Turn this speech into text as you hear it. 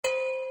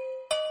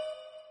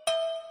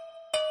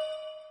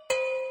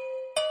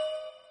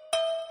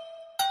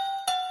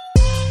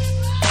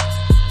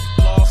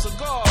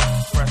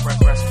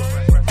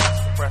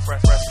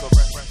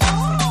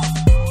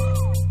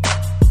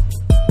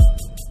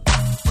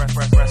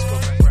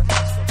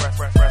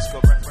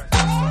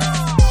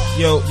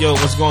Yo,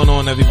 what's going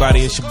on,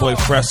 everybody? It's your boy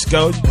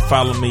Fresco. You can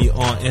follow me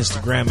on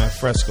Instagram at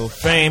Fresco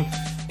Fame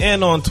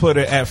and on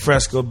Twitter at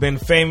Fresco Ben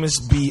Famous,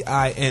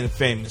 BIN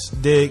Famous.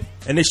 Dig?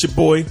 And it's your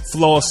boy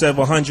Flaw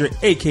 700,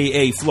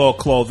 aka Flaw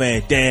Claw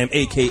Van Dam,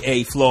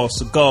 aka Flaw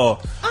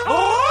Cigar.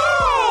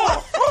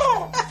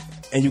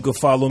 And you can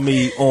follow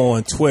me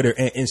on Twitter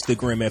and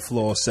Instagram at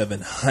Flaw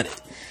 700.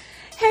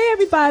 Hey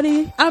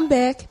everybody, I'm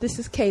back. This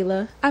is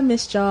Kayla. I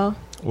missed y'all.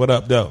 What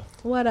up, though?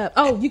 What up?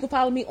 Oh, you can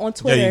follow me on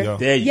Twitter.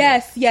 There you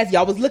go. Yes,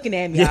 y'all was looking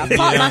at me. I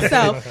caught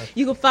myself.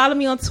 You can follow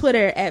me on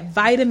Twitter at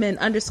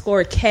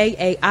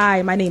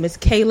vitamin_KAI. My name is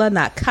Kayla,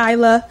 not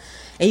Kyla.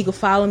 And you can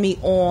follow me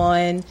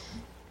on,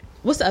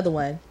 what's the other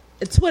one?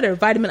 Twitter,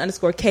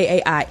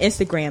 vitamin_KAI.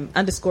 Instagram,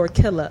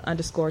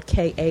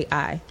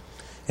 _killer_KAI.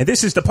 And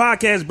this is the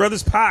Podcast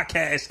Brothers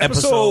Podcast,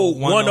 episode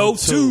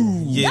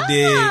 102. You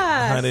did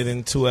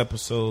 102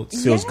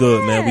 episodes. Feels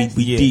good, man. We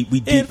deep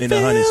in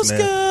the hundreds,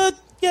 man. Good,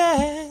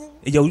 yeah.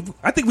 Yo,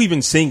 I think we've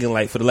been singing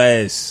like for the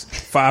last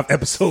 5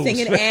 episodes.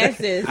 Singing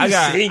asses. I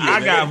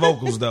got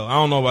vocals though. I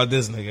don't know about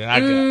this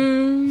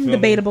nigga.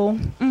 Debatable.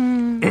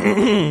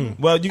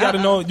 Well, you gotta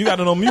know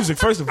music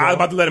first of all. I was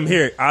about to let him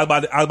hear it. I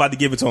was about to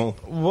give it to him.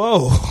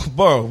 Whoa,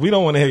 bro, we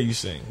don't want to hear you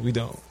sing. We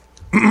don't.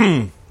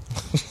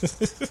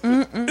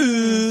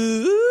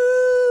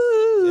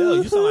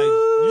 Yo,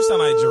 you sound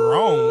like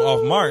Jerome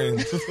off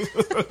Martin.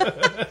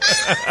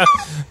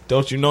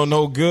 Don't you know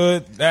no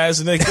good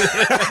ass nigga?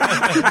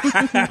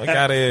 Like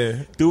out of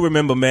here. Do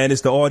remember, man,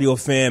 it's the Audio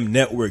Fam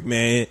Network,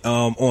 man.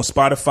 On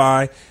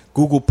Spotify,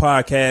 Google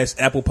Podcasts,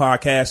 Apple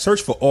Podcasts.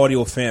 Search for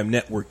Audio Fam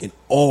Network, and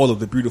all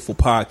of the beautiful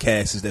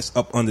podcasts that's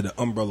up under the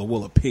umbrella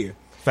will appear.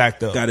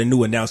 Fact up. Got a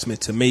new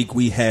announcement to make.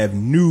 We have a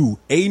new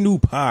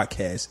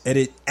podcast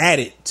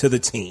added to the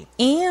team.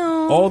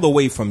 Ew. All the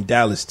way from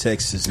Dallas,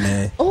 Texas,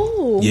 man.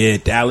 Oh. Yeah,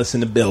 Dallas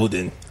in the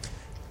building.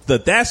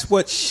 That's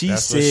What She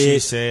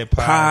Said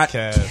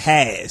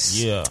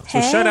podcast. Yeah. So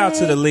shout out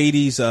to the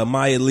ladies,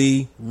 Maya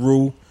Lee,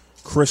 Rue,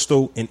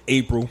 Crystal, and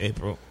April.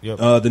 Yep.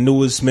 The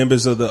newest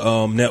members of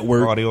the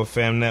network. Audio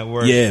Fam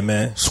Network. Yeah,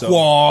 man.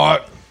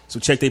 Squad. So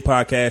check their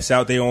podcasts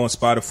out. They're on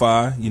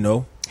Spotify, you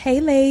know.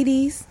 Hey,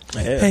 ladies.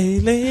 Yeah. Hey,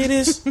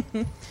 ladies.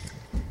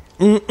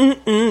 You're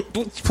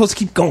supposed to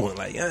keep going.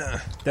 Like, I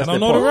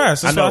don't know the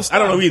rest. I don't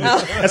know either.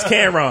 That's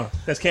Cameron.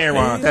 That's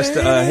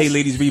the Hey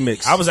Ladies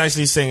remix. I was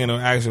actually singing the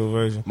actual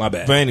version. My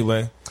bad. But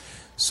anyway.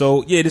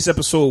 So, yeah, this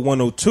episode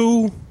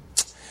 102.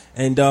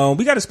 And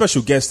we got a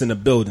special guest in the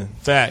building.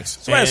 Facts.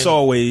 So, as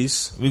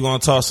always, we're going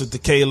to toss it to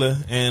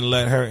Kayla and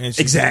let her introduce.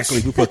 Exactly.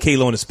 We put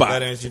Kayla on the spot.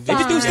 Let her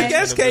introduce the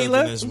guest,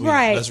 Kayla.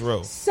 Right. Let's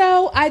roll.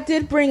 So I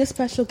did bring a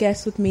special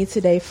guest with me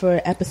today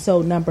for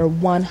episode number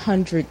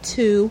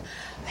 102,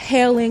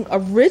 hailing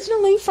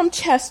originally from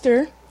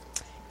Chester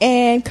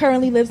and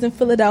currently lives in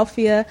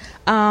Philadelphia.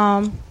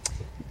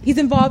 He's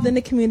involved in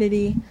the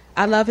community.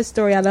 I love his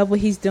story. I love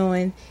what he's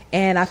doing,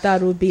 and I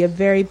thought it would be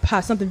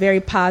something very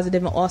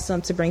positive and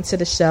awesome to bring to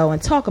the show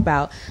and talk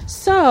about.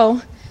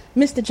 So,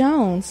 Mr.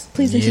 Jones,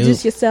 please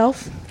introduce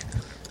yourself.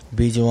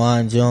 B.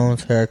 Jawuan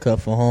Jones,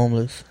 haircut for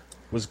homeless.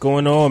 What's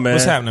going on, man?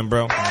 What's happening,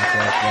 bro?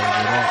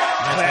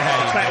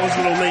 Clap was a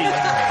little late.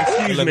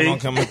 Excuse me.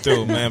 Coming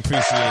through, man.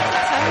 Appreciate it.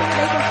 Tell them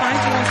they can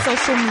find you on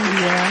social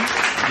media.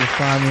 You can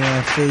find me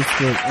on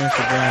Facebook,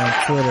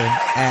 Instagram, Twitter,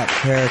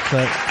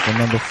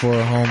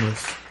 @haircut4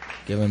 homeless.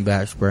 Giving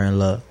back, spreading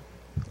love.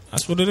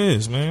 That's what it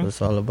is, man. That's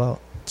what it's all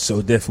about. So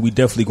we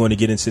definitely going to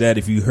get into that.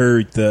 If you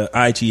heard the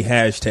IG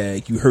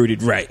hashtag, you heard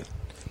it right.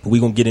 But we're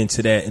going to get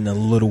into that in a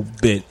little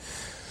bit.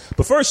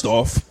 But first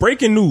off,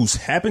 breaking news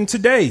happened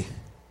today.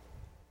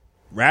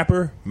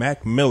 Rapper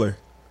Mac Miller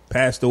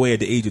passed away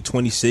at the age of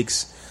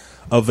 26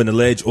 of an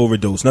alleged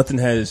overdose. Nothing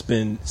has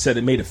been said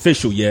and made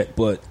official yet,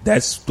 but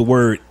that's the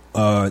word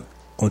on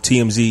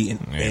TMZ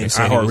and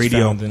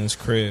iHeartRadio. Found in his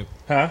crib.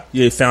 Huh?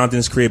 Yeah, found in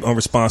his crib,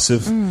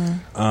 unresponsive.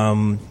 And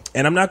I'm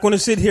not going to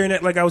sit here and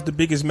act like I was the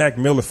biggest Mac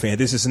Miller fan.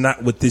 This is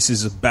not what this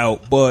is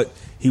about, but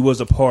he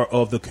was a part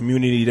of the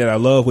community that I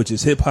love, which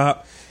is hip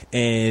hop.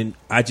 And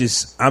I'm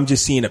just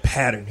seeing a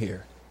pattern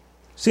here.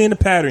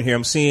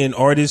 I'm seeing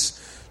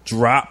artists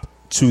drop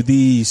to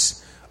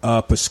these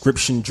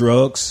prescription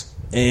drugs,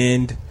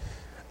 and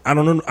I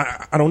don't know.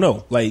 I don't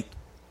know. Like,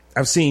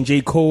 I've seen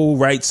J. Cole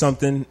write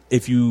something.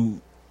 If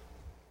you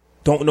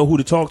don't know who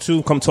to talk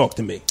to, come talk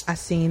to me. I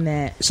seen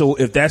that. So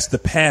if that's the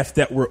path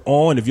that we're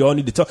on, if y'all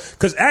need to talk,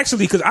 because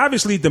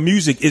obviously the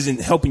music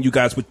isn't helping you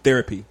guys with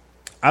therapy.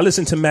 I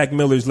listened to Mac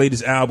Miller's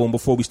latest album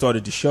before we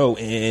started the show,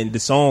 and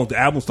the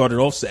album started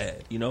off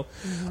sad, you know.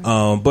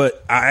 Mm-hmm.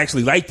 But I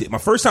actually liked it. My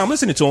first time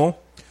listening to him,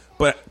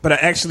 but I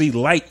actually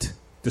liked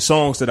the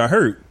songs that I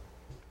heard.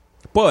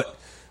 But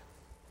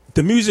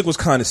the music was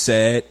kind of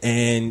sad,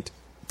 and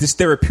this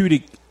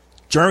therapeutic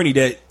journey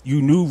that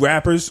you new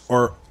rappers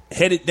are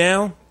headed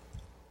down,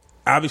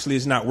 obviously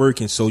it's not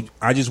working. So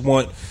I just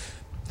want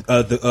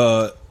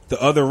the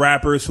the other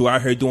rappers who are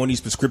out here doing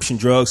these prescription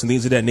drugs and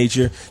things of that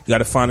nature, you got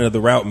to find another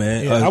route,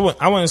 man. Yeah,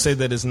 I wouldn't say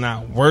that it's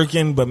not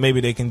working, but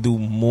maybe they can do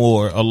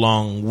more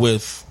along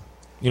with,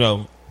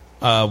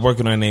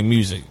 working on their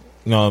music.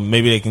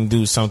 Maybe they can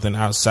do something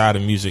outside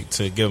of music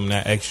to give them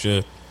that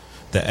extra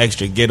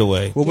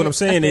getaway. Well, what I'm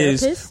saying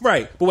is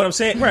right. But what I'm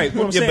saying, right?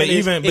 What I'm saying but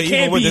is, even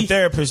with the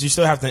therapist, you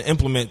still have to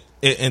implement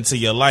it into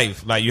your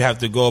life. Like you have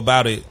to go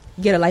about it.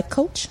 Get a life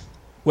coach.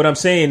 What I'm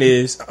saying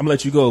is, I'm gonna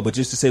let you go, but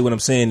just to say what I'm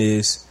saying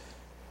is,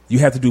 you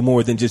have to do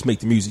more than just make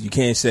the music. You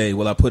can't say,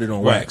 "Well, I put it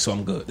on wax, so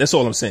I'm good." That's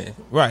all I'm saying.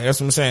 Right.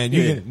 That's what I'm saying.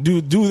 You can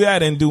do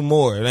that and do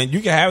more, and you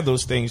can have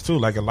those things too,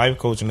 like a life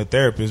coach and a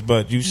therapist.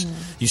 But you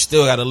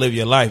still got to live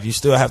your life. You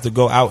still have to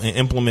go out and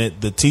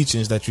implement the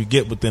teachings that you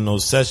get within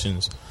those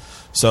sessions.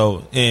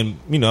 So, and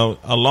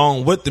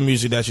along with the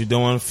music that you're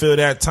doing, fill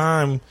that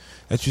time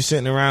that you're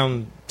sitting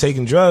around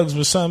taking drugs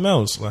with something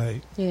else.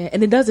 And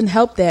it doesn't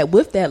help that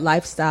with that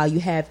lifestyle you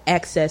have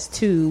access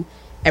to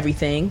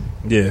everything.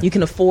 Yeah, you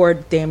can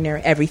afford damn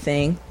near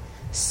everything.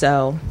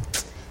 So,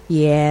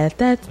 that's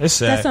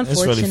unfortunate.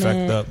 It's really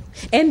fucked up.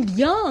 And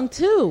young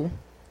too.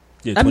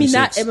 Yeah, I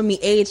mean,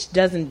 age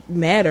doesn't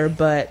matter,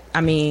 but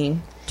I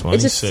mean, it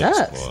just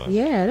sucks. Boy.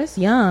 Yeah, that's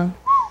young.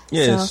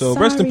 Yeah, so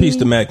rest in peace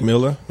to Mac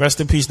Miller. Rest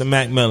in peace to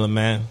Mac Miller,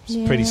 man.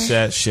 It's pretty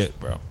sad shit,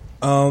 bro.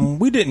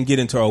 We didn't get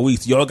into our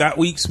weeks. Y'all got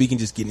weeks? We can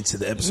just get into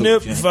the episode.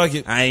 Nope, fuck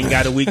it. I ain't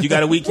got a week. You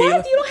got a week, Kayla?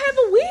 What? You don't have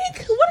a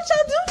week? What did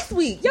y'all do this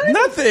week?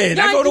 Nothing.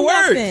 I go to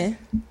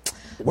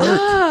work.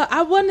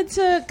 I wanted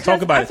to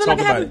talk about I feel like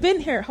I haven't been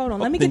here. Hold on,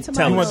 let me get to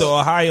my. You went to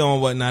Ohio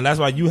and whatnot. That's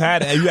why you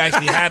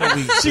actually had a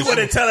week. She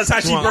wanted to tell us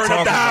how she burned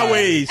up the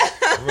highways.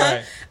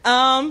 Right.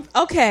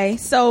 Okay.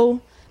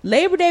 So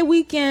Labor Day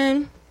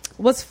weekend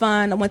was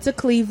fun. I went to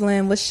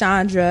Cleveland with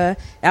Chandra.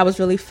 That was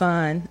really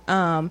fun.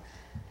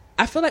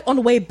 I feel like on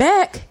the way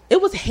back,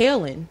 it was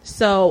hailing.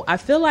 So I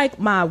feel like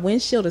my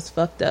windshield is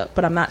fucked up,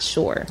 but I'm not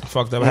sure.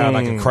 Fucked up? Had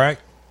like a crack?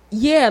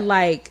 Yeah,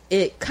 like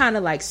it kind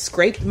of like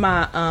scraped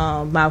my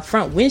my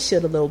front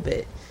windshield a little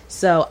bit.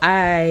 So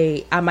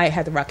I might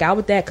have to rock out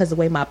with that because the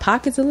way my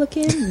pockets are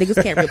looking,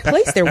 niggas can't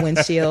replace their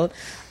windshield.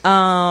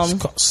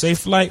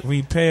 Safe Light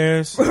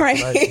repairs,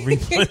 right?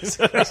 Replace.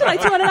 That's like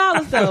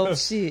 $200 though.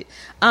 Shit.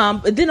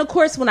 But then of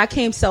course when I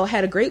came, so I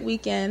had a great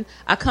weekend.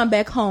 I come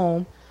back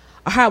home.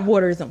 Our hot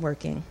water isn't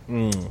working.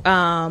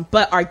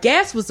 But our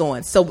gas was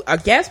on, so our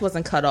gas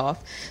wasn't cut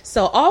off.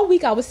 So all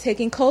week I was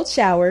taking cold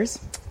showers.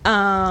 You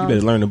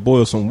better learn to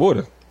boil some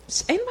water.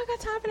 Ain't nobody got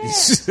time for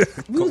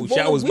that. Cold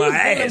showers, my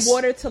ass.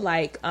 Water to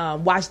like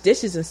wash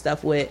dishes and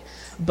stuff with,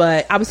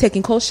 but I was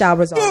taking cold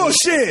showers.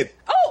 Bullshit.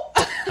 Oh,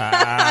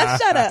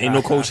 shut up. Ain't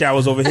no cold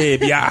showers over here,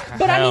 yeah.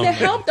 But I mean, it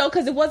helped though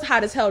because it was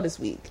hot as hell this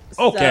week.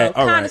 Okay, so, all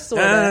kind right. of,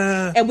 sort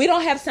of. And we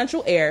don't have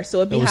central air, so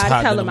it'd be hot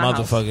as hell in my house.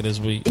 Motherfucker this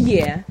week.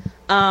 Yeah.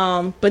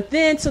 But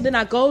then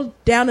I go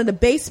down in the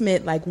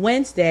basement like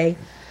Wednesday.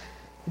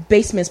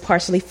 Basement's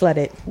partially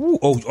flooded. Ooh,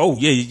 oh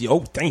yeah.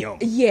 Oh damn.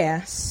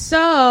 Yeah.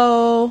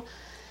 So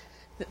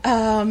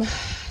the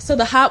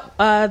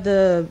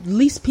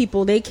lease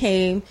people, they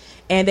came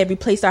and they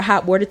replaced our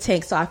hot water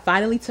tank. So I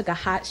finally took a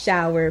hot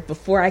shower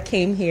before I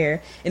came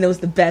here, and it was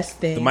the best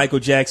thing. The Michael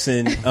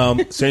Jackson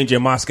Stranger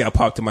in Moscow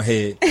popped in my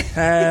head.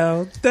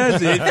 How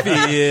does it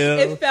feel?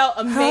 It felt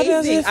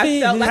amazing. I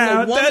felt like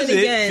a woman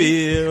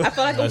again. I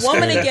felt like a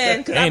woman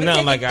again because I've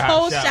been taking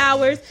cold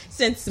showers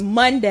since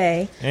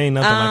Monday. Ain't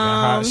nothing like a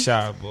hot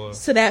shower, boy.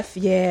 So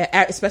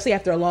especially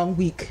after a long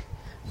week.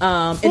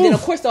 And then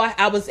of course, though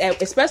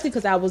especially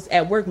because I was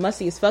at work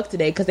musty as fuck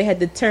today because they had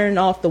to turn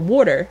off the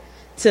water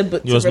to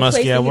was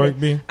musty at work,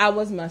 B? I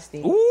was musty.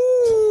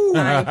 Ooh.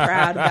 I ain't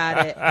proud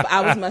about it, but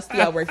I was musty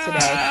at work today.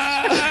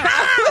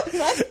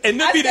 And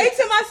I stay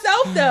to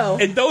myself though.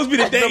 And those be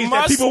the days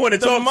that people want to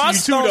talk to you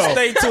too, though.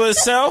 Stay to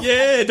itself.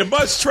 Yeah, the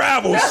bus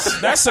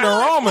travels. That's an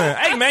aroma.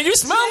 Hey man, you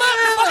smell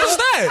that? What the fuck is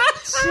that?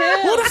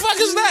 Chill. Who the fuck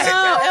is that?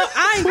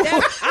 No,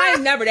 I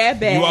ain't never that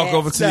bad. You walk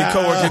over to your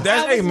coworker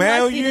desk. Hey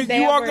man,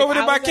 you walk over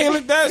there by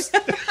Caleb desk.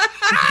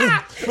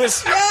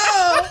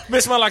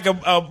 Bitch smell like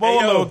a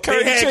bowl of curry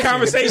chicken. They had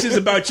conversations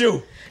about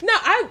you.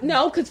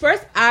 No, because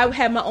first I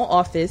had my own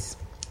office,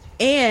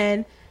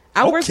 and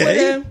I worked with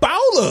him.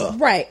 Bowler.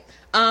 Right.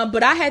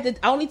 But I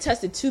only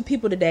tested 2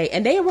 people today,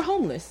 and they were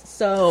homeless.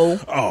 So,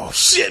 oh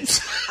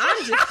shit!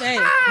 I'm just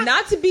saying,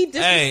 not to be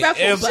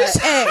disrespectful,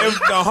 if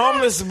the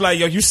homeless is like,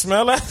 yo, you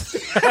smell that?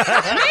 Man,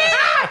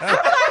 I'm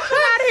like, come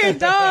out of here,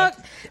 dog.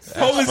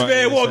 Homeless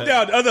man walked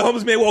out. The other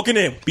homeless man walking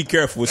in. Be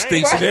careful, it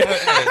stinks in there.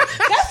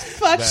 That's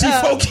fucked she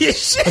up. funky as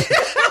shit.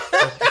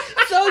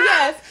 So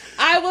yes,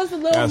 I was a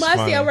little musty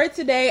funny. at work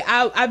today.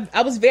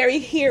 I was very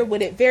here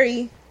with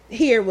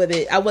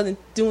it. I wasn't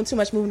doing too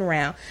much moving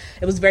around.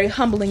 It was a very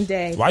humbling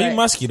day. Why you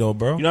musky though,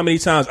 bro? You know how many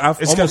times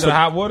it's because of the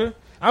hot water?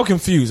 I'm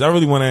confused. I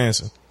really want to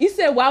answer. You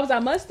said why was I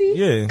musty?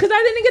 Yeah. Because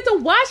I didn't get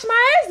to wash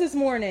my ass this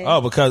morning.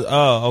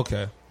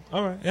 Okay.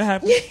 All right, it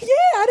happens. Yeah,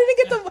 I didn't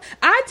get to.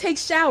 I take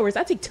showers.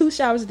 I take 2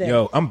 showers a day.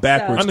 Yo, I'm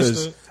backwards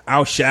because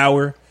I'll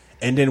shower,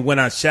 and then when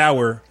I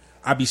shower,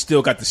 I be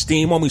still got the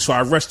steam on me, so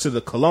I rush to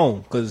the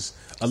cologne because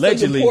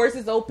allegedly, so your pores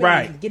is open,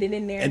 right? Get it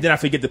in there, and then I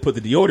forget to put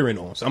the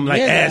deodorant on, so I'm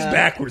like ass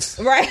backwards,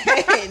 right,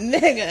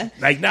 nigga.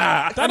 Like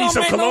nah, I need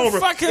some cologne. No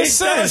fucking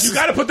sense. You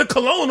got to put the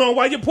cologne on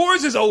while your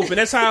pores is open.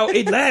 That's how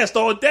it lasts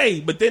all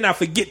day. But then I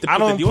forget to put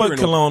the deodorant on. I don't put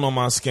cologne on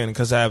my skin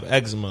because I have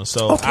eczema.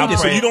 So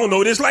so you don't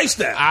know this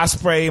lifestyle. I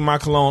spray my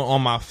cologne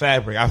on my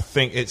fabric. I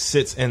think it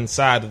sits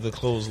inside of the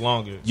clothes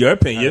longer. Your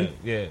opinion?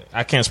 Yeah,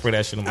 I can't spray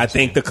that shit on my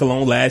skin. Think the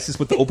cologne lasts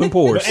with the open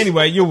pores. But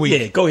anyway, you're weak.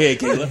 Yeah, go ahead,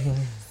 Kayla.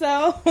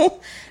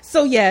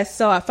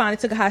 So I finally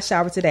took a hot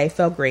shower today.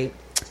 Felt great.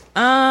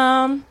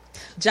 Job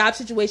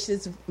situation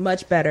is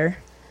much better.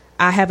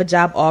 I have a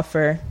job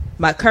offer.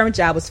 My current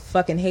job was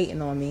fucking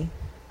hating on me,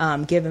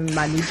 giving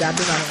my new job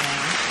to run around.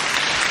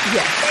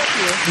 Yeah, thank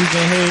you. You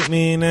can hate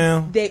me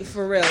now.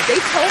 For real. They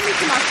told me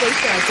to my face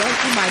that I don't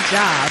do my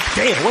job.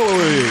 Damn,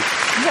 wait.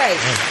 Right.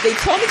 They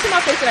told me to my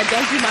face that I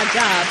don't do my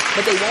job,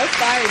 but they won't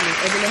fire me.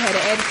 And then they had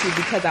an attitude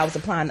because I was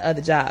applying to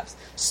other jobs.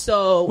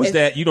 So what's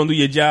that? You don't do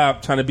your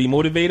job trying to be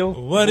motivational?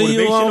 What do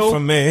you want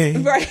from me?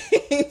 Right.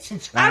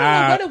 I don't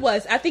know what it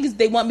was. I think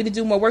they want me to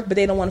do more work, but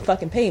they don't want to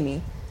fucking pay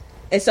me.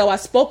 And so I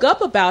spoke up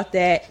about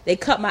that. They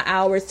cut my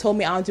hours, told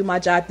me I don't do my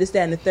job, this,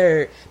 that, and the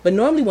third. But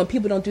normally when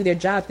people don't do their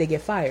job, they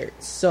get fired.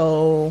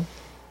 So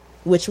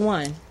which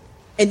one?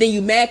 And then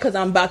you mad because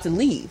I'm about to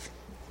leave.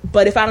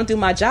 But if I don't do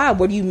my job,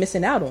 what are you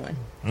missing out on?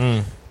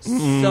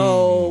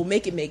 So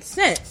make it make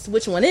sense.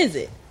 Which one is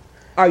it?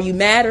 Are you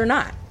mad or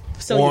not?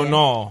 So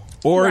no.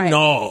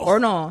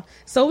 No.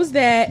 So it was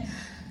that.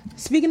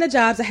 Speaking of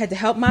jobs, I had to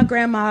help my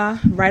grandma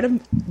write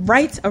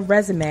a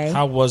resume.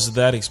 How was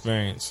that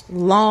experience?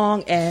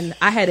 Long, and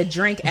I had a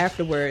drink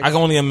afterwards. I can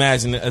only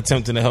imagine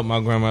attempting to help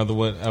my grandmother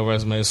with a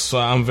resume. So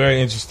I'm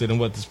very interested in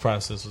what this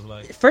process was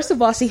like. First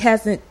of all, she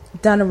hasn't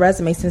done a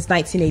resume since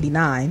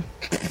 1989.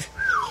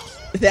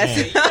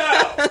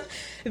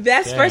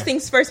 That's first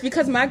things first,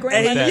 because my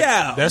grandmother...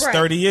 That's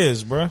 30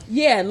 years, bro.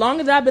 Yeah,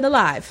 longer than I've been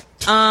alive.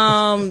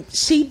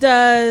 She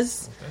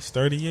does... That's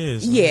 30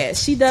 years. Yeah,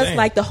 she does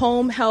like the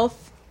home health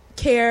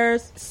care,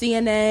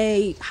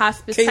 CNA,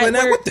 hospice type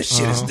work. What the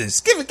shit is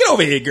this? Get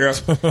over here, girl.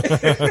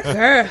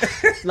 Girl,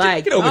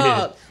 like, get over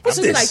here. Which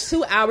was like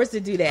 2 hours to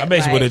do that. I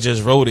basically would have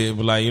just wrote it,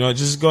 but like,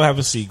 just go have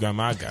a seat,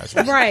 grandma. I got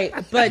you. Right,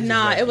 but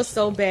nah, it was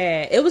so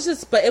bad. It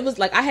was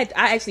like I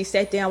actually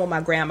sat down with my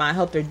grandma and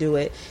helped her do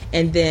it,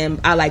 and then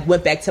I like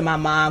went back to my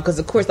mom because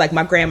of course like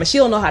my grandma, she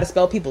don't know how to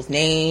spell people's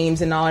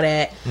names and all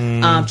that.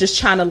 Just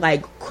trying to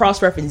like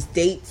cross reference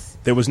dates.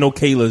 There was no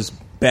Kayla's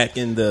back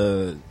in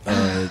the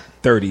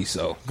 30s,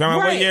 so. Grandma,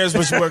 what years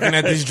was you working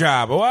at this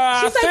job? Well,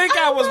 I think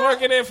I was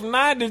working there from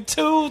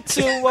 92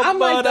 to I'm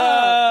like,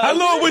 how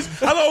long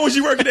was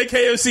you working at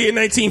KFC in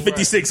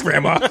 1956,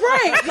 Grandma?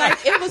 Right, like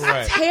it was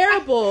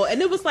terrible,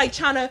 and it was like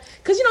trying to,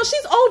 because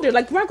she's older.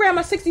 Like my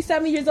grandma's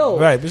 67 years old.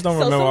 Right, just don't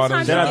remember all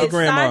them. Sometimes you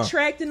get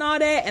sidetracked and all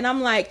that, and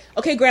I'm like,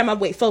 okay, Grandma,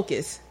 wait,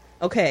 focus.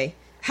 Okay.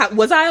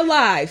 Was I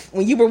alive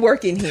when you were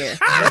working here?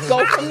 Let's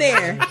go from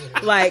there.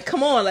 Like,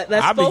 come on, let's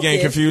focus. I be getting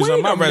confused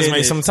on my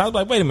resume sometimes.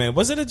 Like, wait a minute,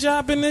 was it a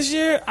job in this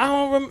year? I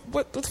don't remember.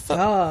 What the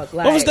fuck?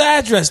 What was the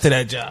address to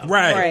that job?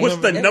 Right. What's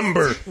the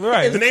number?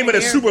 Right. The name of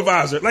the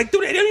supervisor. Like,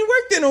 dude, they don't even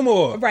work there no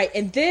more. Right.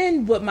 And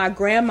then with my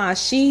grandma,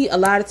 a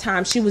lot of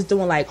times she was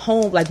doing like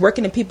home, like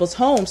working in people's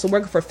homes, so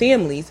working for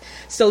families.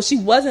 So she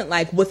wasn't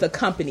like with a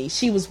company.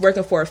 She was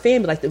working for a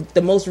family. Like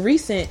the most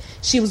recent,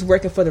 she was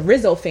working for the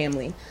Rizzo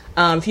family.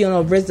 If you don't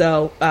know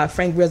Rizzo,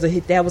 Frank Rizzo,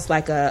 that was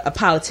like a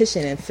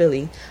politician in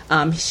Philly.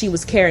 She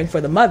was caring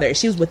for the mother.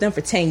 She was with them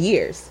for 10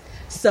 years.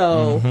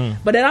 So,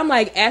 but then I'm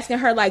like asking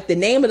her like the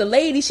name of the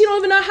lady. She don't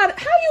even know how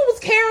you was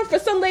caring for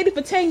some lady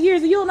for 10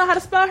 years and you don't know how to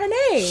spell her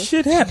name.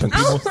 Shit happens.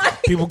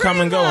 People come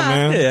and go,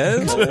 man.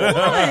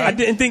 Yeah. I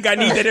didn't think I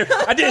need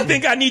that. I didn't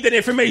think I need that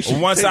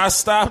information. Once I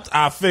stopped,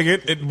 I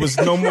figured it was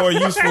no more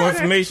useful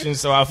information,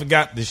 so I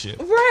forgot this shit.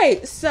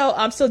 Right. So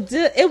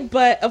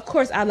but of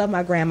course I love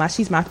my grandma.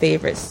 She's my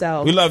favorite.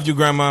 So we love you,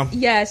 Grandma.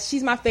 Yes,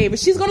 she's my favorite.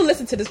 She's gonna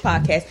listen to this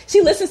podcast.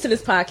 She listens to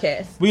this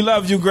podcast. We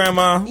love you,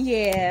 Grandma.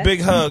 Yeah. Big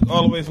hug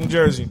all the way from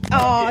Jersey.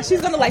 Oh, she's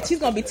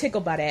gonna be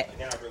tickled by that.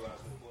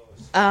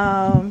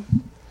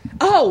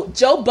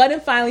 Joe Budden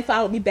finally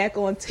followed me back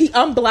on. He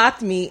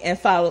unblocked me and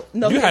followed.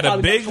 No, you had a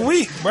big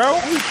week, bro. I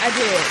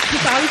did. He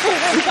finally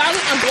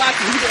unblocked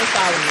me. He didn't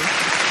follow me,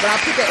 but I'll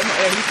put that in the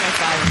order. He's gonna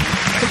follow me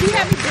because he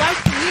had me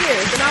blocked for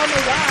years, and I don't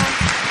know why.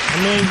 I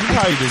mean, you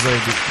probably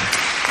deserved it.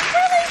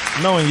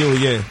 Really? Knowing you,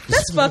 yeah.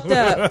 That's fucked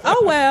up.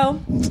 Oh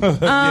well.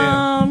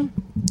 Yeah.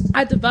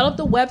 I developed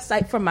a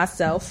website for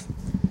myself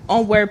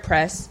on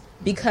WordPress,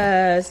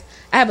 because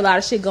I have a lot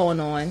of shit going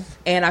on,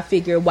 and I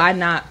figure why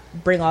not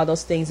bring all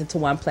those things into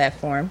one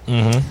platform.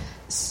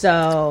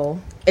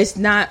 So it's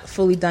not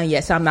fully done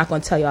yet, so I'm not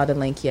going to tell y'all the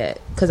link yet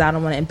because I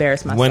don't want to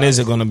embarrass myself. When is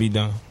it going to be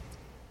done?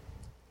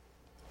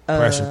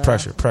 Pressure.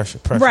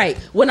 Right.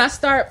 When I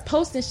start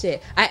posting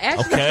shit, I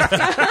actually.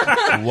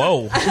 Okay.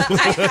 Whoa.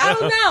 I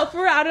don't know.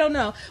 For real, I don't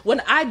know.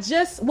 When I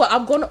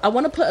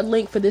want to put a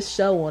link for this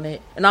show on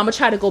it, and I'm gonna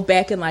try to go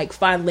back and like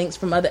find links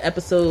from other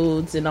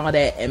episodes and all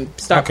that, and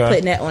start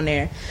putting that on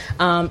there.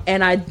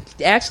 And I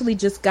actually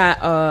just got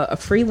a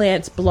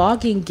freelance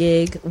blogging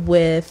gig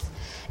with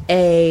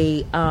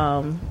a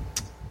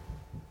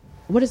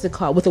what is it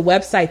called? With a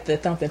website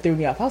that something threw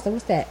me off. I was like,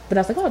 what's that? But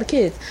I was like, oh, the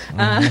kids.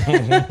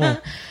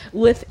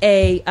 With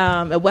a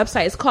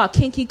website. It's called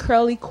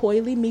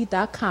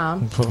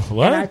kinkycurlycoilyme.com.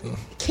 What?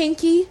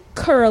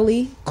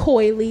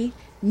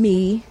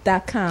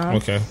 kinkycurlycoilyme.com.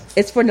 Okay.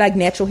 It's for like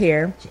natural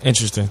hair.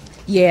 Interesting.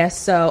 Yeah,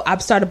 so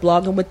I've started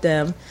blogging with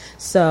them.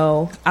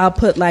 So I'll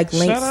put like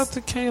links. Shout out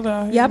to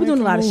Kayla. Yeah, I've been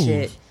doing a lot of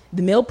shit.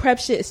 The meal prep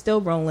shit is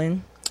still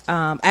rolling.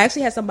 I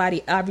actually had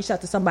I reached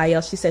out to somebody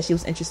else. She said she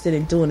was interested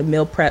in doing a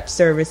meal prep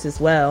service as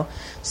well.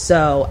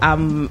 So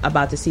I'm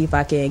about to see if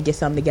I can get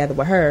something together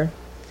with her.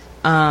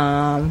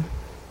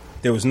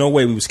 There was no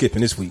way we were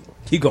skipping this week.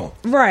 Keep going.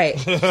 Right.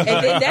 And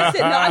then that's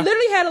it. No, I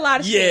literally had a lot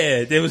of shit.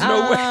 Yeah, there was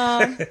no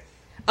way.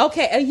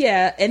 Okay,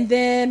 yeah. And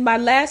then my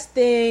last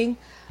thing,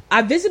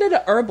 I visited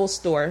an herbal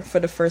store for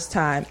the first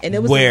time. And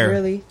it was Where?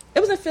 It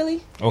was in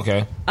Philly.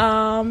 Okay.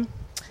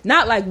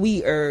 Not like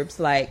weed herbs,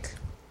 like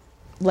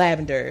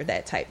lavender,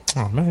 that type.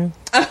 Oh man.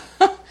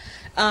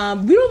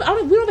 We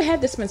don't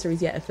have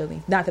dispensaries yet in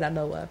Philly, not that I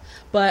know of.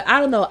 But I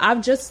don't know.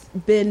 I've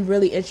just been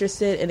really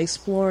interested in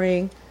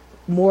exploring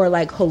more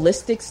like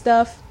holistic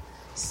stuff.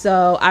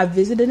 So I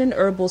visited an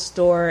herbal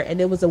store,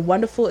 and it was a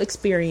wonderful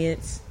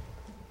experience.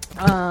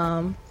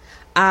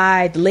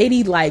 The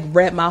lady like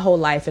read my whole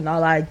life, and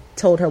all I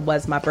told her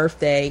was my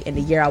birthday and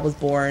the year I was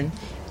born,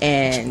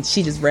 and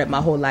she just read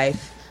my whole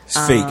life.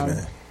 It's fake,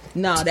 man.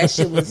 No, that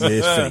shit was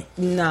It's fake.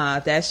 Nah,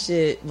 that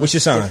shit was What's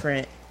your sign?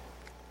 different.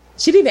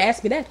 She didn't even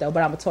ask me that though,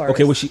 but I'm a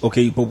Taurus.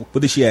 Okay, but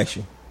what did she ask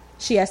you?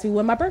 She asked me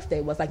when my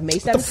birthday was, like May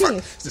The fuck?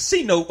 17th.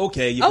 See, no,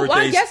 okay, your Oh, well,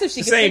 birthday. I guess if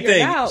she the could same figure it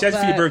thing. out, She asked you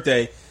for your but-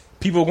 birthday.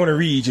 People are going to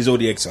read your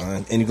zodiac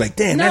sign, and you're like,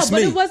 damn, No, that's but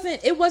me.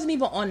 it wasn't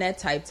even on that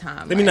type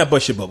time. Let me not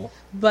bust your bubble.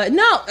 But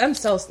no, I'm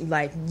so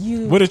like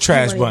you. Where the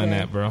trash you button won't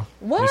even- at, bro?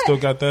 What? You still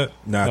got that?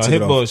 Nah, I No, took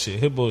hit it off. bullshit.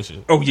 Hit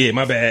bullshit. Oh yeah,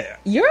 my bad.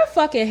 You're a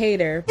fucking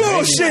hater.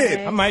 Bullshit.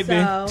 Okay, I might be.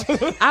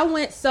 so I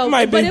went so,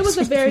 Might but be. it was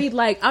a very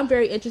like I'm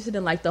very interested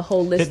in like the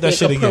holistic Hit that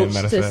shit approach again,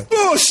 matter of to. fact.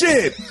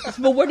 Bullshit.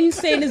 But what are you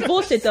saying is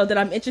bullshit though? That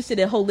I'm interested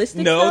in holistic.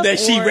 No, stuff, that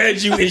she or- read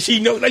you and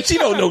she know, like she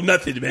don't know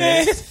nothing,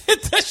 man.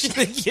 Hit that shit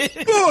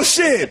again.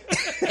 Bullshit.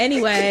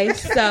 Anyway,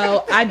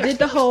 so I did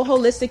the whole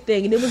holistic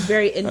thing, and it was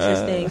very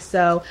interesting.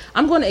 So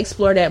I'm going to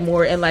explore that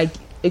more and like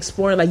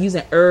exploring like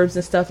using herbs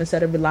and stuff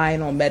instead of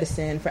relying on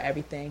medicine for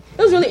everything.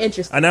 It was really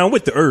interesting. And now I'm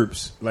with the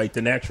herbs, like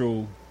the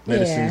natural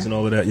medicines Yeah. and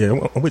all of that. Yeah,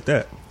 I'm with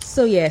that.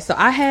 So yeah, so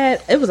I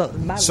had it was a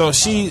my So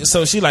she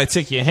like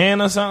took your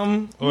hand or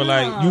something, or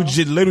like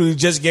you literally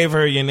just gave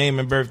her your name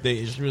and birthday,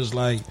 and she was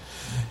like,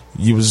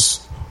 you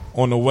was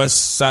on the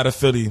west side of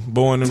Philly,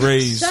 born and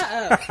raised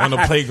Shut up. on the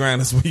playground.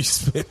 Is where you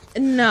spent.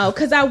 No,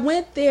 because I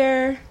went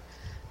there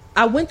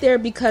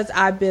because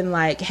I've been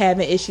like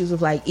having issues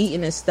with like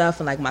eating and stuff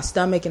and like my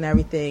stomach and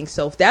everything.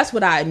 So that's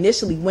what I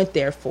initially went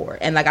there for,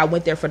 and like I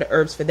went there for the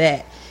herbs for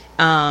that.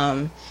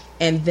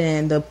 And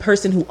then the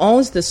person who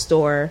owns the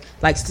store,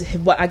 like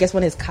I guess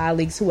one of his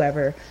colleagues,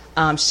 whoever,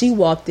 she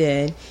walked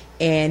in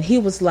and he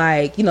was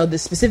like, you know, the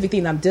specific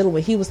thing I'm dealing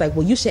with. He was like,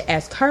 well, you should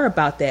ask her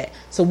about that.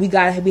 So we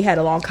had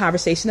a long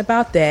conversation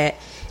about that,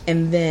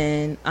 and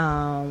then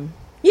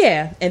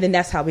yeah, and then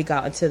that's how we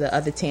got into the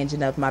other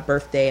tangent of my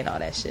birthday and all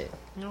that shit.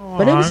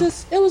 But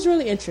it was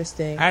really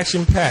interesting.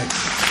 Action packed.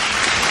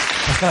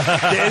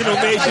 The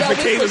innovation for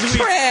Kayla's week.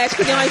 Trash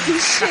because you don't do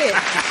shit.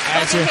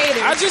 Action. Fucking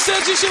haters. I just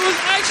said your shit was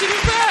action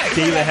packed.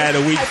 Kayla had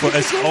a week for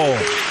us all.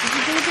 Did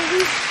you do a good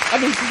week? I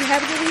mean, did you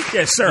have a good week?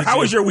 Yes, sir. How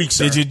was your week,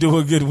 sir? Did you do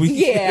a good week?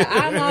 Yeah,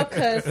 I'm all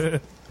cuz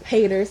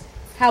haters.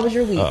 How was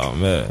your week? Oh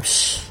man.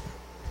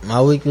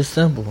 My week was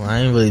simple. I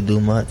ain't really do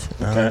much.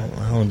 I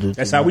don't do.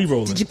 That's too how we much.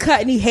 roll. Did you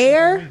cut any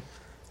hair?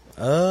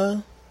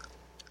 No.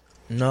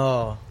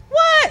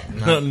 What?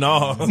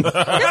 No. That's what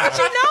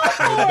you know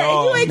for. And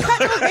you ain't cut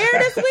no hair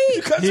this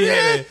week.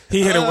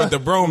 He hit it with the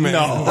bro man.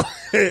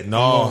 No.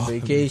 On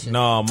vacation.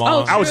 No, mom.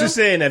 Oh, I was just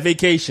saying that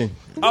vacation.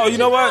 Oh, you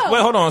know what?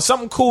 Wait, hold on.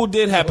 Something cool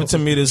did happen to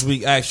me this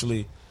week,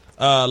 actually.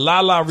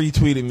 Lala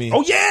retweeted me.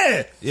 Oh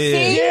yeah,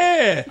 See?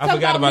 yeah. I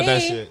forgot about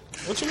that me. shit.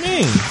 What you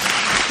mean?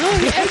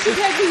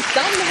 Every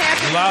something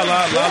happened.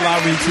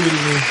 Lala retweeted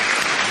me.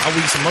 My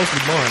week's mostly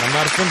boring. I'm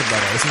not offended by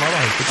that. It's my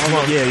life. What you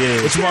want?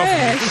 Yeah. What you want from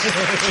me?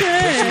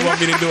 Trash. What you want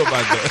me to do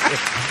about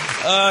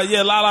that?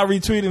 Yeah, Lala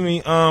retweeted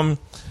me.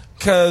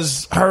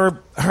 Cause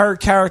her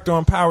character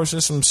on Power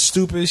said some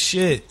stupid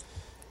shit,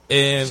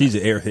 and She's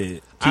an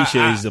airhead.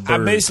 Keisha is the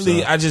bird.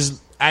 I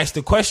just asked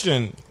the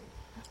question,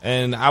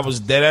 and I was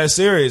dead ass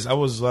serious. I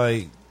was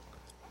like,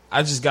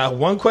 I just got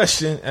one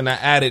question, and I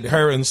added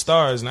her and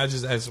stars, and I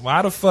just asked,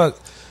 why the fuck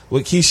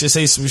would Keisha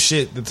say some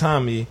shit to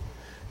Tommy?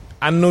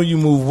 I know you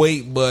move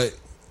weight, but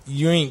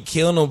you ain't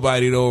kill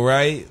nobody though,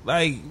 right?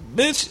 Like,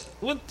 bitch,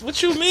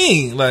 what you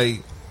mean?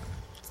 Like,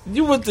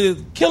 You were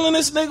killing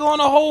this nigga on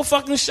the whole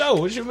fucking show.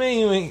 What you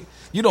mean?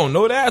 You don't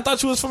know that? I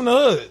thought you was from the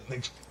hood.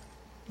 Like,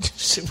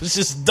 shit was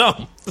just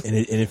dumb.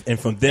 And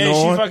from then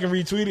on, she fucking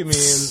retweeted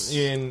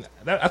me, and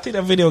I think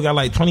that video got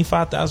like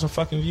 25,000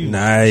 fucking views.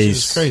 Nice,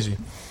 it's crazy.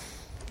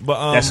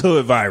 But that's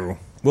hood viral.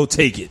 We'll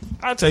take it.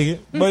 I'll take it.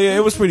 But yeah,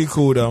 it was pretty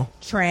cool though.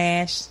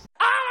 Trash.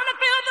 I wanna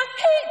feel the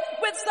heat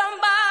with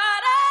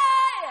somebody.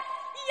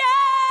 Yeah,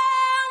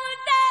 I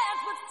wanna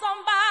dance with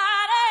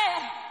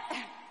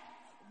somebody.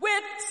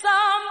 With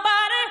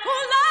somebody who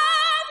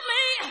loves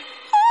me.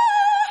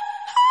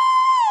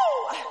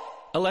 Ooh,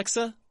 ooh.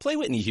 Alexa, play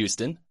Whitney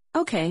Houston.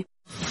 Okay.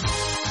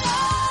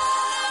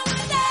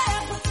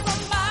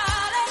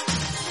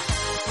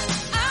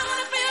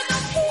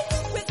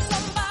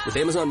 With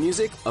Amazon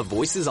Music, a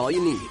voice is all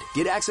you need.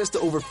 Get access to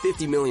over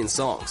 50 million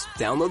songs.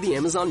 Download the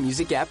Amazon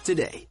Music app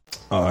today.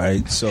 All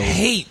right, so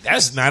hate.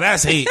 That's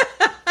hate.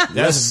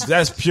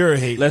 that's pure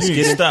hate. Let's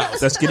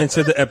get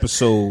into the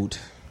episode.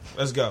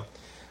 Let's go.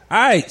 All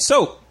right,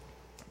 so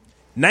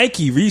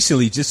Nike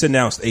recently just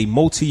announced a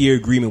multi-year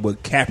agreement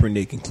with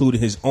Kaepernick,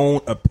 including his own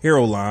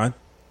apparel line,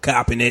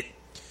 copping it,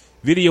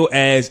 video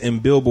ads,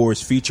 and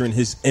billboards featuring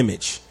his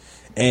image,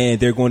 and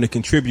they're going to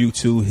contribute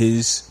to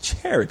his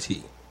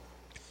charity.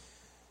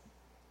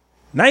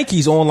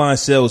 Nike's online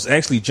sales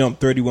actually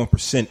jumped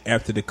 31%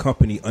 after the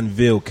company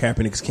unveiled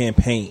Kaepernick's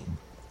campaign.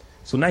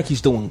 So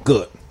Nike's doing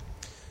good.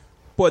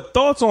 But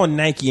thoughts on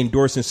Nike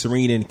endorsing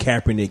Serena and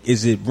Kaepernick?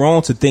 Is it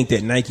wrong to think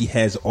that Nike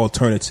has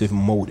alternative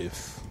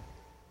motive?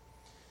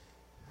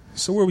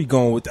 So where are we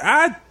going with that?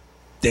 I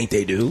think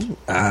they do.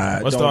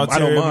 What's the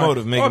alternative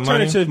motive? Making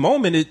alternative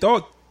moment. It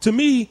thought to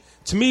me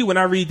when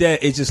I read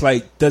that, it's just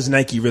like, does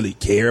Nike really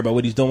care about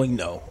what he's doing?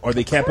 No. Are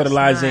they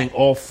capitalizing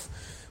off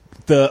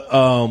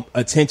the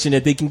attention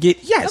that they can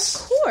get?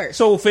 Yes, of course.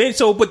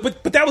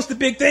 But that was the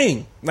big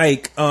thing.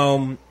 Like,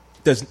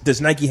 does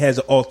Nike has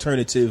an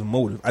alternative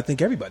motive? I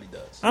think everybody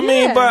does. I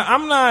mean, but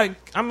I'm not.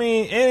 I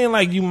mean, it ain't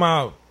like you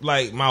my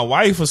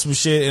wife or some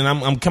shit, and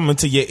I'm coming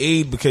to your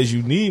aid because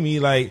you need me.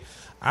 Like,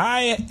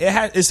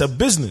 it's a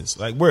business.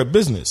 Like, we're a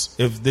business.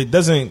 If it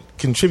doesn't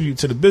contribute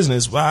to the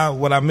business, why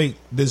would I make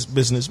this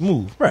business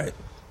move? Right.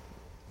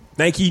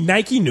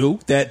 Nike knew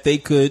that they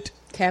could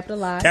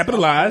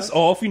capitalize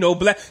off,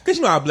 black, because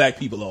you know how black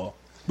people are.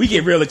 We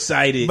get real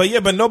excited.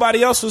 But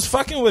nobody else was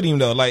fucking with him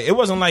though. Like, it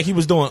wasn't like he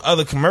was doing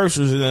other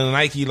commercials and then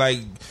Nike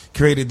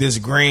created this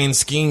grand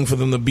scheme for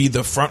them to be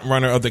the front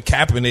runner of the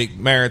Kaepernick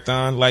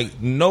marathon.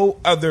 Like, no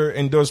other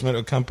endorsement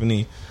or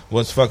company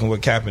was fucking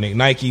with Kaepernick.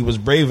 Nike was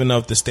brave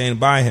enough to stand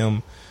by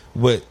him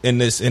in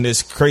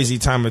this crazy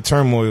time of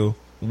turmoil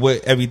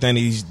with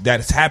everything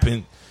that's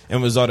happened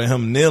and resulted in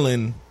him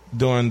kneeling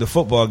during the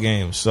football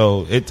game.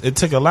 So it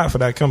took a lot for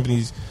that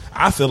company.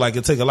 I feel like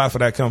it took a lot for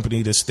that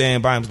company to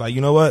stand by him. Like,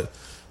 you know what?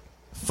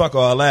 Fuck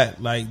all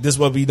that. Like, this is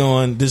what we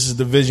doing. This is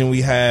the vision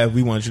we have.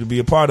 We want you to be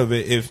a part of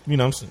it. If,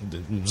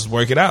 just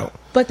work it out.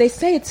 But they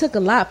say it took a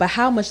lot, but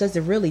how much does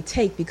it really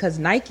take? Because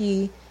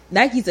Nike's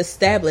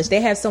established. They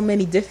have so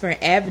many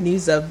different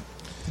avenues of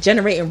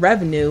generating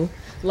revenue.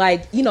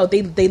 Like,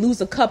 they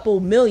lose a couple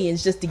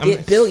millions just to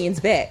get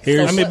billions back.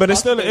 But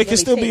it can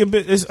still be a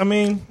bit. It's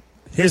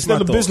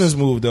still a business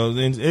move, though.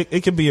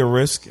 It could be a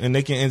risk, and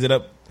they could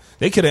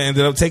have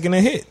ended up taking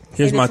a hit.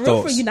 Here's my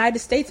thoughts. For United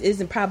States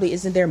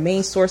isn't their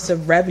main source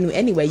of revenue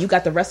anyway. You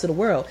got the rest of the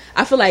world.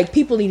 I feel like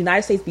people in the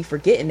United States be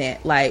forgetting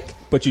that.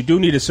 But you do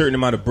need a certain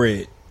amount of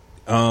bread.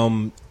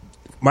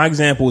 My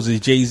examples is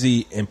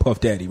Jay-Z and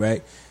Puff Daddy,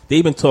 right?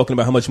 They've been talking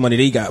about how much money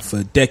they got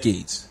for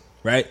decades,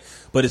 right?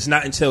 But it's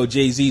not until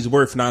Jay-Z's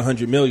worth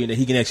 $900 million that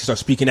he can actually start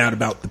speaking out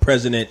about the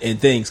president and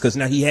things, because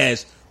now he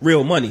has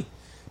real money.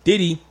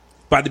 Diddy,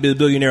 about to be a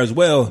billionaire as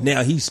well,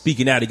 now he's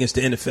speaking out against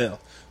the NFL.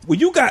 When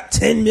you got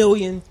 10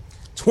 million,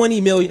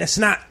 20 million, that's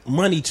not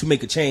money to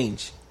make a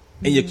change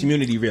in your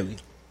community, really.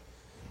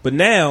 But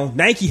now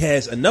Nike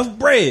has enough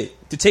bread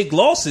to take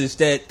losses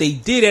that they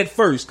did at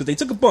first, because they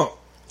took a bump.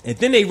 And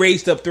then they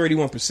raised up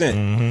 31%.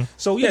 Mm-hmm.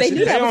 So, yes,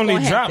 they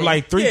only dropped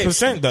like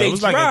 3%, though. It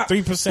was like a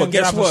 3%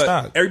 guess drop what? in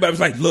stock. Everybody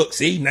was like, look,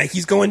 see,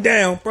 Nike's going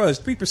down. Bro, it's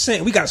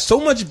 3%. We got so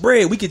much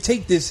bread, we could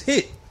take this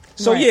hit.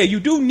 So, yeah, you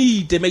do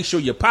need to make sure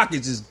your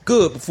pockets is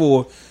good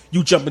before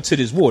you jump into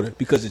this water,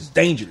 because it's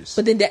dangerous.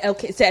 But then,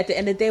 so at the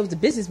end of the day, it was a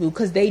business move,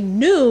 because they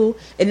knew,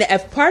 and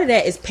part of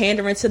that is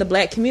pandering to the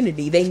black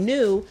community. They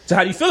knew. So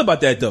how do you feel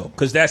about that, though?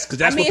 Because that's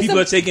what people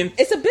are taking.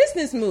 It's a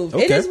business move.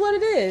 Okay. It is what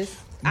it is.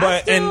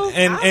 But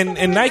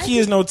and Nike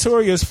is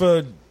notorious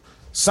for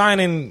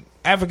signing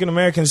African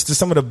Americans to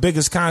some of the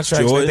biggest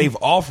contracts that they've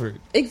offered.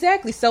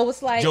 Exactly. So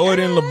it's like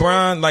Jordan,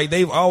 LeBron, like,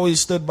 they've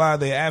always stood by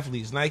their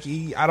athletes.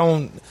 Nike,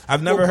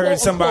 I've never heard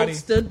somebody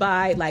stood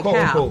by, like,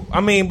 how?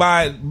 I mean,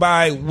 by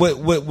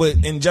what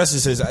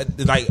injustices.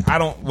 Except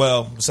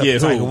for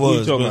Tiger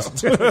Woods.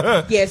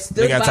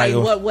 Stood by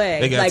in what way?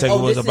 They got Tiger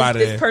Woods about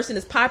this person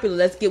is popular.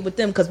 Let's get with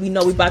them because we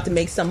know we're about to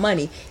make some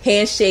money.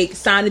 Handshake,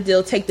 sign the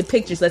deal, take the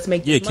pictures. Let's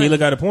make money. Kayla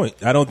got a point.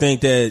 I don't think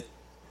that,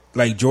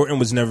 like, Jordan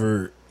was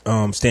never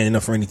standing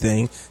up for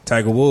anything.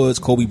 Tiger Woods,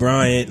 Kobe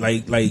Bryant,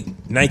 like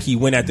Nike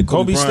went after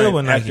Kobe Bryant still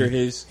with Nike. after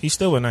his. He's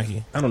still with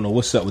Nike. I don't know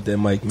what's up with that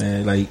mic,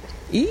 man. Like,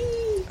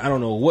 I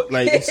don't know what.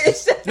 Like,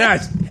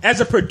 as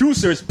a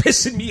producer, it's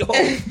pissing me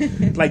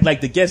off.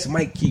 like the guest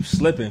mic keeps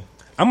slipping.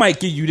 I might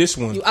give you this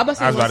one. I was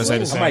about to say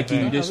the I same might give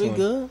thing. you this We one.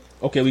 good?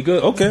 Okay, we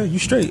good. Okay, you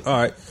straight. All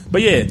right,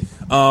 but yeah.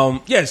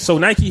 So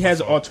Nike has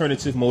an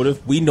alternative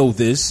motive. We know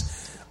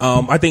this.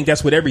 I think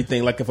that's with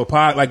everything. Like if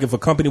a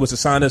company was to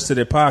sign us to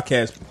their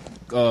podcast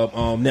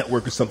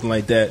network or something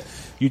like that,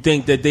 you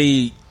think that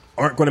they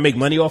aren't going to make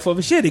money off of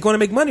us? Yeah, they're going to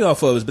make money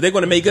off of us, but they're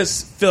going to make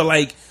us feel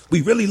like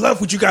we really love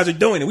what you guys are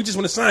doing and we just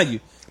want to sign you.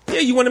 Yeah,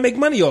 you want to make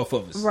money off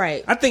of us.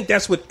 Right. I think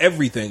that's with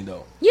everything,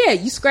 though. Yeah,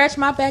 you scratch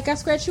my back, I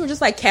scratch you.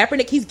 Just like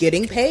Kaepernick, he's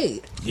getting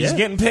paid. He's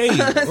getting paid.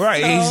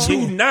 Right.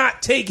 Do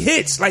not take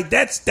hits. Like,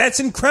 that's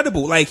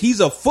incredible. Like, he's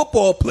a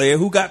football player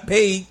who got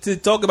paid to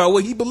talk about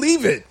what he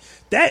believes in.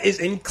 That is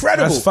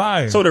incredible. That's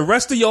fire. So the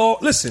rest of y'all,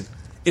 listen,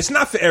 it's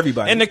not for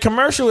everybody. And the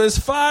commercial is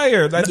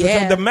fire. Like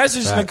Yeah. the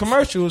message in the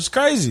commercial is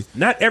crazy.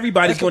 Not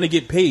everybody's going to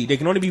get paid. There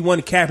can only be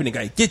one Kaepernick.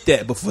 I get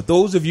that. But for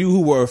those of you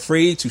who are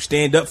afraid to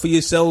stand up for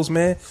yourselves,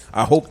 man,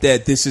 I hope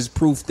that this is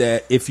proof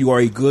that if you are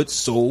a good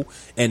soul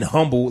and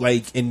humble,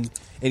 like, and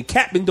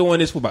Cap been doing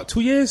this for about 2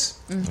 years,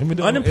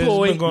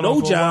 unemployed,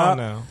 no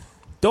job,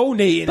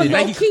 donating. But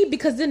and low key,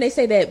 because then they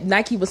say that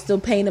Nike was still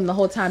paying him the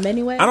whole time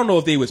anyway. I don't know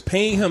if they was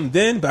paying him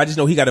then, but I just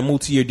know he got a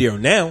multi-year deal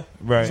now.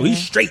 Right. So he's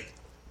straight.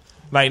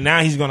 Like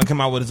now he's going to come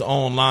out with his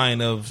own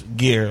line of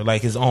gear,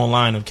 like his own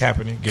line of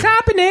Kaepernick gear.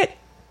 Copping it.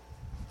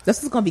 That's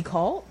what it's going to be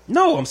called?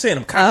 No, I'm saying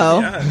I'm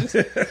copping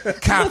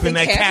it. Copping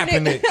that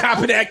Kaepernick.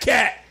 Copping that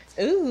cat.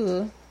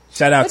 Ooh.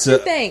 Shout out What to... you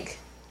think?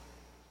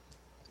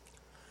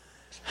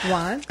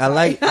 Juan? I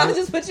like. I'll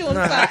just put you on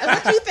the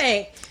spot. What you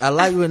think? I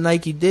like what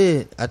Nike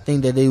did. I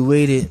think that they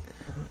waited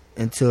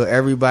until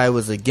everybody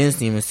was against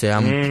him and said,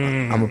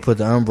 I'm gonna put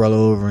the umbrella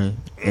over him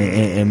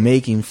and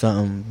make him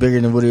something bigger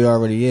than what he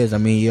already is. I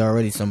mean, he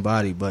already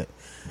somebody, but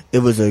it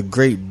was a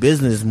great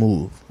business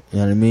move. You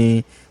know what I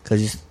mean?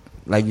 Because,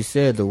 like you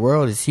said, the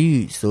world is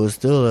huge, so it's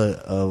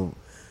still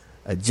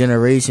a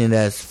generation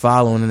that's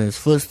following in his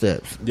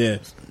footsteps. Yeah.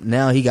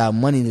 Now he got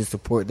money to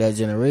support that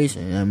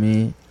generation. You know what I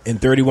mean? And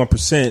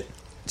 31%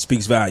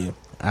 speaks volume.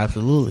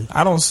 Absolutely.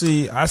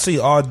 I see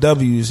all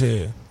W's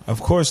here.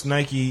 Of course,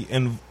 Nike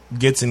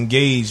gets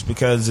engaged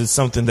because it's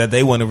something that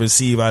they want to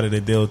receive out of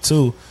the deal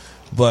too.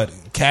 But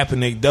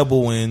Kaepernick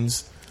double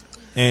wins,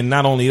 and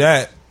not only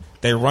that,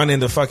 they run in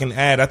the fucking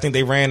ad. I think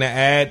they ran the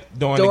ad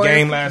during the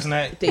game last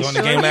night. They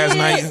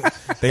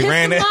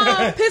ran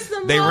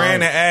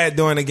the ad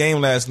during the game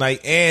last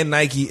night, and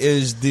Nike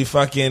is the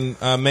fucking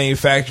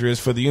manufacturers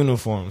for the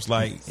uniforms.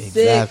 Like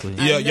Exactly.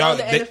 Y'all,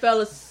 the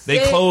NFL is sick.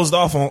 They closed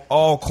off on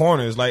all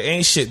corners. Like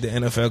ain't shit the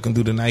NFL can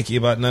do to Nike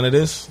about none of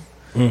this.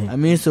 I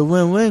mean, it's a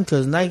win-win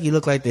because Nike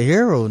look like the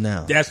hero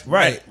now. That's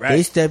right.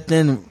 They stepped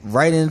in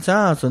right in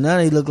time, so now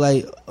they look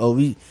like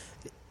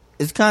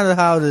It's kind of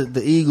how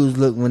the Eagles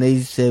look when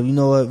they said, you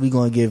know what, we're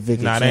going to give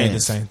Vic a chance. Nah, they ain't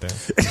the same thing.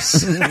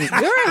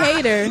 You're a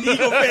hater.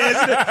 Eagle fans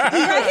in the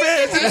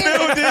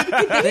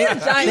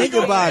building. Think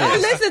about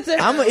it. Listen to him.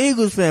 I'm an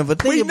Eagles fan,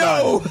 but think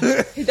about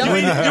it. You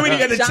ain't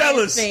got to tell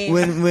us.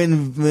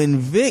 When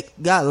Vic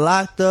got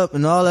locked up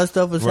and all that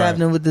stuff was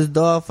happening with this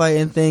dog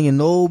fighting thing and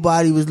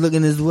nobody was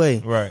looking his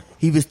way. Right.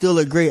 He was still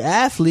a great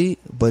athlete,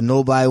 but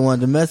nobody wanted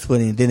to mess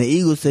with him. Then the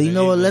Eagles said, you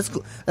know what, let's go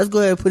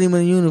ahead and put him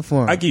in a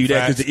uniform. I give you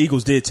that because the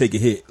Eagles did take a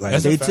hit.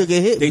 Like They took a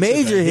hit,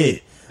 major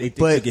hit. They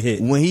but took a hit.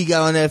 When he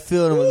got on that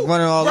field and was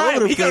running all over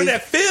the he place, got on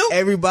that field,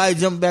 everybody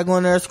jumped back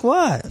on their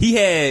squad. He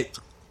had,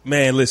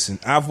 man, listen,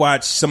 I've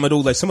watched some of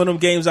them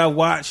games I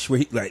watched where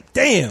he like,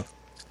 damn,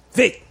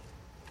 Vic,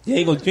 you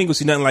ain't gonna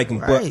see nothing like him.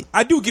 Right. But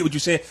I do get what you're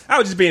saying. I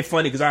was just being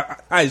funny because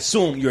I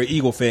assume you're an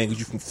Eagle fan because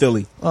you're from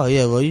Philly. Oh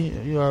yeah, well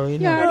you already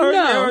know.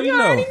 You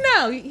already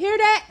know. You hear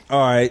that? All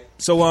right.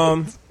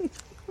 So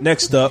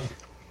next up,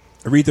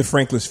 Aretha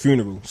Franklin's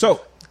funeral.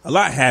 So a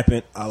lot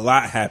happened. I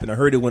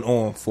heard it went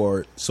on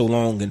for so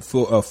long and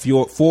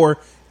four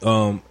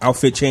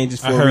outfit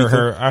changes for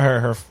Aretha. I heard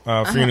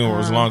her funeral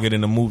was longer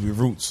than the movie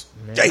Roots.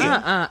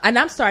 And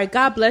I'm sorry.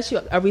 God bless you,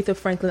 Aretha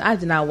Franklin. I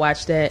did not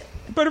watch that.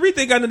 But Aretha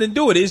ain't got nothing to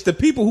do with it. It's the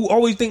people who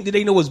always think that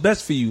they know what's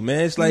best for you,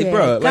 man. It's like,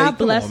 bro, God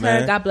bless on, her.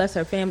 man. God bless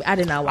her family. I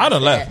did not watch I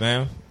done that. left,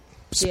 man.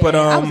 Yeah, But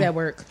I was at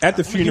work. At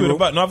the funeral.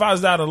 No, if I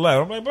was out of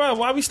left, I'm like, bro,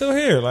 why we still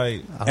here?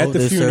 Like I at hope the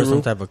they serve funeral,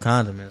 some type of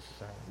condiments.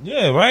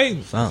 yeah,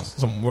 right. Something.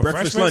 Some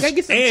breakfast, refreshments? lunch, Can I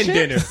get some and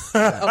chips?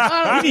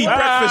 dinner. We need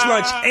breakfast,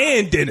 lunch,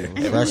 and dinner.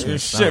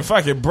 Refreshments, Shit,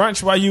 fuck it,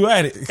 brunch while you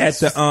at it.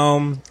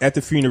 At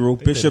the funeral,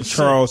 Bishop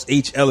Charles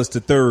H. Ellis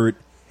III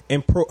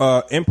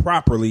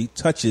improperly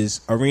touches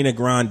Ariana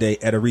Grande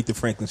at Aretha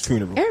Franklin's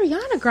funeral.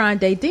 Ariana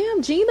Grande.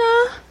 Damn,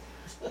 Gina.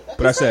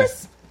 But I said,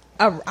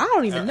 I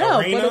don't even know,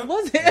 Arena? but it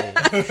wasn't.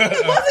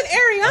 It wasn't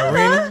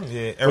Ariana.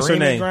 Yeah, What's her Ariana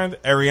name? Grande.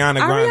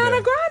 Ariana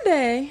Grande. Ariana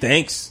Grande.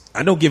 thanks.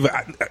 I don't give a.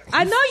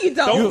 I know you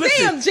don't. Don't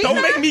Damn, listen. Gina.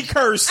 Don't make me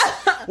curse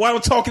while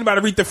I'm talking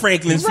about Aretha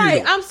Franklin's Right.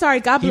 funeral. I'm sorry.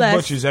 God He bless.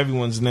 butchers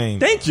everyone's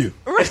name. Thank you.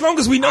 As long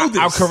as we know this.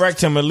 I'll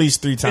correct him at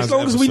least 3 times. As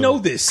long as we episode. know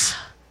this.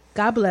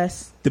 God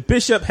bless. The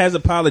bishop has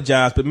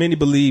apologized, but many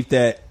believe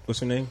that what's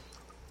her name?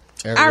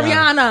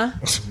 Ariana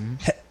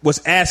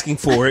Was asking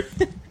for it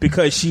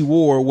because she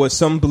wore what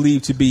some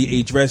believe to be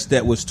a dress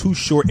that was too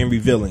short and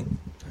revealing.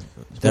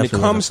 When it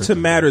comes to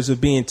matters of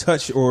being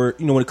touched, or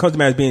when it comes to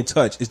matters of being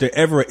touched, is there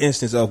ever an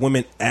instance of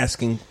women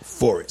asking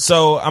for it?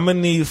 So I'm gonna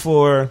need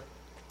for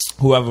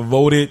whoever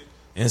voted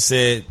and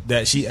said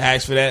that she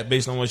asked for that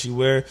based on what she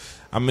wear.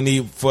 I'm gonna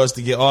need for us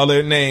to get all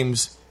their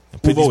names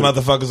and put these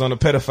motherfuckers on the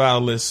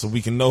pedophile list so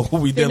we can know who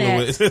we dealing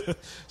with.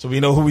 So we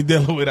know who we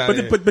dealing with out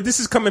here. But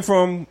this is coming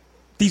from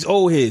these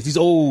old heads, these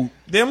old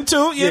them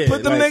too. Yeah,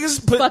 put them like,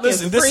 niggas.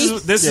 Listen,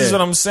 this is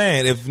what I'm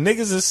saying. If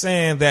niggas is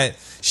saying that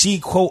she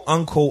quote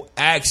unquote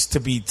asked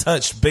to be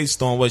touched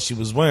based on what she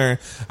was wearing,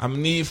 I'm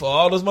gonna need for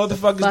all those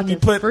motherfuckers to be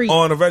put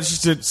on a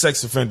registered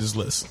sex offenders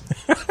list.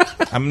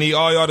 I'm gonna need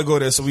all y'all to go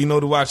there so we know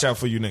to watch out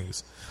for you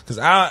niggas.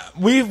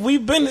 Because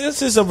we've been.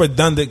 This is a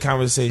redundant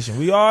conversation.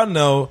 We all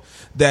know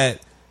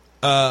that.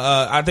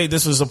 I think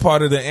this was a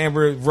part of the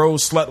Amber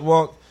Rose slut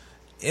walk.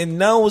 And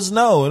no is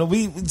no. And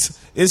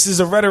this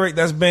is a rhetoric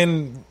that's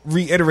been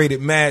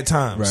reiterated mad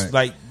times. Right.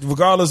 Like,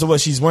 regardless of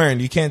what she's wearing,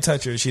 you can't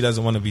touch her if she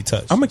doesn't want to be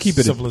touched. I'm gonna keep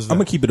it. Simple as that. I'm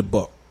gonna keep it a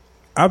buck.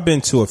 I've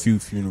been to a few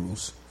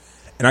funerals,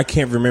 and I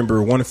can't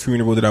remember one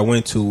funeral that I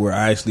went to where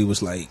I actually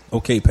was like,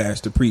 "Okay,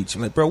 pastor, preach."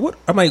 I'm like, bro, what?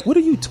 I'm like, what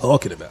are you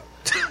talking about?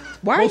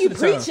 Why are you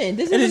preaching?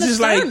 This is just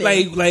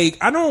like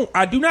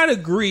I do not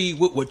agree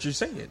with what you're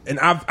saying,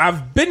 and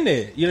I've been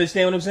there. You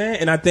understand what I'm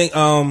saying? And I think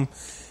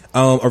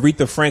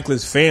Aretha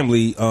Franklin's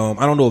family, I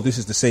don't know if this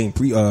is the same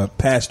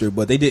pastor,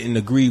 but they didn't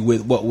agree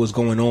with what was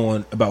going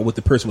on about what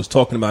the person was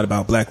talking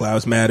about Black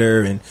Lives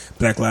Matter and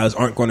Black Lives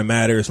aren't going to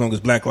matter as long as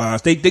Black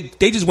Lives. They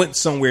just went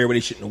somewhere where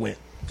they shouldn't have went.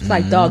 It's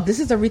like, dog, this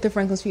is Aretha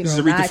Franklin's funeral.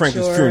 This is Aretha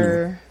Franklin's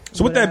funeral.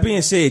 So with that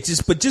being said,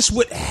 just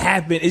what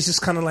happened, it's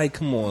just kind of like,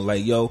 come on,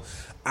 like, yo,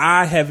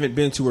 I haven't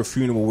been to a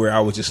funeral where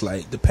I was just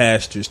like, the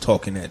pastor's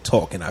talking that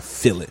talk and I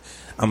feel it.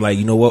 I'm like,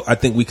 you know what? I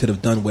think we could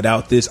have done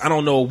without this. I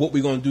don't know what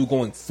we're going to do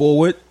going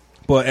forward.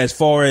 But as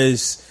far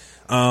as,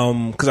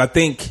 because I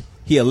think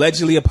he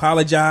allegedly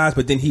apologized,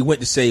 but then he went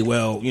to say,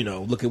 well,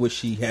 look at what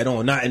she had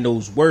on. Not in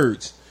those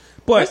words.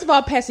 But first of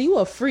all, Pastor, you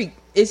a freak.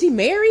 Is he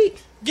married?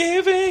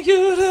 Giving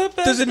you the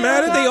best. Does it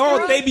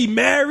matter? They be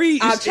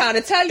married. I'm trying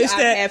to tell you, I've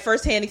had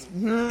firsthand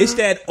experience. It's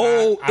that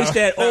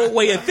old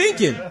way of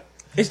thinking.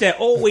 It's that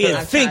old way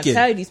of thinking. I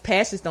tell you, these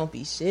pastors don't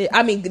be shit.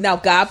 I mean, now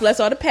God bless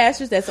all the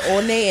pastors that's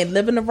on there and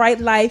living the right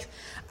life.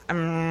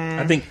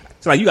 I think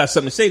it's like you got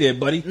something to say there,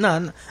 buddy.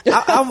 No.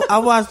 I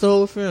watched the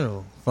whole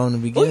funeral from the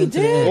beginning. Oh, you did? To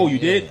the end. Oh, you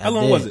did? How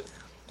long was it?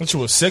 What, you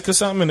was sick or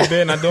something in the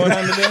bed not doing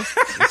nothing today?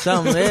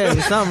 something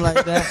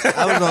like that.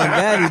 I was on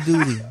daddy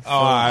duty. Oh,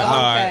 all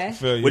right.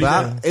 Feel you.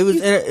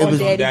 It was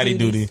daddy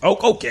duty. Oh,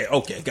 okay,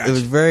 gotcha. It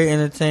was very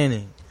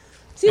entertaining.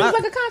 See, it was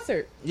like a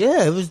concert.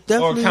 Yeah, it was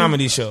definitely or a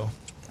comedy show.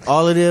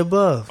 All of the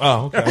above.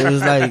 Oh, okay. It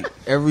was like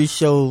every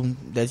show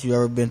that you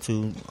ever been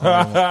to.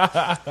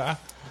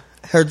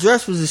 Her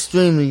dress was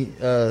extremely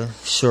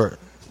short,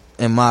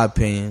 in my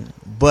opinion.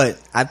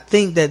 But I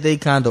think that they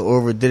kind of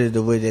overdid it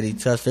the way that he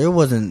touched her. It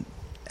wasn't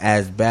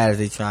as bad as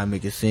they try and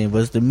make it seem, but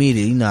it's the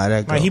media. You know how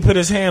that goes. Like he put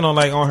his hand on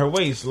her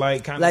waist,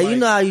 like kind of like you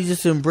know how you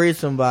just embrace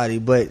somebody,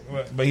 but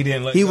he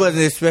didn't. He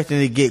wasn't expecting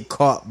to get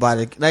caught by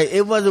the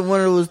it wasn't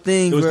one of those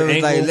things where it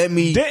was like, let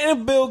me.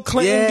 Didn't Bill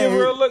Clinton give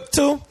her a look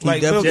too?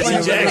 Like Bill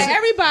Clinton,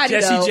 everybody.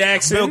 Jesse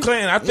Jackson, Bill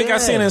Clinton. I think I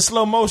seen it in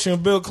slow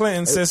motion. Bill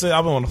Clinton says, "I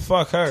want to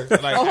fuck her."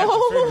 Like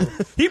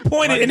he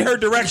pointed in her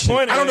direction.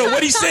 I don't know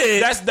what he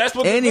said. That's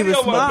what the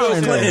video was.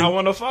 Bill Clinton, I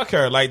want to fuck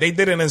her. Like they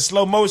did it in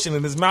slow motion,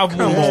 and his mouth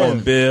moved. Come on,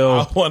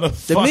 Bill.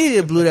 The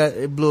media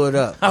blew it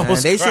up.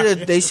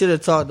 They should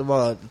have talked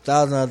about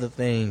 1,000 other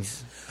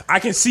things. I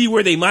can see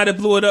where they might have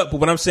blew it up, but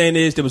what I'm saying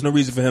is there was no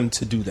reason for him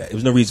to do that. There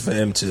was no reason for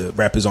him to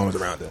wrap his arms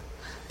around her.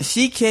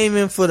 She came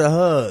in for the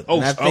hug.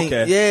 Oh,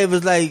 okay. Yeah, it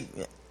was like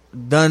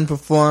done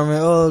performing.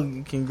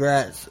 Oh,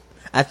 congrats.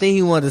 I think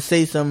he wanted to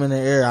say something in the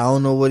air. I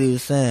don't know what he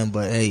was saying,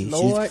 but hey,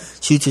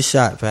 shoot your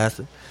shot,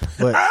 Pastor.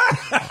 But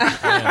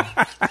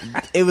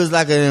it was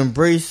like an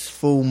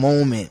embraceful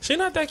moment. She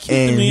not that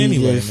cute to me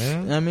anyway,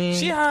 man. I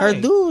mean, her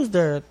dude was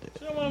there.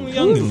 She one of the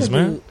young dudes,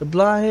 man. The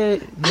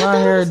blonde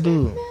haired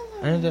dude.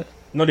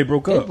 No, they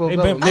broke up. They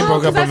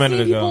broke up a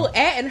minute ago. People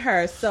atting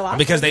her, so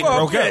because they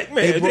broke up.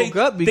 They broke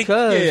up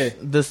because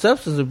the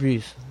substance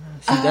abuse.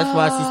 That's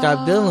why she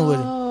stopped dealing with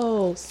it.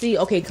 Oh, see,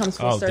 okay, it comes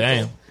full circle.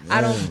 Damn. I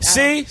don't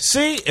see.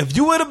 If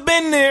you would have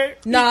been there,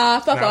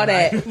 fuck all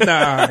that.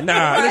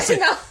 Nah. Listen,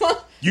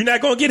 you're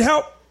not gonna get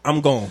help.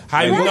 I'm gone.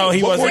 How you know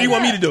he wasn't? What do you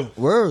want me to do?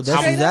 Word.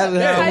 That's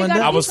exactly how it went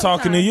down. I was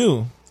talking to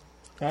you.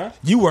 Huh?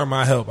 You were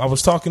my help. I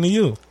was talking to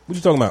you. What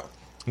you talking about?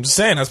 I'm just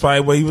saying that's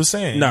probably what he was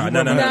saying. Nah. Ain't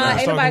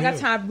nobody got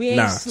time.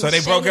 So they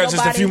broke up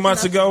just a few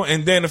months ago,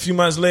 and then a few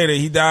months later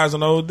he dies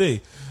on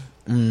OD.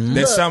 Mm-hmm.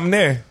 There's something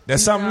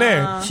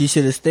there. She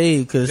should have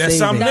stayed. There's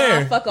something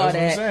there. Fuck all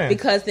that.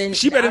 Because then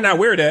she better not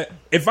wear that.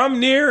 If I'm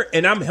near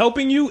and I'm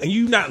helping you and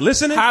you not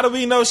listening, how do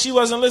we know she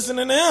wasn't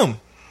listening to him?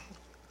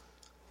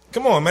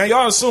 Come on, man.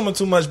 Y'all assuming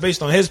too much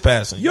based on his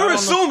passing. You're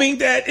assuming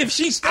that if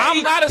she stayed,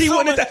 I'm not he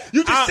assuming. wouldn't.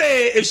 You just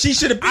said if she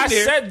should have been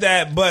there. I said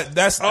that, but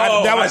that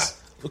was.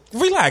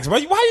 Relax,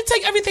 bro. Why you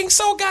take everything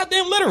so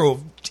goddamn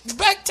literal?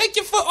 Take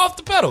your foot off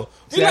the pedal.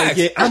 Relax.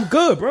 I'm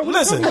good, bro.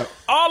 Listen,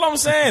 all I'm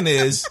saying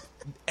is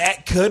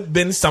that could have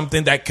been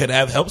something that could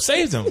have helped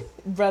save them.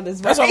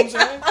 Brothers, That's all I'm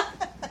saying.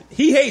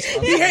 He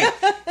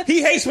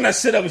hates when I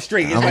sit up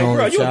straight. It's like,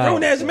 bro, you a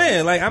grown ass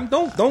man. Like,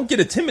 don't get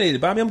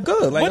intimidated by me. I'm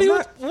good. Like,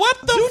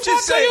 what the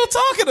fuck are you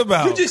talking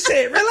about? You just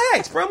said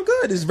relax, bro. I'm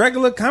good. It's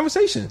regular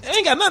conversation. It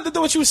ain't got nothing to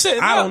do with what you said.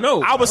 I don't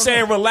know. I was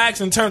saying relax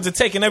in terms of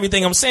taking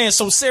everything I'm saying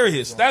so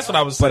serious. That's what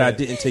I was saying. But I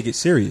didn't take it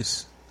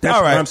serious. That's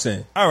what I'm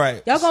saying. All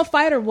right. Y'all gonna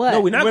fight or what?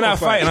 No, we're not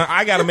fighting.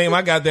 I gotta make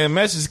my goddamn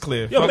message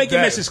clear. Yo, make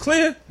your message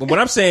clear. But what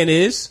I'm saying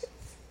is,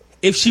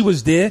 if she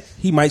was there,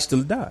 he might still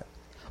have died.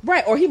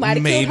 Right, or he might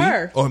have killed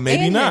her. Or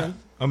maybe not. Him.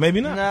 Or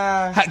maybe not.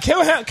 Nah.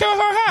 Kill her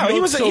how?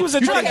 He was a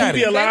drug addict.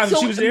 Be alive if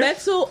she was there?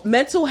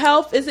 Mental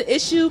health is an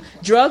issue.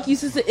 Drug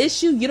use is an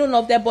issue. You don't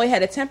know if that boy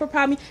had a temper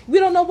problem. We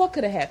don't know what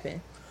could have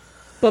happened.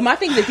 But my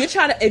thing is,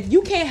 if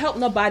you can't help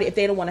nobody if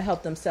they don't want to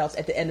help themselves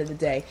at the end of the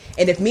day,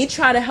 and if me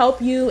trying to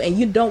help you and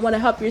you don't want to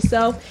help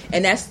yourself,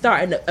 and that's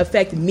starting to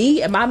affect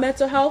me and my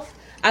mental health,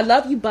 I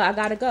love you, but I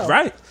gotta go.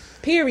 Right.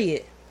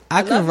 Period.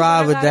 I can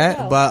ride with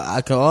that, but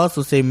I can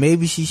also say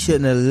maybe she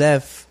shouldn't have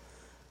left,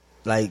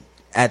 like,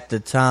 at the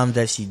time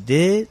that she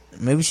did.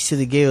 Maybe she should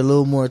have gave a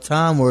little more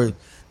time, or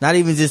not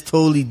even just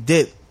totally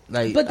dip.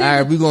 Like, all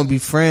right, we're going to be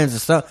friends or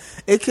something.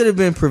 It could have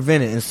been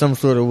prevented in some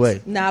sort of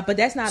way. Nah, but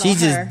that's not she on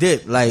her. She just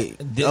dipped. Like,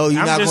 oh,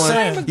 you're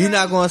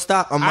not going to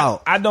stop? I'm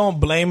out. I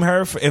don't blame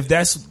her for if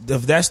that's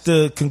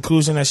the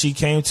conclusion that she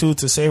came to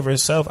save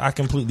herself. I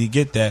completely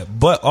get that.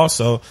 But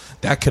also,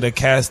 that could have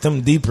cast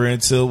him deeper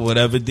into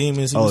whatever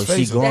demons he was facing.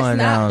 She's going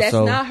now. That's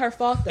not her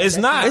fault, though. It's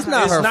not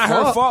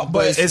her fault,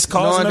 but it's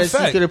cause and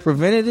effect. She could have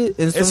prevented it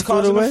in some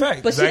sort of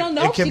way. But she don't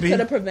know if she could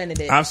have prevented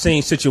it. I've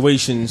seen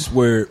situations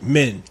where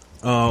men,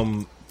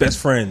 best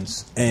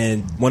friends,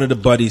 and one of the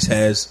buddies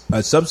has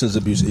a substance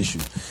abuse issue,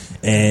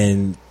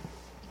 and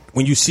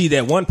when you see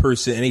that one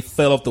person and they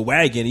fell off the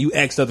wagon, and you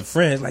ask other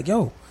friends like,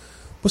 yo,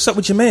 what's up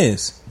with your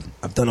mans?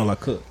 I've done all I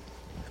could.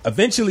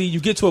 Eventually you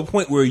get to a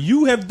point where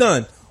you have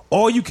done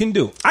all you can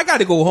do. I got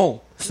to go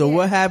home. So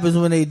what happens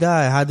when they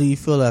die? How do you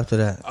feel after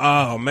that?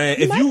 Oh man,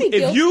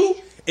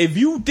 if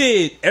you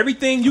did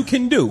everything you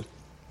can do,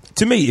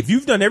 to me, if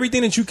you've done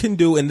everything that you can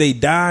do and they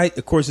die,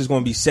 of course it's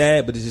going to be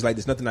sad, but it's just like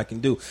there's nothing I can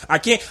do.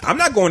 I'm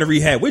not going to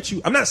rehab with you.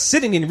 I'm not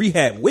sitting in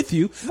rehab with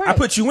you. Right. I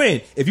put you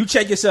in. If you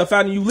check yourself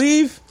out and you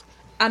leave,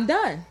 I'm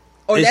done.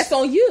 Or that's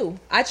on you.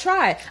 I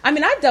tried. I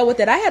mean, I dealt with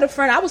it. I had a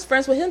friend. I was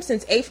friends with him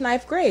since 8th,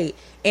 9th grade.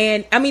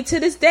 And, I mean, to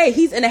this day,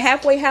 he's in a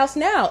halfway house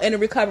now in a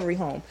recovery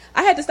home.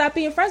 I had to stop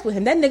being friends with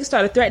him. That nigga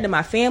started threatening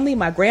my family.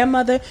 My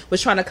grandmother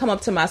was trying to come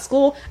up to my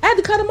school. I had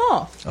to cut him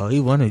off. Oh,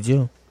 he wanted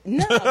you.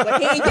 No,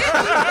 but he ain't get me.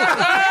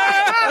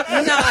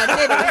 No, I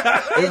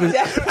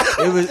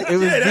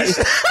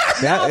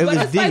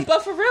didn't.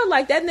 But for real,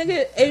 like that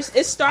nigga,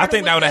 it started. I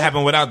think that would have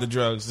happened without the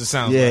drugs. It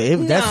sounds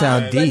that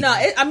sounds deep. No,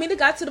 I mean, it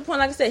got to the point.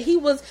 Like I said, he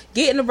was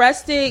getting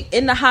arrested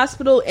in the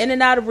hospital, in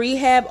and out of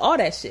rehab, all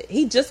that shit.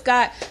 He just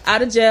got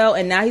out of jail,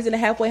 and now he's in a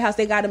halfway house.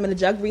 They got him in a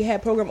drug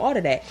rehab program, all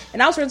of that.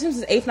 And I was friends with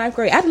him since 8th, 9th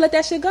grade. I had to let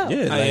that shit go.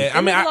 Yeah,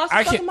 I mean,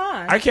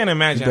 I can't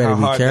imagine how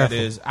hard that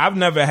is. I've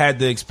never had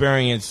the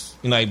experience,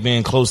 like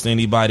being close to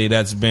anybody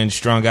that's been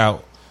strung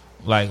out,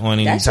 like on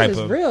any that type shit is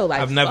of. Real,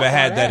 like, I've never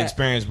had that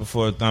experience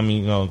before. I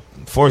mean,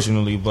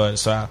 fortunately, but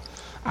so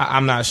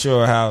I'm not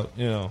sure how.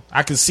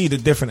 I can see the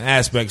different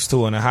aspects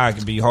to it and how it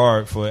can be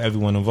hard for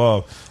everyone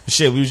involved. But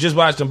shit, we was just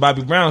watching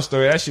Bobby Brown's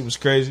story. That shit was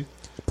crazy.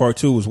 Part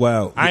 2 was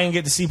wild. I didn't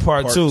get to see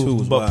part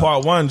two, but wild.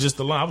 Part 1 just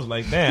alone. I was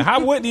like, damn,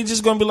 how Whitney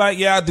just gonna be like,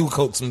 yeah, I do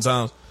coke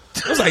sometimes.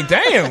 I was like,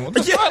 damn, what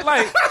the fuck?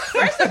 Like,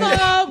 first of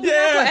all,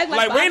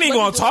 like we ain't even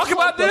gonna talk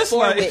about this.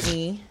 Like,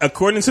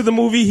 according to the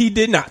movie, he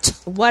did not.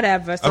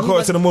 Whatever. So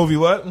according to the movie,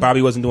 what?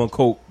 Bobby wasn't doing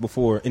coke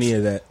before any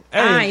of that. Hey,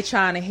 I ain't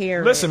trying to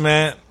hear listen, it.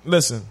 Man,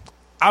 listen.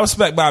 I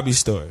respect Bobby's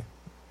story.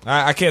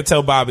 I can't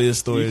tell Bobby his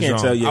story. You can't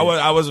tell you.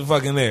 I wasn't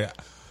fucking there.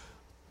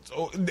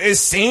 It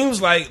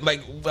seems like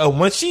when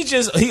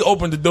he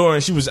opened the door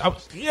and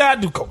I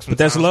do coke sometimes. But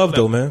that's love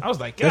though, man. I was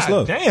like,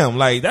 God damn,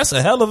 like that's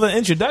a hell of an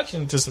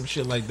introduction to some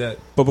shit like that.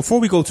 But before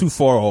we go too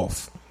far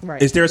off,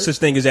 right. Is there such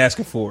thing as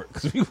asking for it?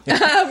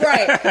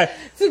 Right.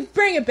 To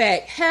bring it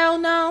back, hell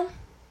no.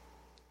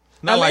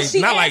 Not like that.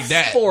 Not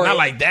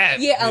like that.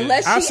 Yeah,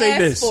 unless she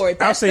asks for it.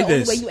 That's the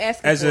only way you ask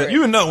for it.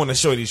 You know when the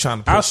shorty's trying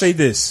to push. I'll say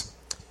this.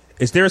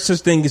 Is there such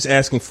thing as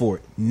asking for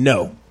it?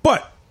 No.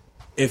 But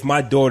if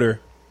my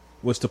daughter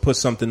was to put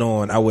something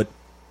on, I would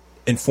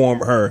inform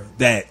her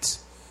that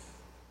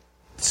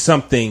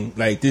something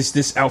like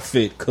this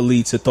outfit could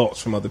lead to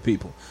thoughts from other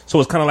people. So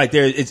it's kind of like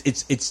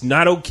it's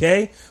not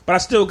okay, but I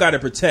still got to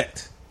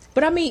protect.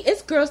 But I mean,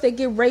 it's girls that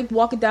get raped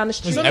walking down the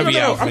street. No.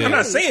 I'm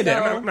not saying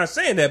that. I'm not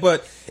saying that.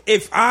 But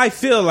if I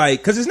feel like,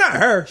 because it's not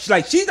her,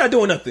 she's not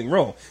doing nothing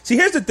wrong. See,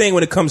 here's the thing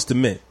when it comes to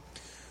men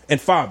and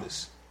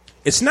fathers.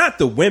 It's not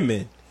the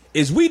women.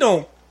 Is we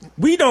don't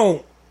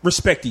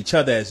respect each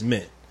other as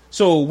men.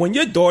 So when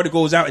your daughter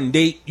goes out and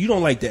date, you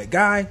don't like that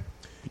guy.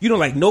 You don't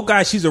like no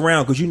guy she's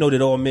around because you know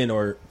that all men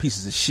are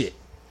pieces of shit.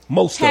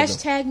 Most of them.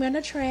 Hashtag men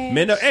are trash.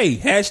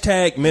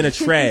 Hashtag men are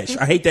trash.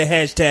 I hate that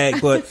hashtag,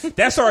 but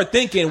that's our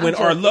thinking when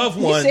our loved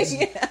ones.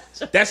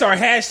 That's our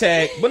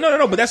hashtag. But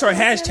no. But that's our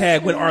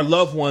hashtag when our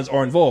loved ones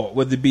are involved.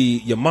 Whether it be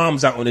your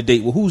mom's out on a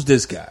date. Well, who's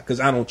this guy? Because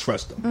I don't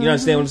trust him. You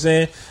understand what I'm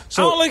saying?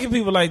 So I don't look at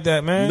people like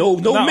that, man. No,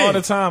 not men. all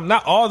the time.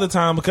 Not all the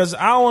time, because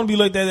I don't want to be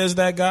looked at as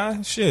that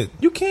guy. Shit,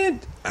 you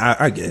can't.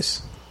 I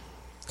guess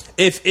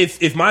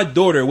if my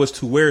daughter was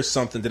to wear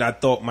something that I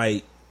thought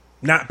might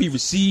not be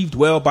received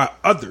well by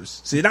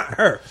others, see, not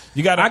her.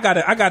 I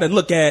gotta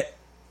look at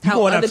how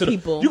going other out to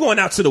people. You're going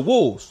out to the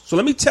wolves. So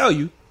let me tell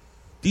you.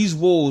 These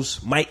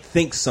wolves might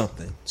think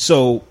something.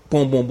 So,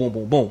 boom, boom, boom,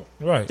 boom, boom.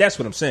 Right. That's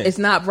what I'm saying. It's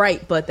not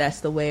right, but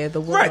that's the way of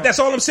the world. Right. That's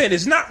all I'm saying.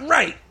 It's not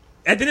right.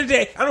 At the end of the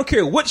day, I don't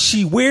care what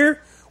she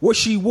wore.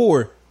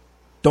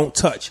 Don't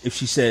touch if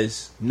she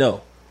says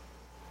no.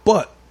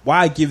 But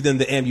why give them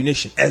the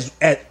ammunition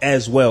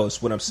as well is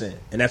what I'm saying.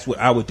 And that's what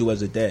I would do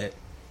as a dad.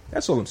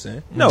 That's all I'm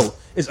saying. No,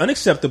 it's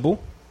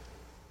unacceptable.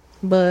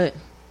 But...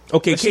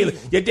 Okay,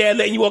 Kayla, your dad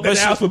letting you walk in the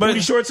house with booty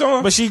shorts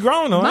on? But she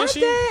grown, though, my ain't she?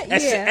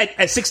 dad,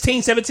 At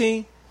 16,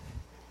 17?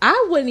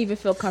 I wouldn't even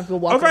feel comfortable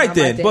walking All right, around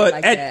then. my dad But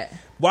like that.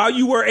 while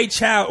you were a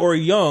child or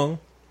young,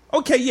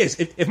 okay, yes.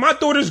 If my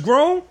daughter's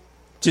grown,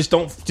 just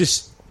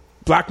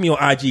block me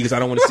on IG because I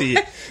don't want to see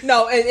it.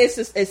 No,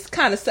 it's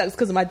kind of sucks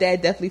because my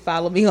dad definitely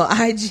followed me on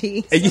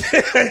IG. So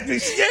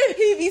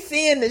he be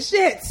seeing the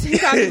shits. He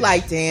probably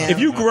like, damn. If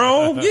you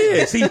grown,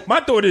 yeah. See, my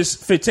daughter's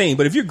 15,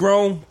 but if you're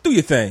grown, do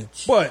your thing.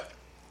 But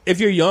if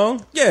you're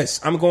young, yes,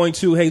 I'm going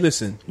to, hey,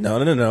 listen,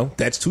 no,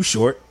 that's too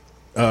short.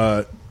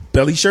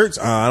 Belly shirts,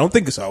 I don't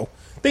think so.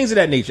 Things of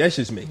that nature. That's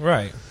just me.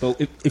 Right. So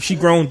if she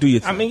grown, do your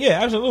thing. I mean,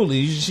 yeah,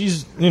 absolutely.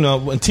 She's,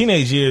 in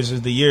teenage years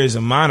is the years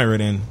of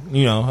monitoring.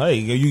 Hey,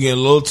 you get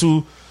a little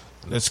too,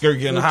 the skirt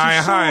getting higher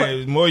and higher.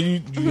 The more you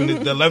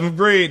in the 11th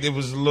grade, it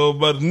was a little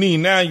above the knee.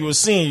 Now you a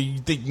senior, you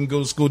think you can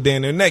go to school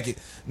down there naked.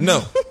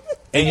 No.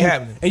 Ain't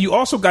happening. And you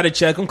also got to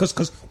check them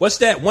because what's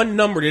that one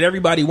number that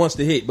everybody wants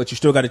to hit, but you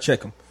still got to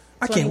check them.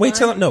 I can't wait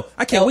till I'm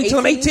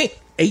 18.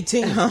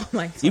 18. Oh,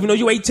 my Even though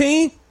you're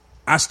 18,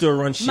 I still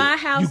run shit. My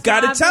house, you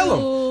gotta my tell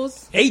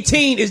rules. them.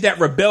 18 is that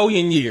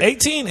rebellion year.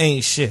 18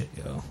 ain't shit,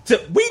 yo. So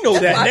we know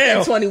That's why that I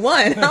now. said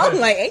 21. I'm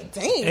like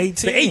 18.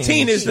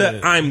 18 is the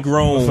I'm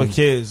grown for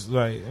kids.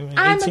 Right?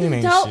 I'm 18 an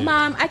ain't adult, shit.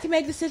 Mom. I can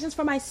make decisions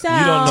for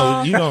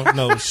myself. You don't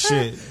know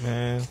shit,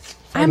 man.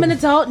 I'm an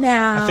adult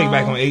now. I think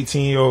back on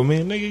 18-year-old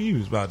man, nigga, you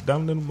was about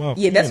dumb to the motherfucker.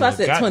 Yeah, that's why I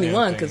said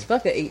 21 because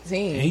fuck it,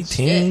 18.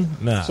 18?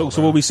 Nah. So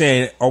what we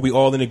saying? Are we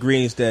all in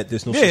agreement that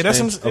there's no? Yeah,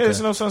 such thing?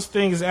 there's no such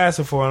thing as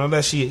asking for it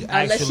unless she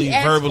actually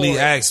asks verbally for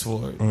it. asks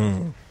for it.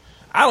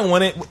 I don't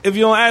want it. If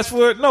you don't ask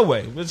for it, no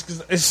way.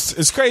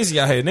 It's crazy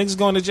out here. Niggas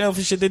going to jail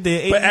for shit they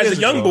did 8 years But as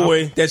a young ago.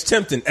 boy, that's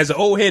tempting. As an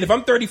old head, if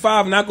I'm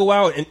 35 and I go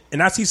out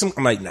and I see some,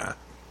 I'm like, nah,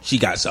 she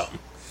got something.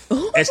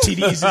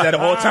 STDs is at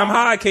an all-time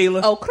high, Kayla.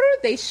 Oh, crew,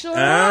 they sure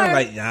are.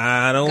 Like,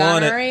 nah, I don't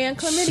want Gonorrhea it. and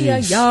chlamydia.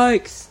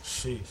 Yikes.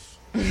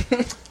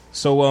 Sheesh.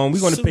 So we're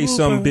going to pay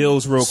some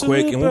bills real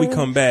quick, and when we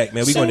come back,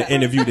 man, we're going to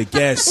interview the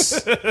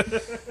guests.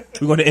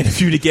 We're going to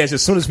interview the guests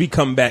as soon as we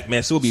come back,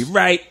 man. So we'll be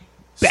right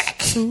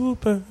back.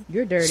 Super.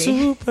 You're dirty.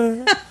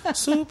 Super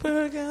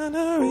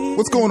gonorrhea.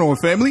 What's going on,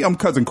 family? I'm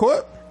Cousin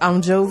Court.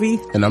 I'm Jovi.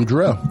 And I'm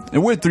Drell.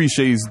 And we're 3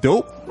 Shades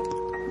Dope,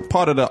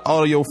 part of the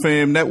Audio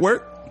Fam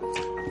Network.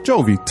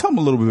 Jovi, tell them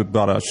a little bit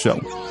about our show.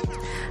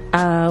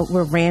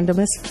 We're random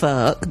as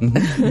fuck.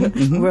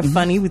 We're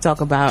funny. We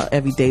talk about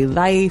everyday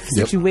life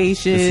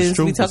situations.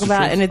 True. We talk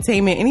about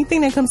entertainment,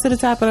 anything that comes to the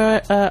top of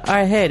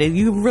our head. And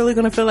you're really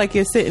going to feel like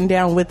you're sitting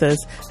down with us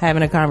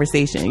having a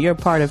conversation. You're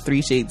part of 3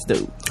 Shades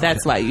Dope.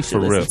 That's why you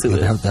should listen to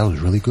it. That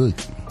was really good.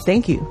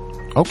 Thank you.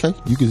 Okay.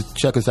 You can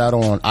check us out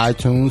on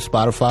iTunes,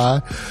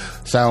 Spotify,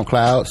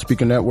 SoundCloud,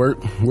 Speaker Network.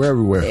 We're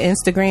everywhere.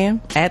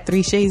 Instagram, at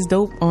 3 Shades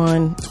Dope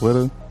on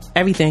Twitter.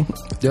 everything.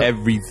 Yep.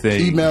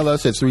 Everything. Email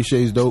us at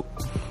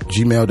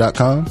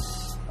 3shadesdope@gmail.com.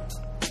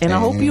 And I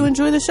hope you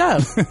enjoy the show.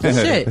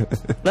 Shit.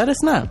 Let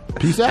us know.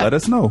 Peace out. Let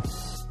us know.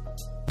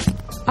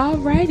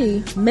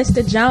 Alrighty,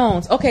 Mr.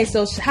 Jones. Okay,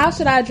 so how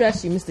should I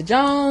address you, Mr.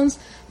 Jones,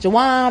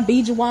 Jawuan,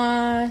 B.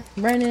 Jawuan,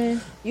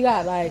 Brennan? You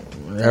got like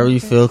Wherever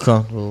you feel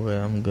comfortable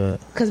with, I'm good.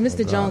 because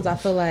Mr. Jones, I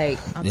feel like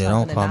I'm Yeah,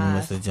 talking don't call to me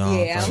Nas. Mr. Jones.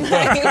 Yeah, I'm I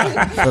like,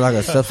 feel like a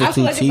I feel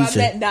substitute like if I teacher.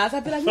 met Nas,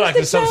 I'd be like, Mr. Like a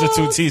Jones.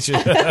 substitute teacher.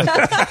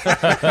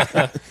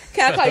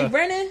 Can I call you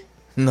Brennan?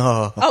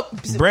 No. Oh,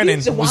 Brennan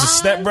B. was it Jawuan?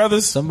 Step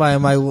Brothers? Somebody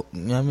might,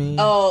 I mean,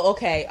 Oh,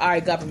 okay. All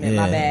right, government.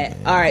 My Yeah. bad.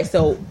 All right,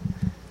 so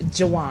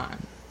Jawuan.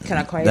 Can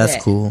I call you that's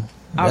that? cool.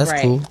 All That's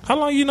right. cool. How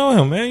long you know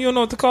him, man? You don't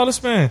know what to call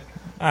this man.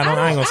 I ain't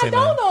gonna say I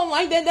don't nothing. know him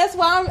like that. That's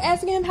why I'm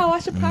asking him how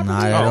I should properly.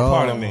 Not at all.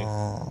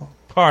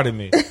 Pardon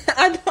me.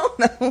 I don't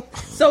know.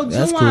 So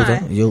That's cool,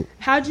 Jawuan, though. Yo,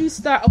 how'd you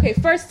start? Okay,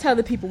 first tell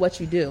the people what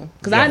you do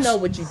because I know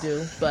what you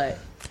do, but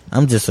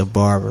I'm just a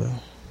barber.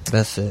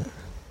 That's it.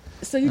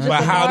 so you just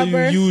But a how do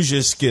barber? you use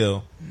your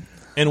skill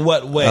In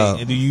what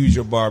way do you use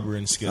your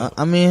barbering skill?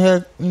 I mean,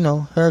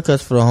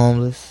 haircuts for the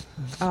homeless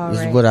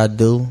is what I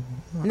do.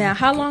 Now,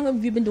 how long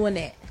have you been doing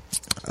that?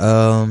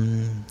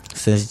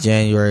 Since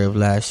January of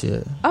last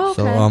year. Oh,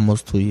 okay. So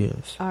almost 2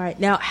 years. All right.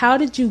 Now, how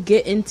did you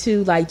get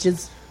into like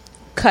just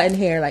cutting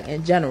hair, like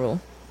in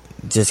general?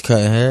 Just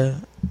cutting hair.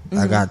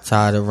 I got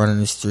tired of running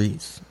the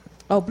streets.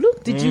 Oh, Blue.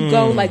 Did you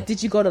go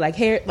to like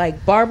hair,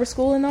 like barber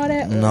school and all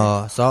that?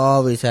 No. So I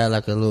always had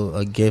like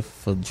a gift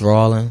for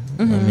drawing.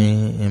 I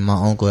mean, and my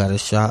uncle had a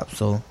shop.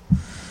 So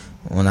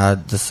when I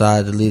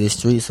decided to leave the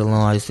streets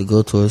alone, I used to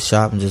go to his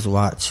shop and just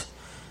watch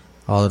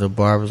all of the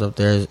barbers up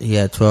there. He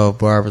had 12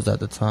 barbers at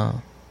the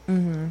time.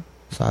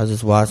 So I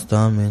just watched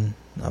them, and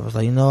I was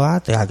like, I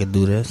think I could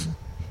do this.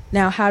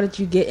 Now, how did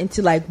you get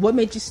into like? What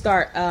made you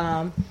start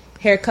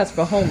haircuts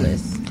for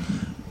homeless?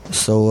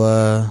 So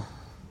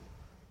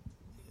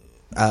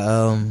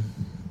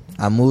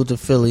I moved to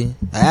Philly.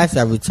 I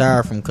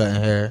retired from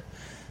cutting hair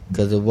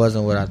because it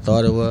wasn't what I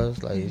thought it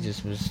was. Like, it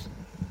just was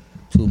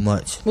too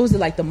much. What was it,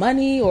 like the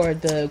money or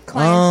the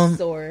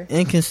clients or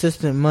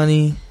inconsistent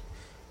money?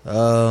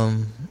 It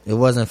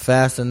wasn't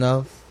fast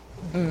enough.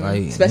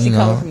 Like, especially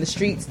coming from the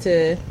streets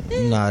to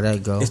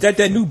that go. Is that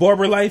new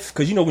barber life?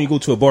 Because when you go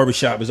to a barber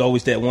shop, there's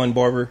always that one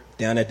barber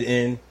down at the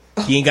end.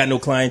 He ain't got no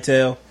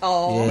clientele.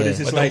 Oh, yeah. But it's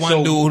just But like, the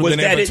one dude who been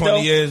there for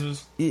 20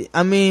 years.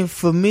 I mean,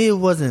 for me, it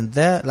wasn't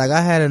that. Like, I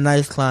had a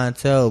nice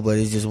clientele, but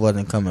it just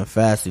wasn't coming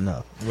fast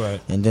enough.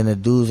 Right. And then the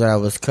dudes that I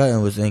was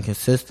cutting was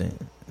inconsistent.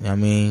 I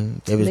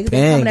mean, they was niggas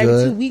paying coming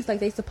good. every 2 weeks like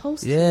they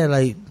supposed to. Yeah,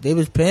 like they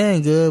was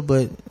paying good,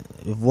 but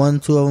if 1-2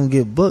 of them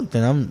get booked,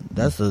 then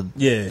that's a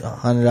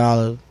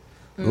 $100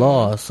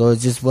 loss. So it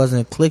just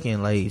wasn't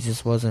clicking. Like, it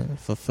just wasn't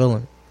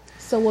fulfilling.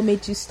 So what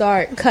made you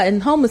start cutting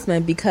homeless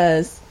men?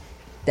 Because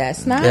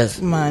that's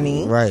not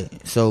money, right?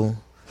 So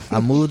I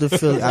moved to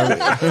Philly.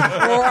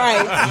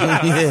 Right.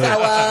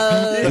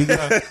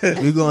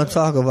 So we're gonna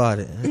talk about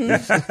it.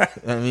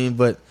 I mean,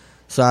 but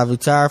so I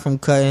retired from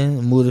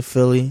cutting, moved to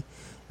Philly,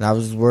 and I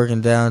was just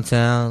working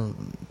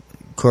downtown,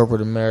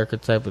 corporate America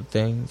type of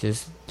thing,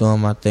 just doing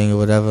my thing or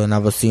whatever. And I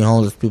was seeing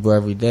homeless people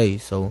every day.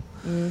 So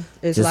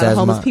there's a lot of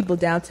homeless people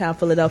downtown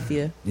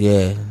Philadelphia.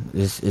 Yeah,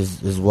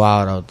 it's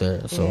wild out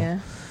there. So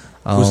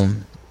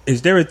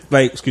is there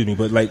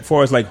but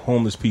far as like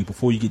homeless people,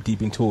 before you get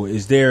deep into it,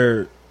 is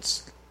there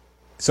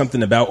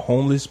something about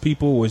homeless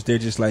people, or is there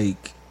just a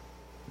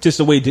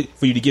way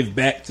for you to give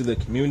back to the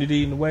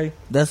community in a way?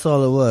 That's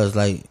all it was.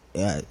 Like,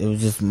 it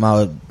was just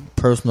my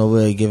personal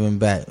way of giving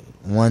back.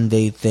 One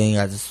day thing,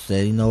 I just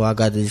said, I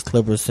got these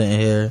clippers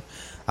sitting here.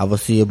 I would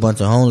see a bunch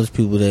of homeless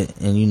people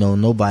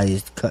and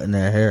nobody's cutting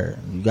their hair.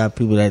 You got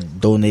people that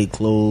donate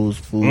clothes,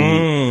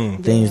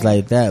 food, things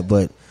like that.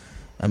 But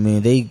I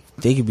mean, they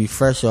could be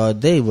fresh all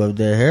day, but if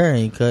their hair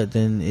ain't cut,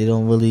 then it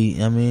don't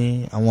really. I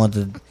mean, I want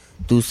to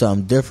do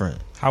something different.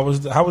 How was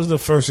the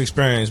first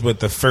experience with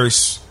the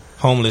first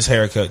homeless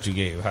haircut you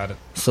gave?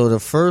 So the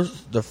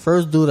first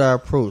dude I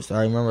approached,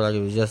 I remember like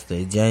it was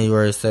yesterday,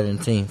 January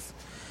 17th.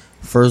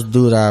 First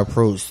dude I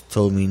approached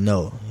told me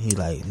no. He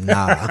like,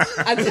 nah.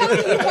 I'm telling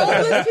you,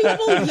 homeless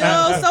people,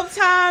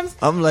 sometimes.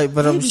 I'm like,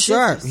 but I'm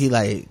sharp. He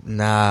like,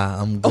 nah,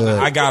 I'm good.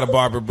 I got a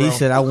barber, bro. He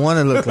said, I want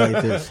to look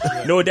like this.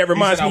 Know what that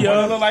reminds me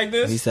of? Look like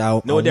this? He said,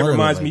 I know what that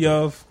reminds me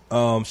of?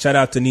 Shout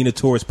out to Nina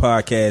Torres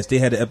podcast. They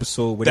had an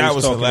episode where they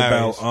was talking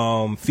hilarious.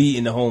 about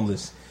feeding the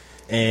homeless,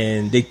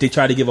 and they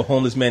tried to give a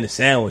homeless man a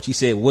sandwich. He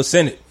said, "What's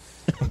in it?"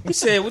 He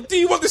said, "Well, do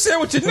you want the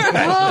sandwich or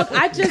not?"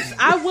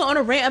 I went on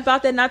a rant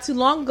about that not too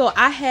long ago.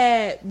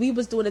 We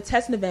was doing a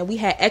testing event. We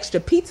had extra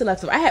pizza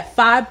left over. I had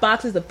 5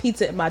 boxes of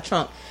pizza in my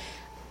trunk.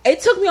 It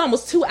took me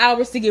almost 2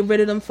 hours to get rid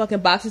of them fucking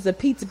boxes of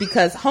pizza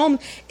because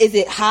is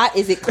it hot?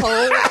 Is it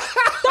cold?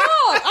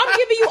 Dog, I'm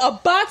giving you a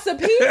box of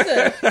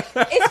pizza.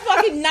 It's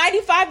fucking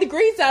 95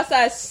 degrees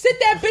outside. Sit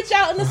that bitch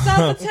out in the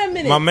sun for 10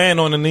 minutes. My man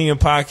on the Neon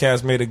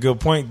podcast made a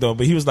good point though,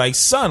 but he was like,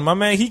 "Son, my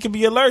man, he could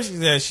be allergic to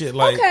that shit."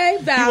 Like, okay,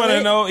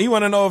 valid. He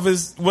want to know if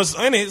it's what's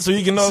in it, so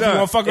he can know if he want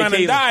to fuck around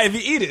and die if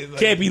he eat it.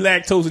 Like, can't be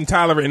lactose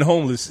intolerant and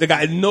homeless. They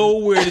got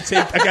nowhere to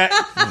take.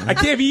 I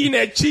can't be eating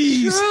that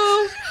cheese.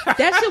 True.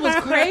 That shit was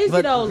crazy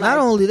but though. Not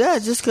only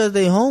that, just because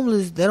they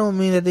homeless, that don't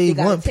mean that they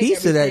want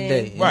pizza that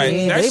day. Right? I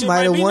mean, that they shit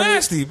might be wanted,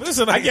 nasty. But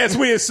listen, I guess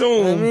we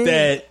assume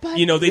that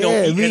they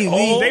don't eat at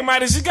all. They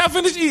might have just got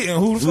finished eating.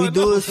 We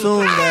do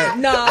assume that.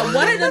 No,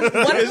 one of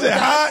them. Is it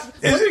hot?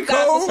 Is it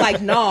cold? Was like,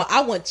 no,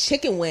 I want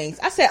chicken wings.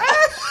 I said,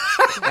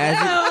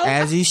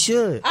 as you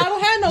should. I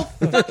don't have no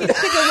fucking chicken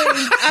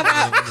wings.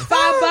 I got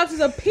 5 boxes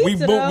of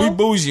pizza. We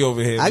bougie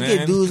over here. I man.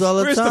 get dudes all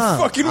the Where's time.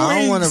 The fucking I don't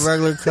wings? want a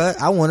regular cut.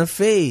 I want a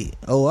fade.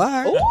 Oh, all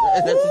right. Ooh,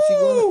 that's what you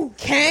going.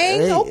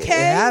 Kang, okay.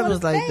 It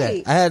happens like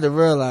that. I had to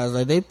realize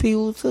like they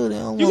people too. They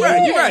don't. You're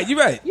right. You're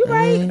right.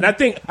 Mm-hmm. And I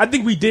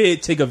think we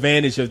did take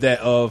advantage of that.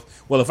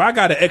 If I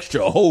got an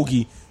extra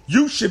hoagie,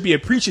 you should be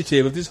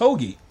appreciative of this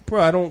hoagie.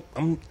 bro, I don't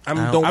want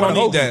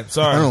need that.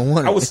 Sorry. I don't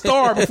want it. I was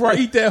starved before I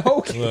eat that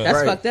hoagie.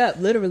 That's fucked up.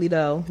 Literally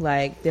though,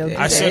 like they'll.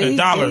 I said $1,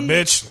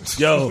 bitch.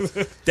 Yo,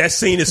 that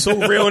scene is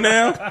so real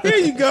now. Here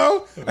you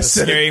go. I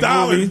said $1,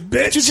 bitch.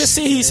 Did you just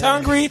see he's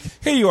hungry?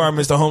 Here you are,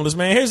 Mr. Homeless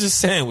Man. Here's his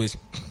sandwich.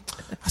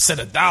 I said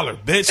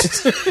 $1,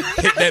 bitch.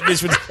 Hit that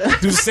bitch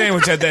with do the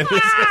sandwich at that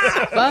bitch.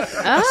 Fuck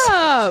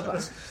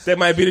up. That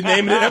might be the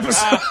name of the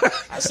episode.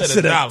 I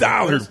said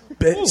 $1,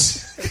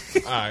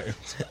 bitch. All right.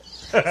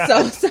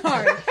 So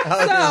sorry.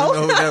 I don't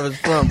know who that was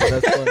from, but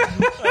that's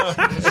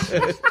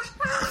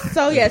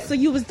funny. So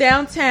you was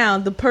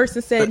downtown. The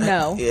person said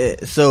no. Yeah.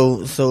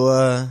 So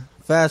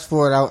fast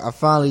forward, I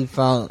finally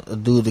found a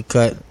dude to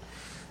cut,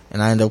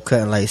 and I ended up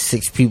cutting like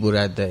 6 people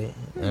that day.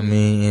 I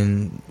mean,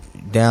 in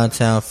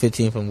downtown,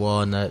 15 from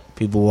Walnut,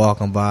 people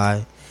walking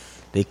by,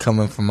 they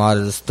coming from out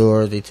of the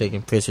store, they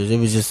taking pictures. It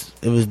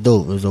was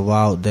dope. It was a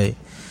wild day.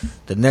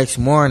 The next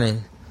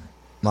morning,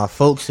 my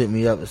folks hit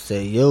me up and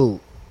say, "Yo,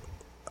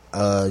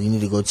 you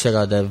need to go check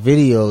out that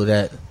video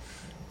that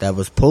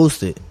was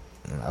posted."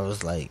 And I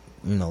was like,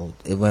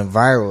 it went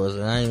viral,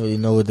 and I didn't really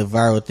know what the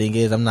viral thing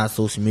is. I'm not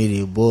social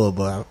media bull,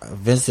 but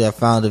eventually I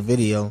found the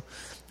video,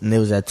 and it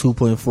was at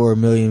 2.4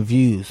 million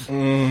views.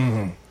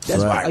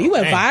 That's viral. Oh, you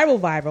went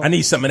viral. I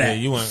need some of that.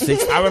 Yeah, you went.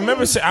 I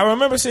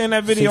remember seeing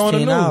that video on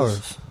the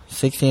news.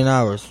 16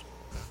 hours.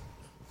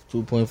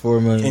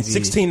 2.4 million In views.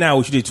 16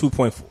 hours, you did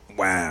 2.4.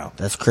 Wow.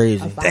 That's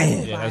crazy.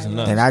 Damn. Yeah, that's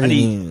nuts. And I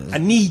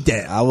need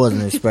that. I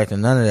wasn't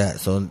expecting none of that.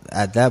 So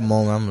at that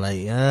moment, I'm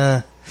like,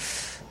 I'm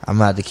going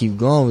to have to keep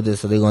going with this,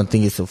 so they're going to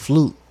think it's a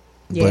fluke.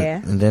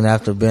 Yeah. And then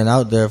after being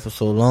out there for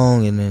so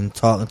long and then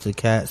talking to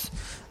cats,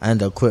 I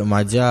ended up quitting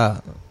my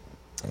job.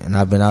 And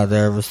I've been out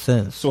there ever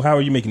since. So how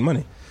are you making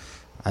money?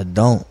 I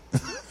don't.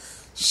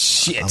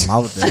 Shit. I'm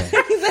out there.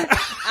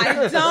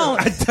 I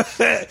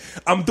don't.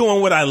 I'm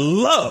doing what I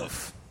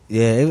love.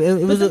 Yeah,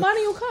 it was the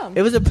money will come.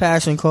 It was a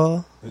passion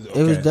call.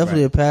 It was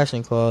definitely a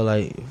passion call.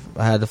 Like,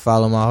 I had to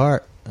follow my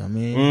heart. I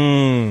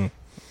mean,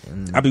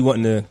 I be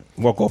wanting to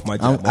walk off my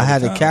job. I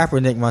had to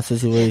Kaepernick my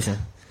situation.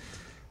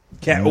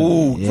 Right,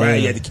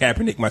 you had to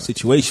Kaepernick my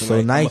situation. So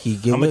like, Nike,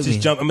 get with me.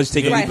 I'm gonna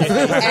take a leap of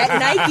faith. At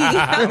Nike.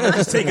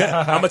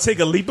 I'm gonna take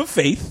a leap of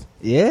faith.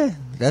 Yeah,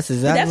 that's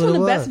exactly That's what when it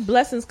the was. best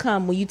blessings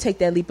come, when you take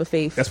that leap of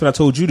faith. That's what I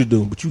told you to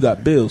do, but you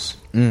got bills.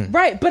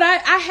 Right, but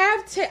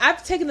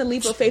I've taken the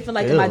leap of faith in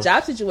in my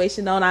job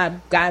situation though, and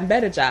I've gotten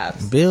better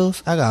jobs.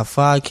 Bills? I got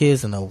 5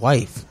 kids and a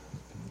wife.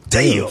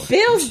 Damn.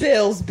 Bills.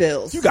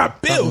 You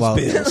got bills.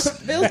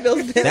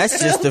 Bills. That's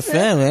just the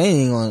family. I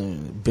ain't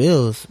on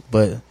bills,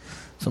 but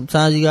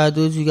sometimes you gotta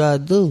do what you gotta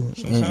do.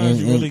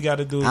 Sometimes you really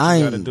gotta do what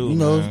you gotta do,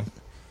 man.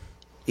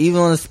 Even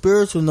on a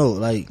spiritual note,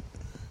 like,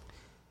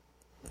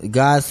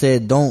 God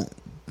said, don't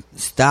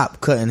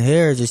stop cutting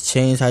hair, just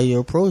change how you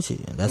approach it.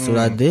 And that's what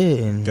I did,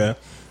 and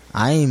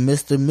I ain't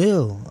missed a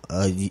meal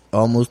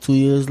almost 2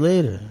 years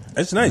later.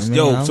 That's nice.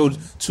 So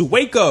to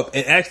wake up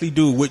and actually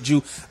do what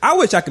I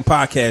wish I can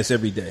podcast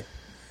every day.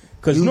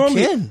 Because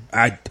normally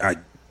I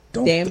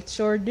don't. Damn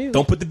sure do.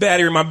 Don't put the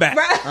battery in my back.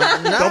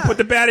 Don't put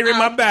the battery in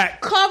my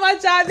back. Call my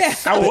job now.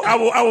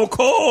 I will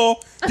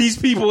call these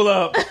people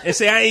up and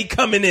say, I ain't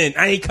coming in.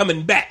 I ain't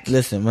coming back.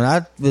 Listen, when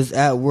I was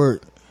at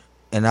work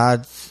and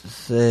I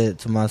said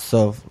to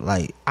myself,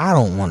 like, I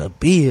don't want to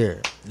be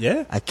here.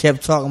 Yeah. I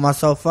kept talking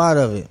myself out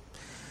of it.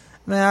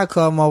 Man, I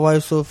called my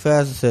wife so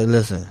fast and said,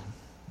 listen,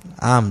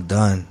 I'm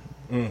done.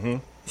 Mm-hmm.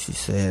 She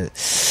said,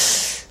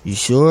 you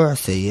sure? I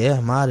said, yeah,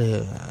 I'm out of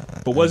here.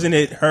 But wasn't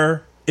it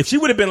her? If she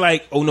would have been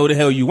like, oh, no, the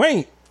hell you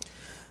ain't.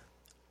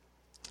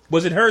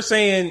 Was it her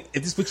saying,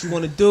 if this is what you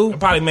want to do? It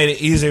probably made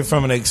it easier for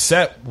him to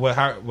accept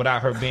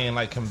without her being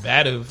like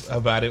combative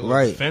about it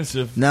or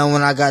defensive. Now,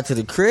 when I got to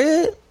the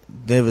crib,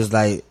 they was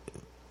like,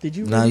 did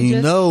you now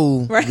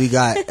really we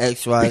got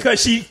X, Y.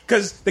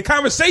 Because the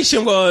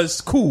conversation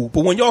was cool,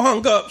 but when y'all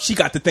hung up, she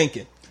got to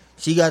thinking.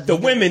 She got the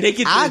women.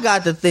 I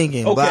got to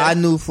thinking, but I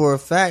knew for a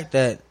fact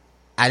that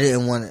I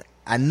didn't want to.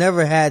 I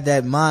never had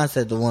that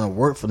mindset to want to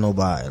work for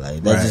nobody.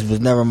 Like, that just was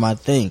never my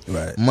thing.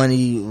 Right.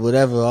 Money,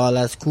 whatever, all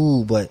that's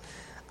cool, but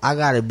I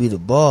gotta be the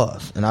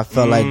boss. And I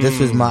felt like this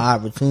was my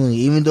opportunity,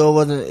 even though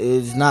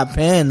it's not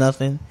paying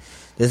nothing.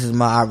 This is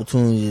my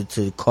opportunity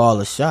to call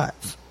the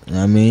shots. You know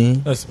what I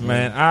mean? Listen,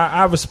 man,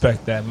 I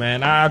respect that,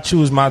 man. I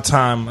choose my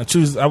time.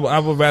 I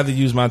would rather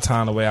use my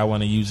time the way I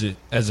want to use it,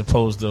 as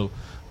opposed to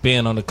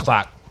being on the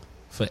clock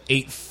for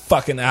 8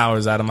 fucking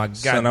hours out of my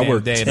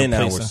goddamn day. 10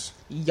 hours.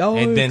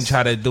 And then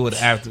try to do it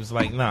after. It's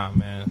like, nah,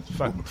 man.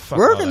 Fuck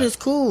working is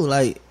cool.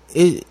 Like,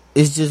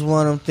 it's just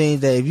one of them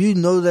things that if you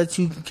know that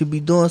you could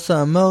be doing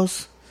something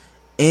else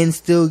and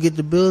still get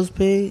the bills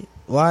paid,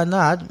 why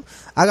not?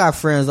 I got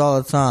friends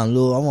all the time.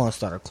 Lou, I want to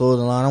start a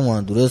clothing line. I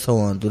want to do this. I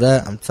want to do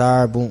that. I'm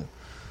tired. Boom.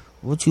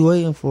 What you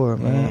waiting for,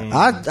 man?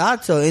 I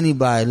tell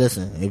anybody,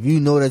 listen, if you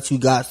know that you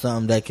got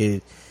something that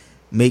could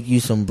make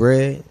you some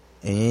bread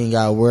and you ain't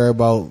got to worry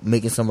about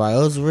making somebody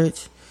else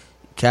rich,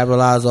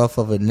 capitalize off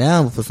of it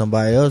now before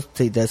somebody else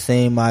take that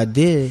same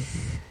idea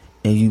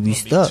and you be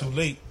stuck. Too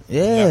late.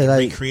 Yeah,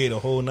 like, recreate a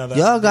whole nother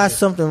y'all idea. got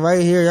something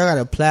right here. Y'all got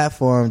a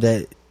platform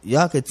that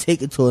y'all could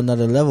take it to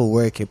another level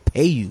where it could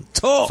pay you.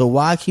 Talk. So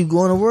why keep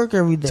going to work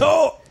every day?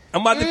 Talk.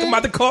 I'm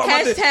about to call.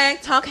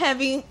 Hashtag talk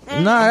heavy.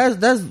 Nah,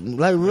 that's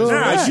like real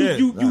rap.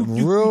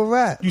 Real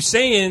rap. You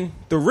saying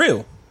the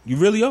real. You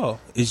really are.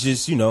 It's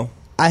just,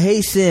 I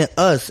hate seeing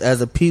us as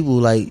a people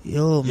like,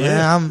 yo, man,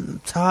 I'm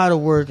tired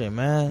of working,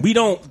 man.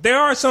 There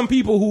are some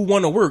people who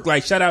want to work.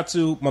 Like, shout out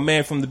to my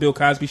man from the Bill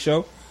Cosby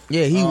Show.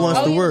 Yeah, he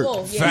wants to work.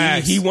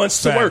 He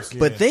wants to work.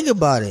 But think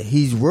about it.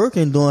 He's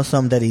working doing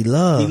something that he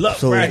loves. He loves,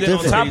 so right. it's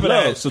On top of that.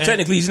 different. So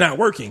technically he's not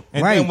working.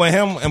 And then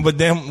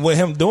with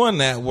him doing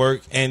that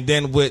work, and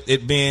then with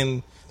it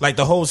being like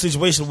the whole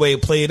situation, the way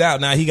it played out,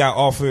 now he got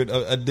offered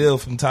a deal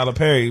from Tyler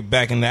Perry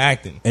back into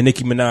acting. And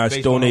Nicki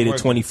Minaj donated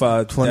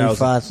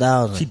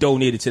 $25,000. She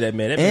donated to that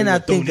man. That and man I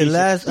think the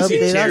last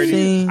update I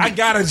seen, I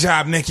got a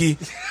job, Nikki.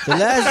 The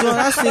last one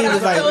I seen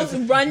was like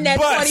run that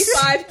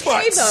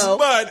 25K though.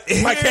 But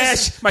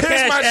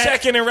my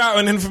checking and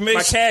routing information.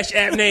 My Cash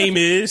App name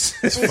is.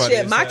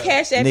 Shit, my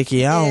Cash App.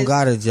 Nikki, I don't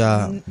got a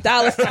job.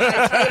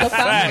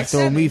 $5.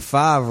 Throw me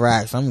 5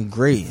 racks. I'm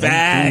great.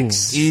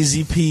 Facts.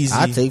 Easy peasy.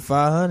 I take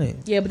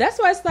 500. Yeah, but that's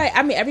why it's like,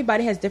 I mean,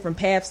 everybody has different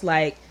paths.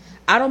 Like,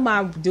 I don't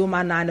mind doing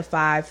my 9 to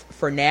 5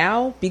 for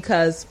now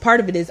because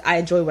part of it is I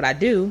enjoy what I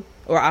do,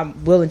 or I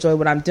will enjoy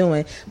what I'm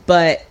doing.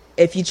 But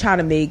if you're trying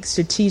to make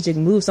strategic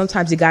moves,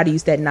 sometimes you got to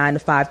use that 9 to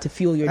 5 to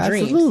fuel your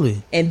Absolutely.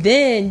 dreams. And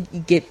then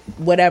you get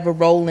whatever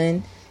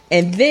rolling,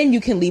 and then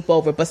you can leap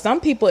over. But some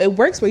people, it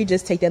works where you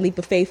just take that leap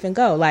of faith and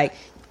go. Like,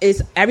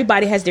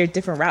 everybody has their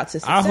different routes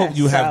to success. I hope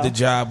you have the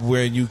job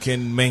where you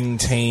can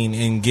maintain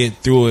and get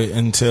through it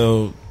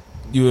until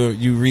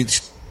you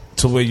reach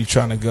to where you're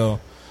trying to go.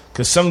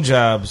 Because some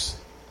jobs,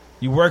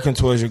 you're working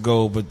towards your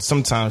goal, but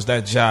sometimes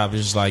that job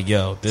is just like,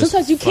 yo, this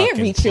sometimes you can't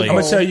reach your goal. I'm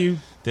going to tell you.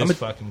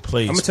 fucking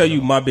place. I'm going to tell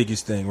you my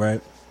biggest thing,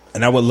 right?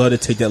 And I would love to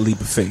take that leap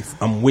of faith.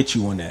 I'm with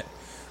you on that.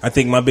 I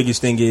think my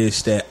biggest thing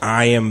is that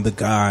I am the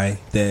guy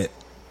that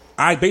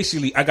I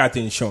got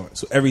the insurance.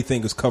 So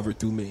everything is covered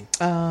through me.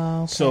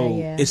 Oh, okay, so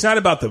it's not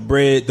about the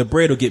bread. The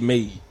bread will get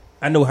made.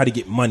 I know how to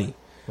get money.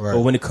 Right.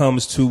 But when it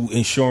comes to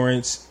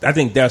insurance, I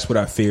think that's what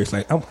I fear. It's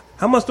like,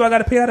 how much do I got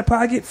to pay out of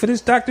pocket for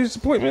this doctor's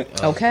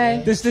appointment?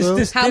 Okay. This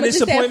how much is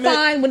that appointment?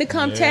 fine when it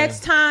comes tax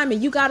time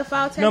and you got to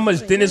file tax? You know how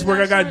much dentist work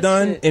I got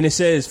done, and it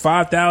says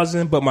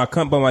 $5,000, but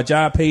my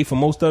job paid for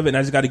most of it, and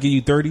I just got to give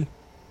you $30.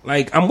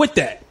 Like, I'm with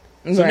that.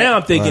 So now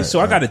I'm thinking,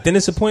 I got a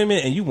dentist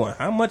appointment, and you want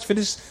how much for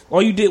this?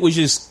 All you did was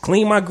just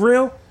clean my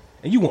grill,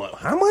 and you want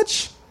how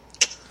much?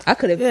 I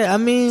could have. Yeah, I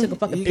mean, took a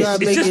fucking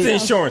it's just the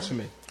insurance for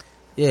me.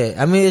 Yeah,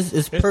 I mean,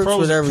 it's perks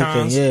with everything.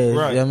 Cons. Yeah,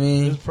 right. I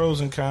mean, there's pros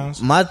and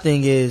cons. My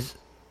thing is,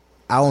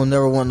 I will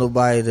never want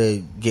nobody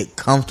to get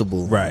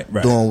comfortable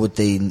doing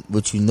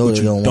what you know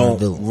they don't want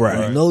to do.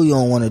 Right. You know you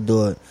don't want to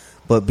do it,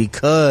 but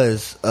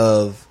because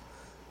of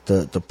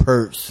the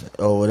perks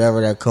or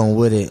whatever that come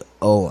with it,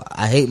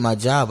 I hate my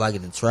job, I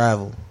get to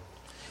travel.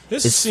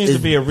 This seems to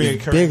be a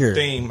recurring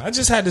theme. I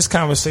just had this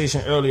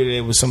conversation earlier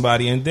today with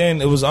somebody, and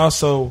then it was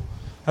also,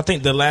 I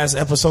think the last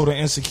episode of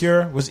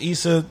Insecure was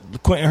Issa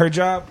quitting her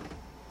job.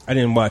 I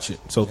didn't watch it,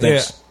 so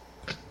thanks.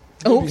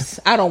 Yeah. Oops,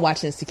 I don't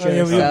watch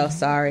Insecure, so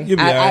sorry.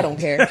 I don't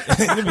care.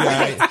 You'll be all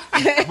right.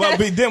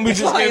 But then we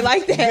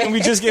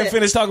just get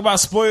finished talking about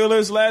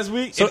spoilers last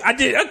week. So I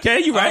did. Okay,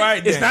 you're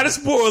right. It's not a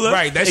spoiler.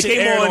 Right, that shit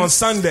came on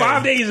Sunday,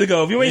 5 days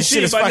ago. If you ain't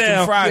seen it by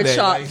now,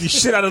 Friday, you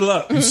shit out of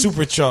luck. You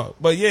super chalk.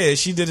 But yeah,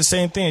 she did the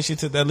same thing. She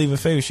took that leave of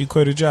faith. She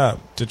quit her job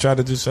to try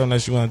to do something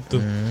that she wanted to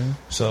do. Mm-hmm.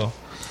 So,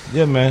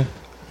 yeah, man,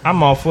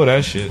 I'm all for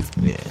that shit.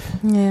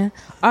 Yeah.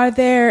 Are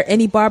there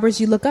any barbers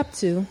you look up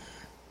to?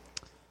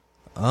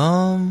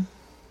 A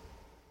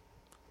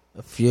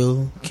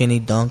few. Kenny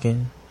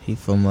Duncan, he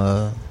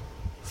from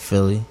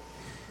Philly.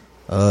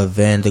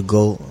 Van de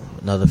Goat,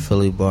 another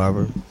Philly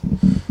barber.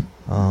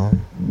 I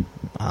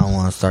don't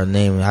want to start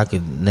naming. I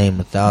could name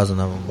 1,000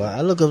 of them, but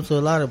I look up to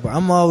a lot of.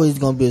 I'm always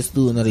gonna be a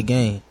student of the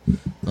game,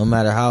 no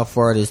matter how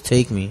far this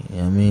take me. You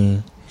know what I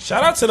mean,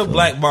 shout out to the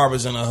black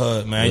barbers in the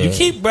hood, man. Yeah. You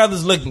keep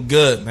brothers looking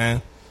good,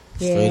 man.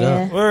 Straight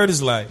up. Word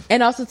is life.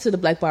 And also to the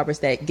black barbers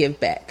that give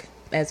back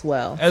as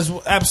well.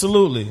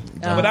 Absolutely.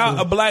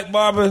 Without a black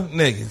barber,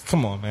 nigga,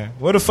 come on, man.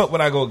 Where the fuck would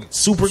I go get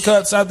super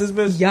cuts out this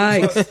bitch?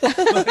 Yikes.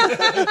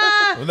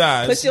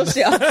 Nah, put your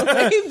shit all the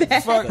way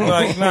back. Fuck,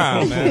 like,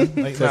 nah, man.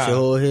 Like, cut your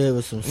whole head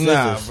with some scissors.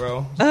 Nah,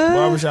 bro.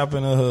 Barbershop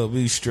in the hood,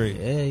 we straight.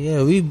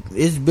 Yeah.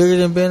 It's bigger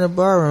than being a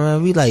barber,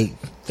 man. We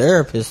like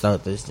therapists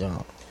out this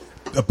job.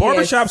 The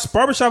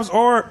barbershops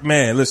are,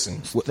 man,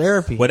 listen.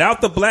 Therapy.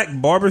 Without the black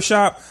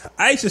barbershop,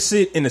 I used to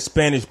sit in the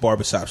Spanish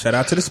barbershop. Shout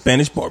out to the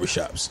Spanish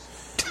barbershops.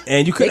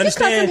 And you couldn't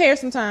understand. They can cut some hair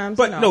sometimes.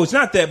 But no, it's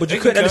not that. But you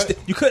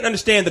couldn't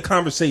understand the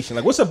conversation.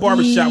 Like, what's a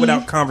barbershop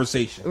without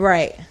conversation?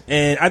 Right.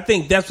 And I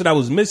think that's what I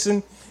was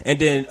missing. And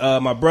then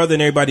my brother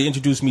and everybody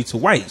introduced me to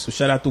White. So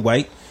shout out to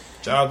White.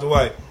 Shout out to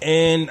White.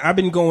 And I've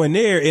been going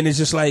there, and it's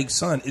just like,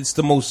 son, it's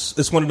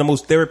one of the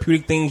most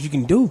therapeutic things you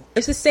can do.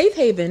 It's a safe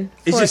haven.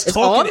 It's just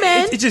talking. All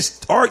men. It's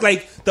just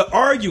like the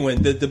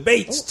arguing, the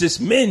debates, just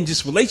men,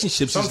 just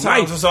relationships.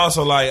 Sometimes it's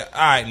also like,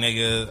 all right,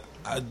 nigga,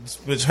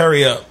 Bitch,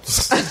 hurry up.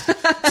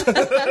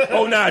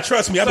 Oh, nah,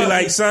 trust me. I'll be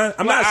like, son,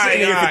 I'm not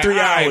sitting here for 3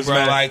 hours, bro.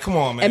 man. Like, come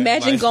on, man.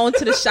 Imagine like, going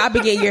to the shop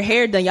and getting your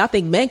hair done. Y'all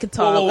think men can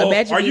talk. Whoa.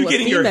 Imagine Are you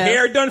getting your female.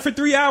 hair done for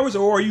 3 hours,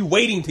 or are you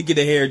waiting to get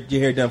your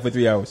hair done for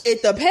 3 hours?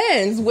 It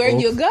depends where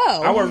you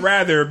go. I would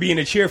rather be in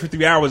a chair for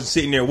 3 hours and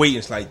sitting there waiting.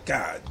 It's like,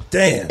 God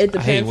damn. It I hate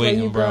depends where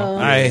waiting, you bro. go.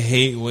 I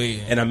hate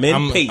waiting. And I'm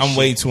impatient. I'm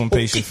way too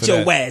impatient for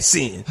Get that. your ass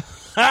in.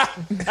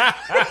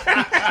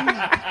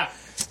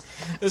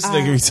 This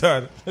nigga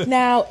retarded.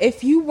 Now,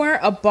 if you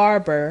weren't a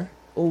barber,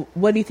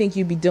 what do you think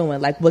you'd be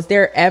doing? Like, was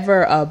there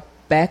ever a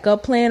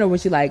backup plan, or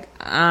was you like,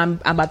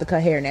 I'm about to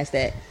cut hair and that's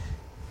that?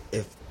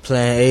 If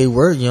plan A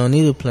work, you don't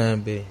need a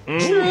plan B.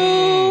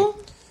 True.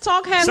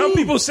 Talk heavy. Some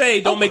people say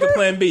don't make a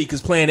plan B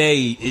because plan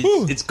A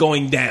it's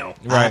going down.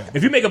 Right.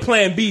 If you make a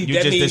plan B, You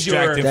that just means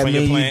distracted That from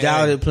your means plan you A.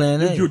 doubted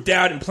plan A. you're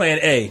doubting plan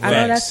A. I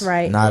know that's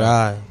right. Not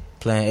I.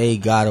 Plan A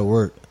gotta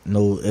work.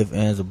 No ifs,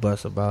 ands, or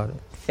buts about it.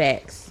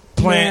 Facts.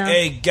 Plan Now,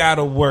 A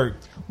gotta work.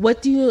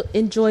 What do you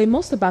enjoy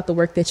most about the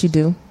work that you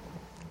do?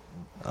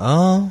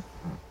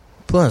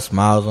 Putting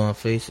smiles on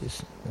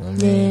faces. You know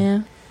what I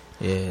mean?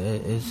 Yeah. Yeah,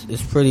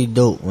 it's pretty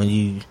dope when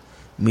you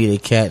meet a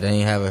cat that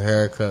ain't have a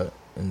haircut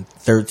in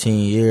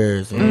 13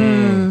 years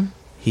and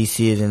he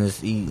see it in his.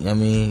 I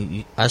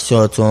mean, I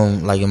show it to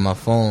him like in my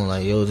phone,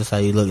 like, yo, this how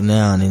you look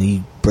now, and then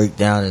he break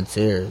down in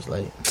tears,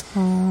 like.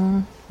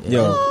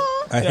 Yo,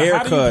 a How do you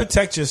haircut.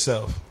 protect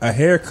yourself? A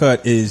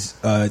haircut is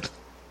a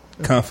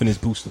confidence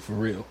booster for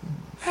real.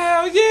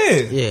 Hell yeah.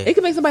 Yeah, It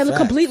can make somebody look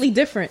Facts. completely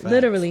different,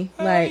 literally.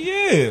 Hell Like,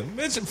 yeah.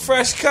 Bitch,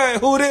 fresh cut.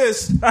 Who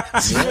this? You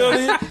feel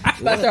me? about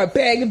to start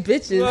bagging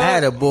bitches. I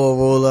had a boy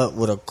roll up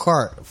with a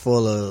cart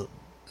full of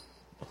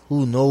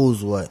who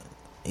knows what.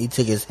 He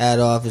took his hat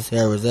off, his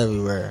hair was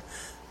everywhere.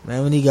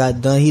 Man, when he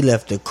got done, he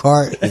left the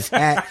cart, his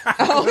hat.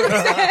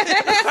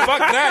 Fuck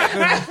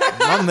that.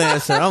 My man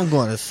said, I'm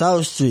going to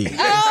South Street.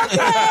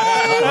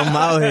 I'm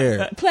out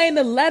here. Playing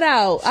the let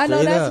out. I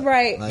know Straight that's up.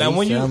 right. Like, Now, he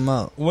when said, you I'm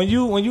out. when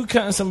you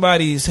cutting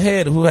somebody's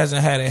head who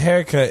hasn't had a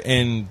haircut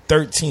in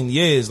 13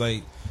 years,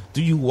 like,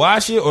 do you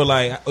wash it or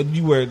like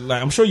you wear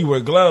like I'm sure you wear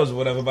gloves or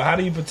whatever, but how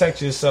do you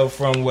protect yourself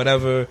from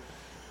whatever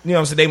you know what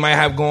I'm saying they might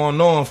have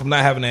going on from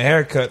not having a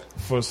haircut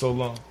for so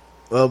long?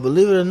 Well,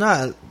 believe it or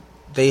not,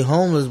 they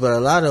homeless, but a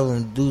lot of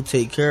them do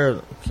take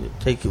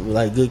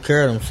like good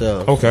care of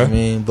themselves. Okay. I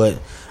mean, but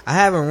I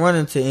haven't run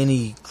into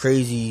any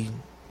crazy.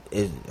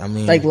 I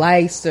mean, Like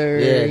lice or...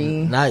 yeah,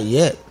 not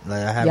yet.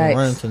 Like I haven't Yikes.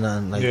 run into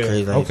nothing like Yeah,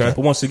 crazy. Like okay. that.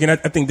 But once again, I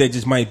think that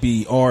just might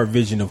be our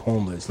vision of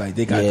homeless. Like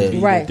they got Yeah. to be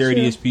Right, the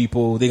dirtiest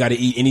people. They got to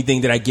eat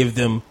anything that I give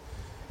them.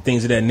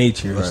 Things of that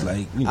nature. It's Right.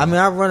 like you know. I mean,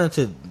 I run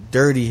into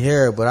dirty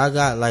hair, but I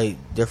got like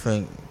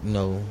different,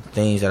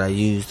 things that I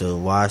use to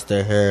wash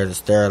their hair, to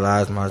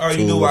sterilize my Oh, tools.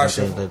 you do wash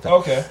and it. things like that.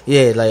 Okay.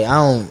 Yeah, like I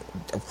don't.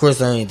 Of course,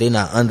 they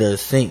not under a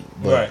sink,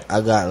 but Right.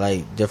 I got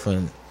like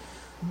different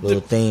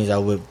little things I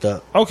whipped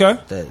up. Okay.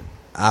 That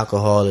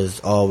alcohol is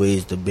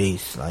always the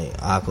base, like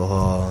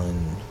alcohol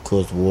and of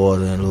course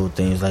water and little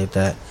things like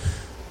that.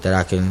 That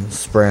I can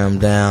spray them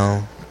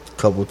down, a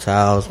couple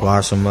towels,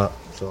 wash them up.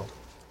 So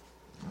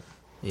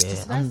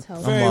yeah, I'm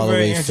helpful. Very, always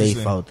very safe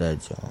interesting. out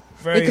that job.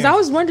 Because I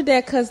always wondered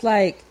that because,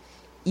 like,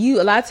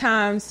 you, a lot of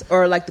times,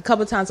 or like the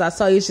couple of times I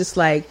saw you, it's just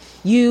like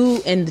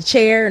you and the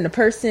chair and the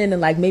person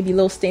and like maybe a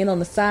little stain on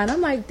the side.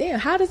 I'm like, damn,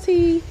 how does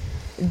he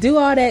do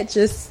all that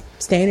just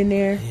standing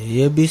there?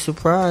 You'll be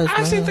surprised.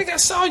 I actually man. think I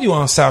saw you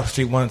on South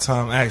Street one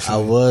time. I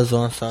Actually, was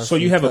on South so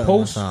you Street have a cutting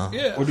post, my time.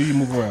 Yeah. or do you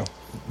move around?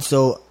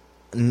 So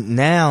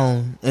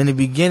now, in the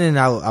beginning,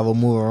 I would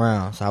move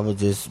around. So I would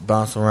just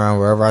bounce around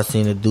wherever I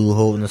seen a dude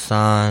holding a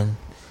sign.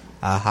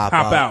 I hop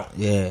out.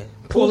 Yeah.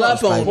 Pull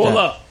up on Like him. Pull that.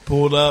 up.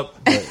 pulled up,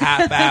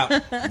 hop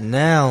out.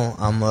 Now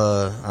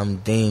I'm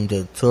deemed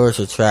a tourist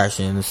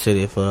attraction in the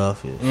city of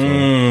Philadelphia.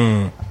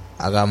 So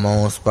I got my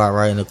own spot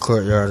right in the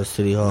courtyard of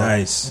City Hall.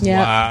 Nice.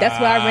 Yeah, Wow. that's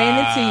where I ran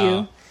into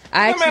you.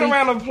 I Give me a actually,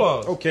 round of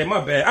applause. Okay,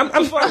 my bad. I'm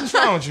What's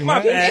wrong with you, my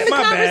man? bad. in the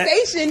My bad.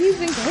 conversation, he's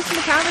been hosting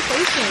the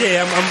conversation.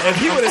 Yeah, If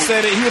he would have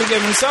said it, he would have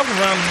given himself a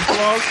round of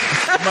applause.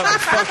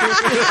 Motherfucker.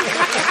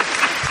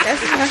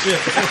 That's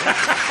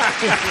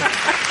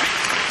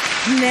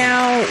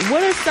Now,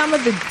 what are some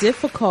of the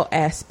difficult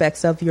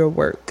aspects of your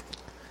work?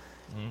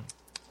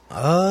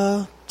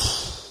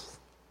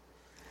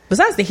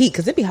 Besides the heat,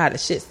 because it be hot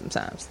as shit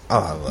sometimes.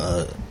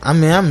 I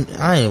mean,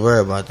 I ain't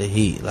worried about the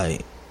heat.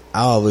 Like,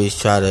 I always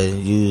try to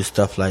use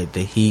stuff like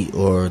the heat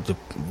or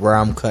where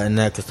I'm cutting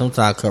at, because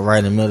sometimes I cut right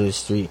in the middle of the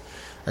street.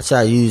 I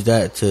try to use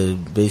that to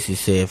basically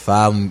say if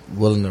I'm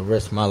willing to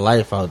risk my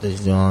life out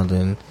this joint,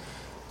 then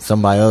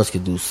somebody else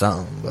could do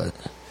something. But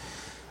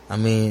I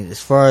mean,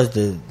 as far as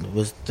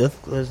what's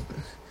difficult,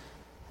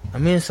 I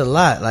mean, it's a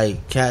lot.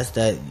 Like cats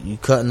that you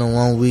cutting them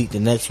 1 week, the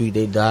next week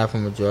they die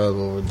from a drug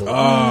overdose.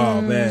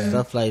 Oh man,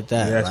 Stuff like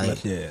that. yeah, that's like,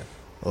 much, yeah.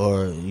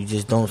 or you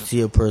just don't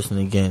see a person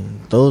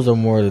again. Those are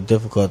more the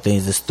difficult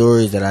things. The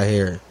stories that I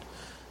hear.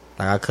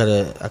 Like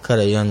I cut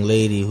a young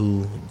lady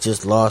who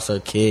just lost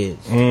her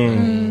kids.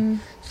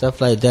 Stuff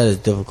like that is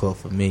difficult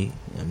for me.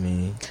 I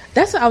mean,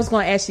 That's what I was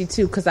going to ask you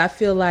too, because I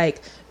feel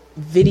like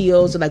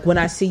videos or like when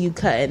I see you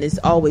cutting, it's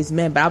always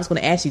men. But I was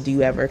going to ask you, do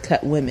you ever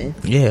cut women?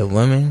 Yeah,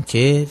 women,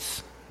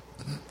 kids,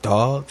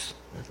 dogs.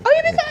 Oh,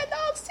 you been cutting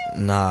dogs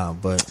too? Nah,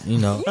 but you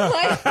know,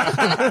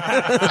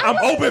 I'm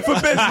open for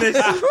business.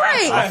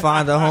 Right. I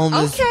find a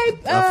homeless, Okay,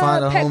 I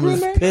find a pet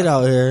homeless groomer. pit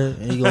out here,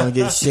 and you gonna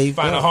get shaped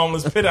Find a up.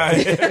 homeless pit out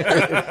here.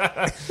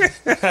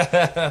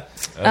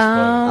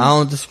 I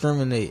don't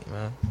discriminate,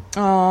 man.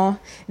 Aw.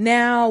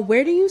 Now,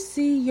 where do you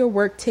see your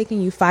work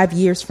taking you 5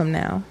 years from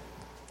now?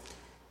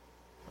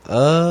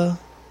 5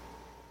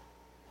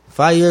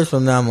 years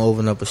from now, I'm gonna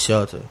open up a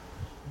shelter,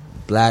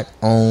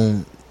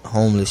 black-owned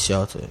homeless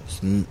shelter.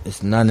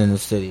 It's none in the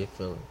city of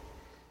Philly.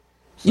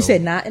 You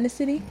said not in the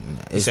city?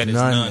 It's said it's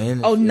none. none.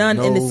 In Oh, none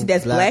in the no city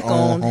that's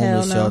black-owned. Hell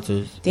homeless no.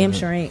 shelters. Damn And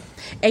sure ain't.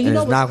 And you and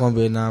know it's what? not gonna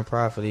be a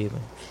non-profit either.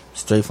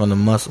 Straight from the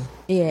muscle.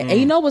 Yeah, and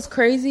you know what's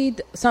crazy?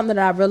 Something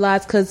that I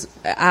realized, because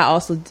I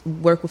also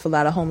work with a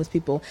lot of homeless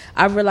people.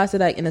 I realized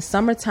that like in the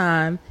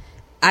summertime,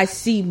 I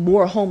see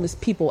more homeless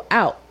people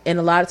out, and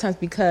a lot of times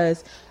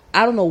because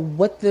I don't know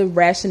what the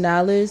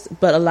rationale is,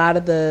 but a lot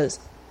of the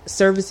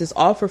services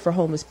offered for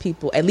homeless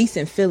people, at least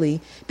in Philly,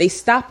 they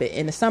stop it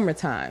in the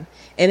summertime,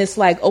 and it's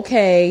like,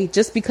 okay,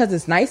 just because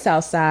it's nice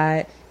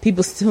outside,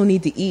 people still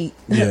need to eat.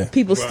 Yeah.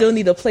 People still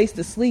need a place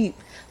to sleep,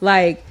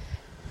 like.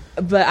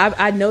 But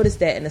I noticed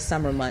that in the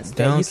summer months, They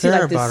that don't you see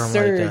care like this about them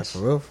surge. like that, for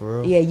real, for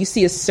real. Yeah, you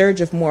see a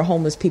surge of more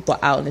homeless people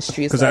out in the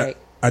streets. Because Like,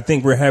 I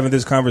think we're having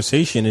this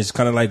conversation. It's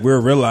kind of like we're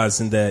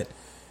realizing that,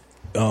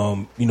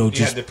 You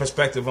just had the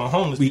perspective on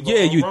homeless people. yeah,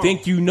 all you wrong.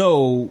 think you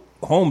know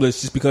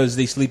homeless just because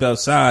they sleep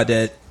outside,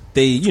 that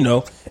they,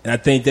 and I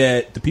think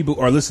that the people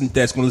are listening,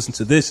 that's going to listen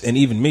to this, and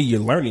even me, you're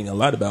learning a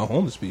lot about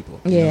homeless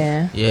people.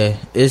 yeah, Yeah,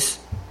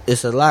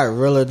 it's a lot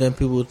realer than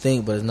people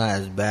think, but it's not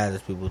as bad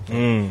as people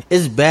think.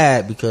 It's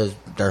bad because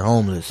they're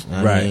homeless, you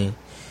know what I Right. mean?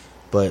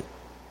 But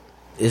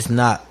it's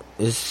not.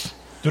 It's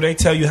Do they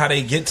tell you how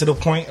they get to the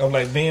point of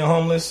like being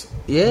homeless?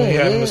 Yeah, When you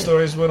having yeah. the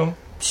stories with them.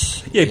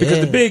 Yeah, because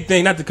Yeah. the big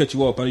thing, not to cut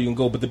you off, I know you can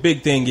go, but the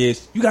big thing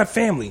is you got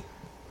family.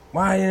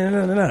 Why?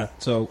 Nah.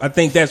 So I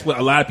think that's what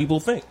a lot of people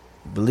think.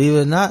 Believe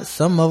it or not,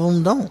 some of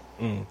them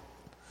don't.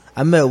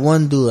 I met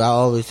one dude. I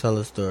always tell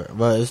a story,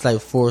 but it's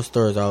like 4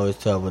 stories I always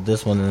tell, but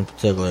this one in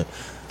particular.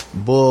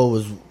 Bull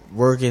was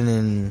working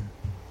in.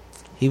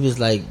 He was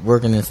like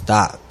working in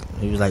stock.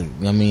 He was like,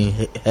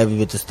 heavy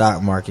with the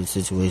stock market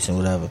situation,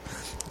 whatever.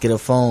 Get a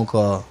phone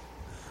call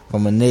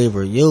from a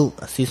neighbor. Yo,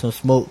 I see some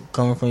smoke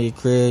coming from your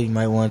crib. You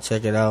might want to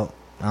check it out.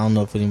 I don't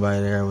know if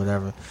anybody there or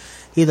whatever.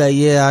 He's like,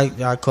 yeah,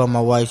 I called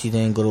my wife. She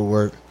didn't go to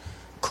work.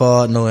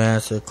 Called, no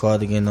answer.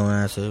 Called again, no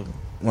answer.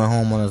 Went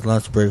home on his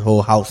lunch break.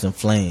 Whole house in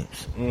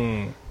flames.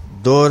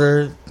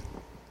 Daughter,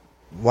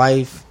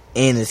 wife,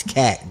 and his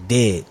cat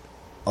dead.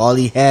 All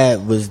he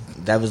had was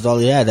that was all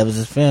he had. That was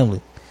his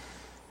family.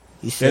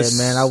 He said, That's-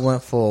 "Man, I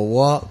went for a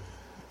walk.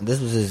 This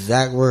was his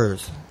exact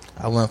words.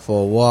 I went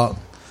for a walk,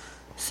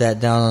 sat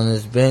down on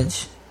this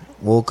bench,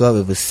 woke up.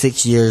 It was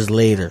 6 years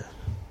later.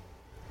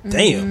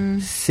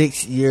 Damn.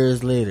 6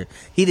 years later.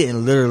 He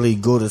didn't literally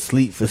go to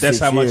sleep for That's 6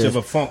 how years. much of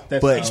a funk.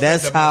 But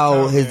that's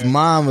how his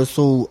mind was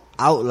so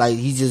out. Like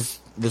he just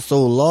was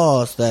so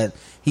lost that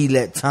he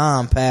let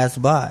time pass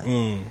by.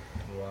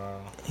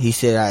 He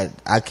said,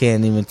 "I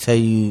can't even tell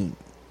you.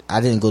 I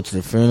didn't go to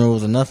the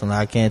funerals or nothing.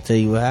 I can't tell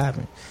you what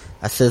happened."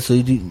 I said, "So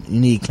you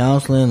need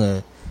counseling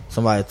or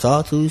somebody to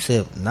talk to?" He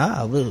said,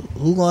 "Nah.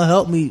 Who gonna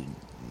help me?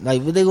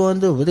 Like, what they gonna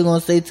do? What they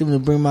gonna say to me to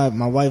bring my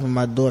wife and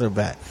my daughter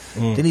back?"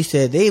 Then he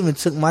said, "They even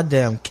took my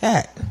damn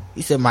cat."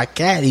 He said, "My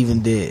cat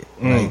even did.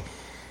 Like,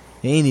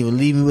 they ain't even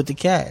leave me with the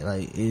cat.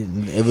 Like,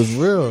 it was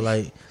real.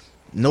 Like,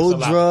 no It's a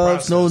lot of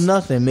drugs, no process.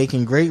 nothing.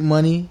 Making great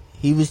money.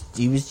 He was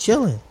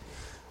chilling,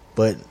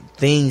 but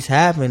things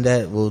happen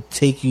that will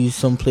take you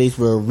someplace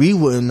where we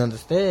wouldn't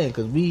understand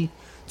because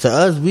to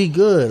us, we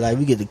good. Like,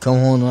 we get to come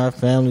home to our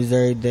families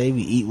every day.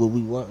 We eat what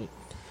we want.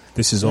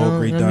 This is all You know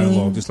great what I dialogue.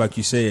 mean? Just like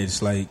you said,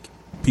 it's like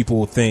people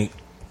will think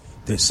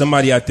there's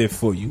somebody out there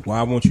for you.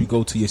 Why won't you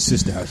go to your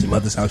sister's house, your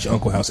mother's house, your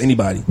uncle's house,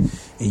 anybody?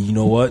 And you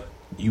know what?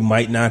 You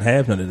might not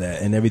have none of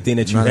that. And everything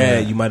that you None of had,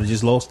 that. you might have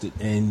just lost it.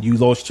 And you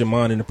lost your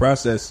mind in the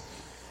process.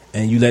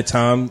 And you let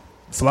time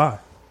fly.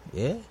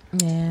 Yeah.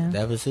 yeah.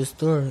 That was his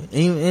story.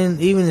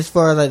 Even as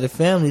far as like the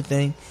family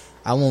thing,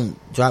 I won't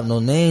drop no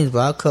names, but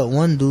I cut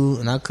one dude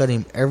and I cut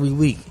him every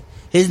week.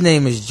 His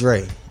name is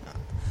Dre.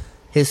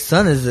 His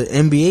son is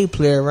an NBA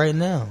player right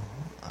now.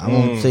 I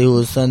won't say who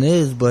his son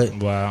is, but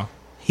Wow.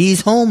 he's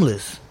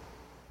homeless.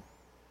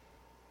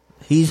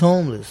 He's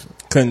homeless,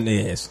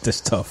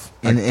 That's tough.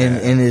 and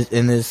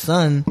his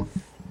son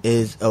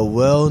is a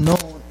well-known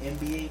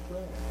NBA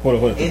player.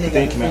 Hold on. And they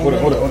Thank got you, man. the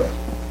Hold same on.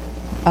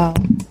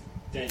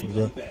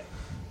 Oh,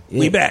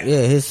 We back.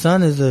 Yeah, his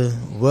son is a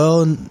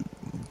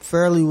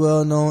fairly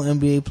well-known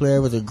NBA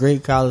player, was a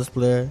great college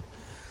player,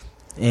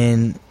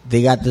 and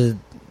they got the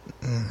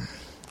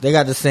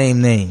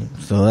same name.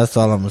 So that's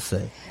all I'm gonna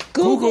say.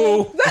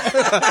 Google.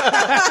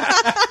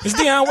 It's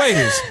Deion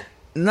Waiters.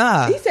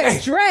 Nah, he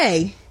said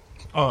Dre.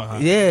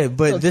 Yeah,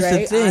 but So this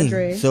Dre, the thing.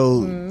 Andre.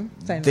 So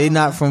Same they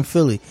not from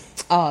Philly.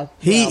 Oh,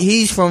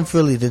 He's from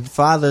Philly. The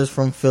father's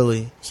from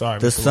Philly. Sorry,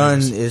 the Mr. son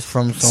Williams. is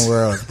from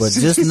somewhere else. But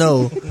just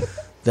know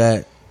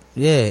that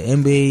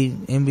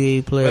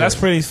NBA player. But that's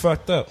pretty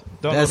fucked up.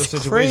 Don't know the That's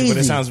situation, but it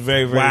crazy. sounds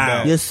very, very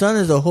bad. Your son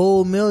is a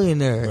whole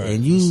millionaire, Right.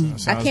 and you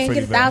Sounds I can't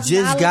pretty get bad. $1,000.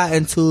 just got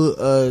into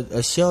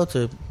a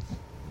shelter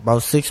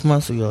about 6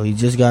 months ago. He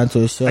just got into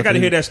a shelter. I got to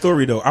hear that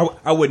story though.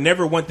 I would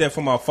never want that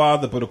for my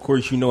father, but of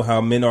course you know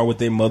how men are with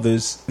their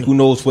mothers. Who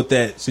knows what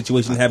that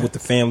situation had with the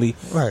family?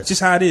 Right. It's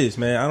just how it is,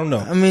 man. I don't know.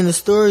 I mean, the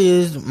story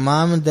is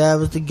mom and dad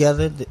was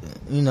together.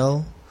 You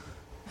know,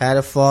 had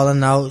a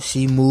falling out.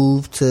 She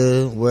moved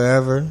to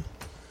wherever,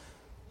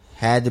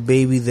 had the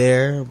baby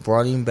there,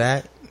 brought him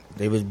back.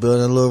 They was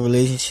building a little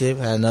relationship.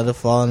 Had another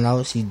falling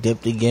out. She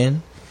dipped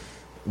again,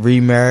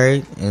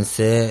 remarried, and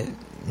said,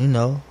 you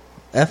know,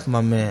 F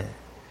my man.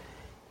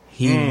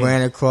 He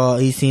ran across.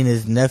 He seen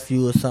his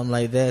nephew or something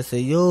like that.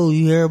 Said, "Yo,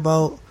 you hear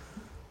about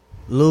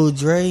Lil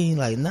Dre?" He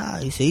like, "Nah."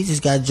 He said, "He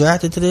just got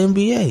drafted to the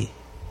NBA."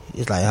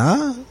 He's like,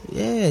 "Huh?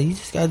 Yeah, he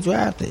just got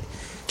drafted."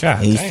 God,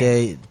 And he damn.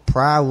 said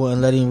Pride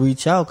wouldn't let him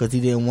reach out because he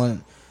didn't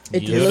want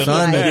It his looked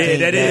son. like- to Yeah, think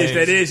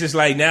that is. It's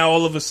like now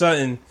all of a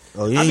sudden.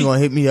 Oh, you ain't gonna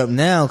hit me up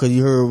now because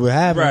you heard what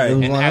happened. Right. It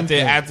was And one of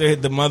them after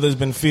the mother's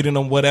been feeding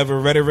them whatever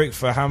rhetoric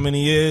for how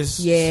many years?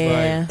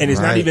 Yeah. It's And it's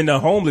not Right. even a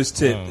homeless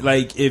tip.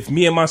 Like, if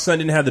me and my son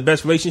didn't have the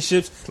best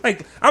relationships,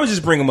 like, I would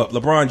just bring him up.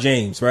 LeBron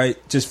James, right?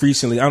 Just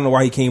recently. I don't know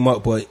why he came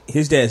up, but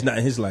his dad's not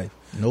in his life.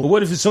 Nope. But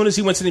what if as soon as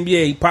he went to the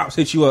NBA, Pops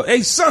hit you up?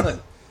 Hey, son,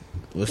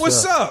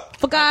 what's up?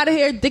 Fuck out of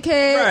here,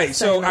 dickhead. Right.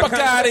 So I fuck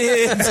out of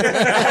here.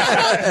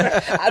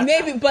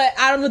 Maybe, but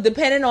I don't know.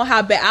 Depending on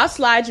how bad, I'll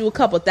slide you a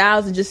couple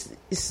thousand. Just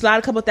slide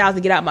a couple thousand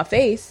to get out my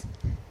face.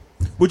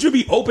 Would you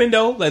be open,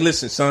 though? Like,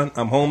 listen, son,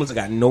 I'm homeless. I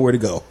got nowhere to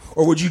go.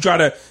 Or would you try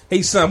to,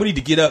 hey, son, we need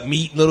to get up,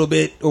 meet a little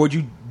bit? Or would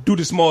you do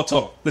the small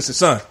talk? Listen,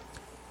 son,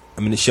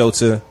 I'm in the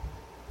shelter.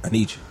 I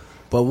need you.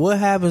 But what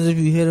happens if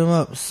you hit him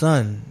up,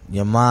 son?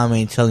 Your mom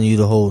ain't telling you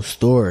the whole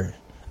story.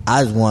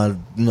 I just want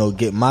to,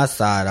 get my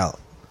side out.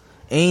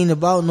 Ain't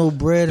about no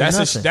bread or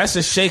nothing. That's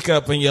a shake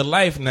up in your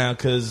life now,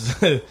 because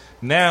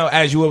now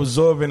as you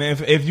absorbing,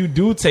 if you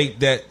do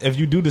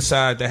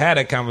decide to have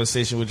that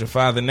conversation with your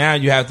father, now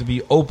you have to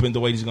be open the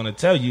way he's going to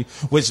tell you,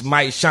 which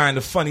might shine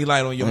the funny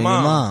light on your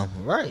mom.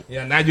 Right?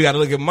 Yeah, now you got to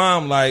look at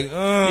mom like,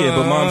 Yeah,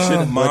 but mom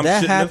shouldn't. But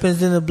that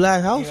happens in the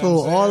black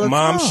household all the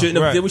Mom time. shouldn't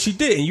have Right. did what she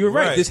did, and you're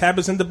right. Right. This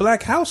happens in the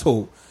black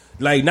household.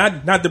 Like,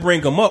 not to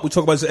bring them up. We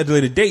talk about this at a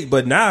later date,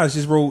 but Nas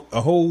just wrote a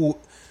whole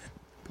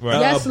Right.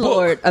 Yes, book.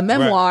 Lord, a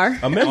memoir.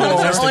 A memoir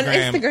on on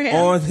Instagram.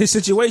 on his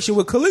situation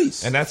with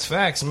Khalees. And that's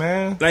facts,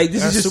 man. Like,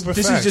 this That's is super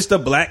just facts. a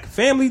black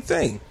family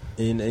thing,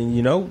 and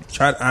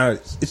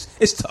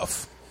it's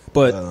tough.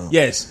 But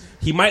yes,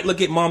 he might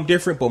look at mom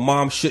different, but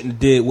mom shouldn't have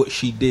did what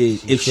she did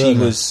if she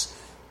shouldn't. was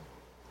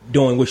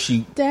doing what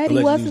she. Daddy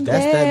allegedly wasn't was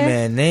That's there. that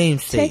man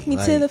namesake. Take me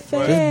to the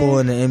fair. This boy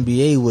in the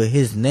NBA with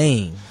his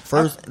name.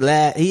 First,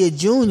 lad, he a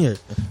junior.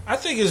 I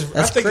think it's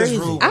That's it's crazy.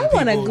 rude. I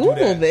want to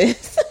Google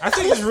this. I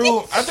think it's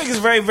rude. I think it's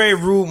very, very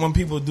rude when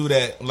people do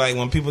that. Like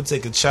when people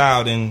take a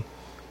child and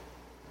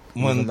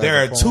when Use it there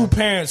are like a two pawn.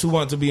 parents who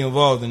want to be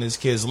involved in this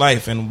kid's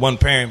life and one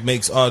parent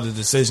makes all the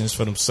decisions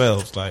for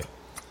themselves. Like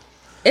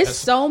It's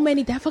so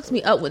many. That fucks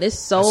me up. When it's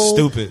so That's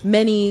stupid.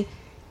 many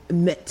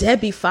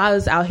deadbeat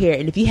fathers out here,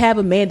 and if you have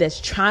a man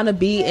that's trying to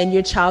be in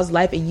your child's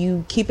life and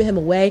you keeping him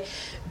away,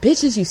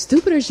 bitch, is you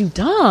stupid or is you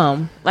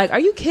dumb? Like, are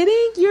you kidding?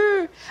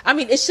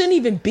 It shouldn't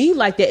even be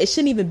like that. It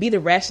shouldn't even be the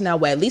rationale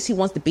where at least he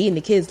wants to be in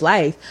the kid's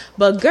life.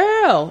 But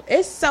girl,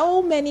 it's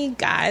so many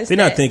guys. They're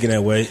not thinking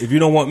that way. If you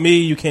don't want me,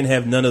 you can't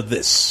have none of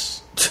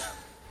this.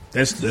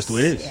 That's the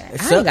way it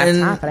is. I ain't got and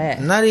time for that.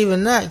 Not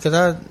even that, because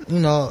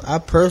I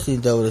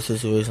personally dealt with a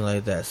situation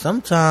like that.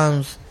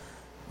 Sometimes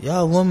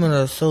y'all women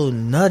are so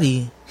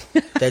nutty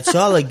that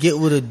y'all will get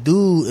with a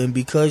dude, and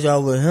because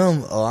y'all with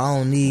him, I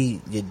don't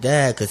need your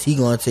dad because he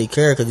gonna take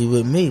care of because he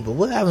with me. But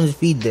what happens if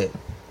he dead?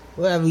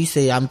 Whatever you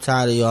say, I'm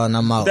tired of y'all and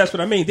I'm out. That's what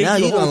I mean. They Now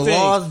do the you whole done thing.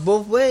 lost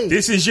both ways.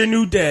 This is your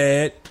new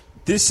dad.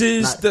 This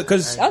is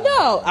because Oh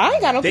no, I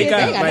ain't got no they kids.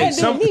 They ain't got got like nothing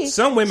to do with me.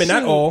 some women,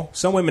 not Shoot. all.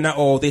 Some women, not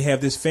all. They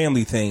have this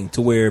family thing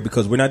to where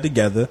because we're not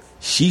together,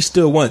 she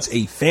still wants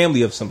a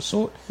family of some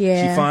sort.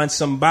 Yeah. She finds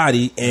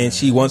somebody and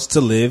she wants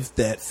to live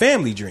that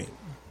family dream.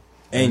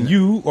 And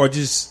you are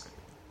just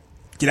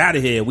get out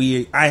of here.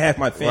 I have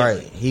my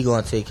family. Right, he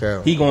gonna take care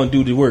of He him. gonna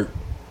do the work.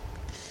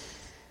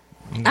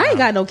 I ain't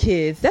got no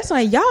kids. That's why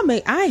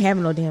I ain't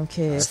having no damn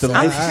kids. It's the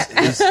life.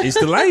 It's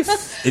the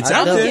life. It's I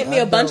out I'm know. gonna there. get me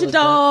a I bunch dealt of with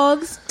that.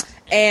 dogs,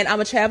 and I'm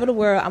gonna travel the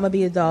world. I'm gonna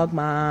be a dog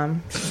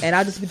mom, and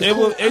I'll just be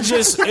the it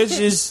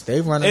just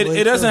They run away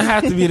it doesn't too.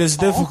 have to be this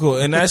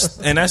difficult, and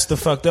that's the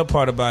fucked up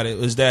part about it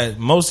is that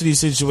most of these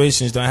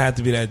situations don't have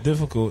to be that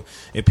difficult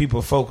if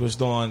people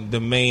focused on the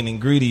main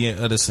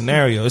ingredient of the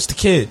scenario. It's the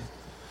kid.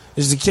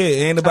 It's the kid.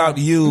 It ain't about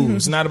you.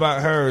 It's not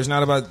about her. It's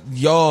not about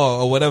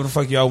y'all or whatever the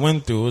fuck y'all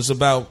went through. It's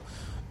about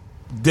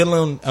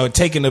dealing or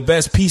taking the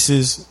best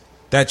pieces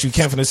that you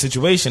can from the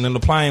situation and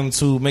applying them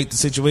to make the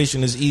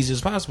situation as easy as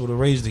possible to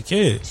raise the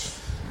kid.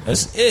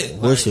 That's it.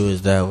 Wish it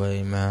was that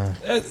way, man.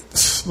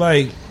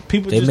 Like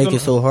people, They just make don't- it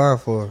so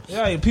hard for us.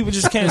 Yeah, people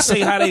just can't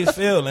say how they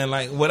feel, and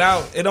like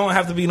without it don't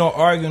have to be no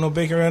arguing, no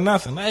bickering, or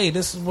nothing. Hey,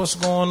 this is what's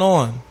going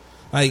on.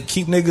 Like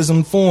keep niggas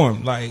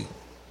informed. Like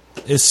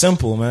it's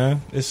simple,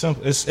 man. It's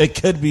simple.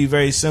 It could be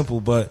very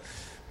simple, but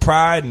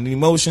pride and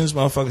emotions,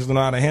 motherfuckers don't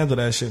know how to handle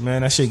that shit,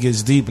 man. That shit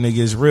gets deep and it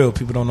gets real.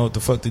 People don't know what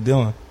the fuck they're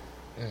doing.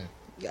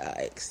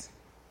 Yikes.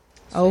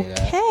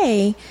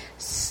 Okay,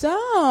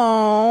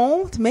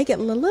 so to make it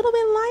a little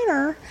bit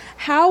lighter,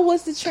 how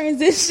was the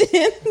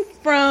transition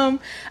from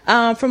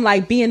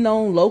like being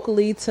known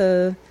locally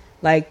to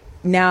like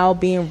now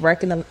being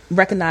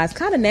recognized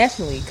kind of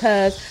nationally?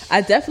 Because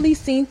I definitely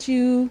seen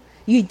you.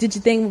 You did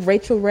your thing with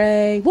Rachel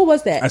Ray. What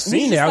was that? I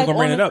seen it. I was gonna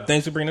bring it up.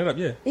 Thanks for bringing it up.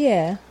 Yeah.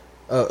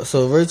 Yeah.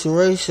 So Rachel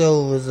Ray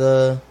show was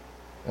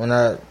when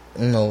I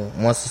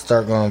once it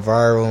started going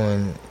viral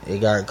and it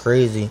got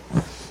crazy,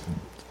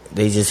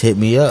 they just hit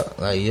me up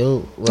like,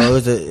 yo. Well,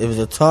 it was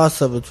a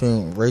toss up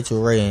between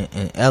Rachel Ray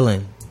and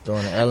Ellen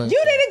during the Ellen.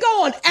 You didn't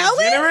go on Ellen?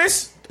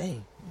 Generous,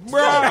 Dang.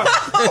 bro.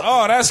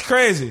 Oh, that's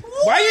crazy.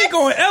 Why you ain't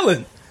going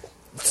Ellen?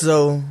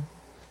 So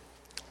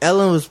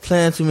Ellen was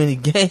playing too many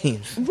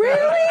games.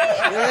 Really?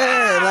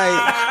 Yeah,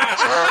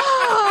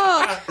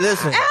 like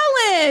listen.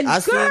 Ellen, I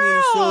seen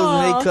these shows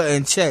when they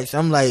cutting checks.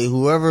 I'm like,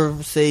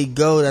 whoever say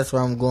go, that's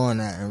where I'm going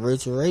at. And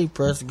Rachel Ray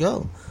pressed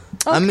go.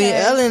 I mean,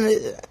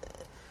 Ellen,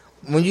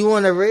 when you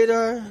on the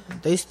radar,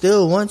 they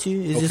still want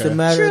you. It's just a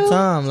matter of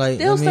time. Like,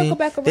 They'll circle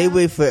back around. They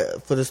wait for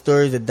the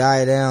stories to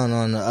die down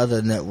on the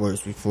other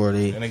networks before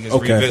they. And it gets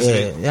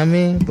revisited. Yeah, I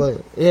mean,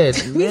 but yeah,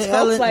 These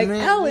folks like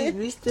Ellen.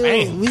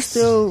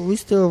 we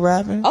still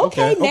rapping.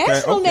 Okay,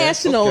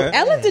 national. okay.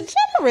 Ellen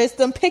DeGeneres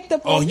done picked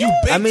up. Oh, on you you.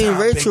 big I mean, time,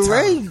 Rachel big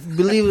Ray, time.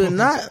 believe it or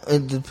not,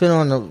 it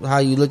depends on how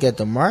you look at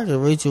the market.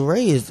 Rachel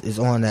Ray is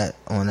on that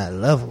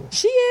level.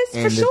 She is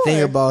And for the sure.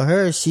 thing about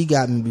her, she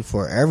got me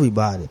before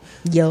everybody.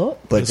 Yup.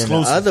 But then the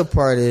Exclusive. other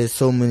part is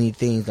so many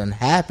things done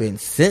happened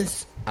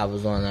since I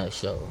was on that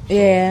show. So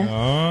Yeah.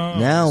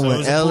 now So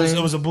when Ellen, it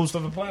was a boost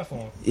of the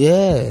platform.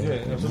 yeah.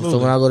 absolutely. So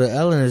when I go to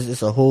Ellen,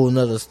 it's a whole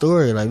nother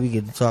story. Like we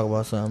get to talk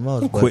about something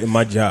else. But, Quitting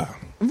my job.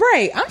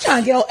 Right. I'm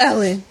trying to get on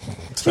Ellen.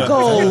 She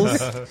goes.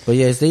 but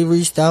yes, they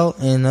reached out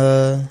and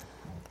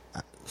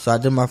so I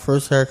did my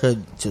first haircut.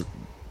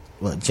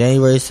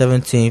 January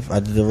 17th. I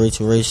did the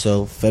Rachel Ray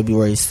show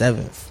February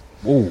 7th.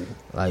 Ooh,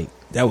 Like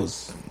that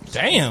was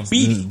Damn.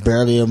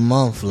 barely a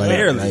month. Like,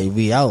 Barely. like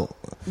we out.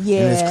 Yeah.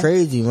 And it's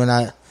crazy when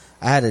I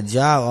had a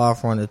job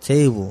offer on the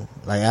table.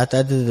 Like after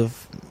I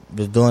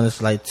was doing this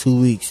for like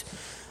 2 weeks,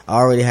 I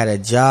already had a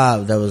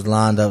job that was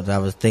lined up that I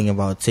was thinking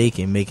about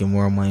taking, making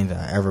more money than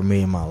I ever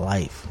made in my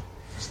life.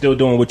 still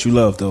doing what you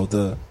love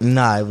though.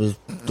 Nah, it was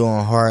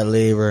doing hard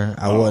labor.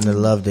 I wouldn't have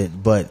loved it,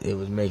 but it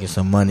was making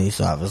some money.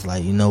 So I was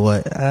like, you know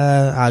what?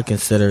 I'll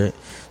consider it.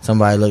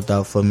 Somebody looked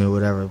out for me or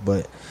whatever.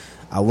 But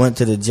I went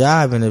to the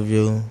job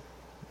interview.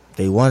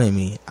 They wanted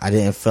me. I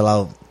didn't fill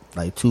out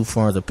like 2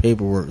 forms of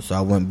paperwork, so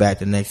I went back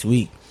the next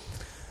week.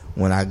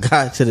 When I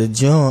got to the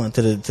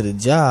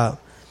job,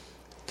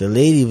 the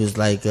lady was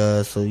like,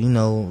 so you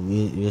know,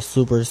 we're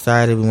super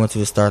excited. We want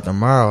you to start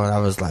tomorrow. And I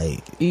was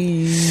like,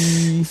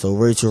 so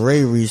Rachel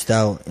Ray reached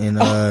out,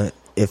 and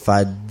if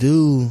I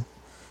do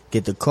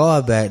get the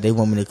call back, they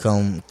want me to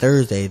come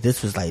Thursday.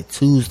 This was like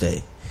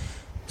Tuesday.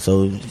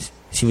 So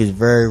she was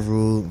very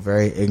rude,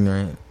 very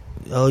ignorant.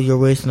 Oh, you're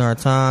wasting our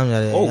time.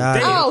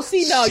 Oh,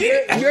 see, no,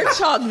 you're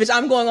chalk, bitch.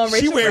 I'm going on Rachel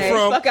She went Ray.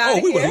 from, Fuck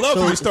outta we would here. love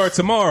for you to start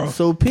tomorrow.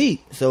 So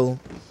Pete, so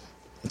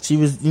she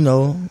was, you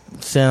know,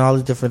 saying all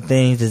these different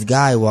things. This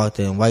guy walked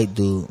in, white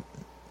dude,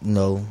 you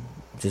know,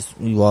 just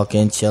we walk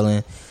in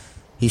chilling.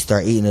 He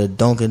start eating a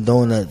Dunkin'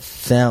 Donuts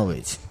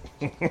sandwich.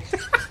 Why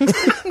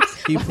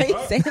you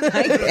saying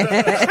like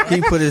that?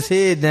 He put his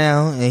head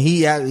down and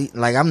he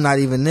like I'm not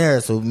even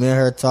there. So me and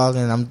her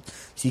talking.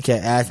 She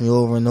kept asking me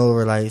over and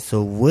over like,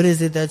 so what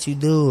is it that you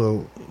do or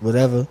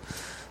whatever.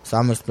 So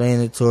I'm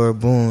explaining it to her.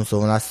 Boom. So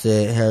when I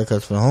said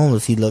haircuts for the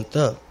homeless, he looked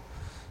up.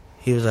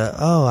 He was like,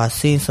 oh, I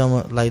seen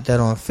something like that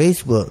on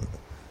Facebook.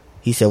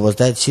 He said, was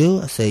that you?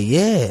 I said,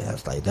 yeah. I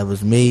was like, that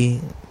was me.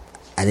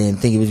 I didn't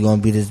think it was going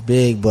to be this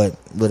big, but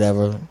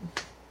whatever.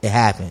 It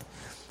happened.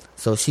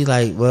 So she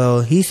like,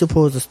 well, he's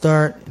supposed to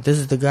start. This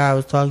is the guy I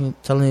was telling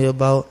you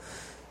about.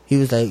 He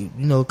was like, you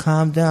know,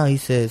 calm down. He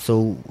said,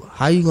 so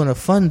how you going to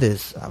fund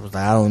this? I was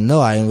like, I don't know.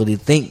 I didn't really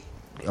think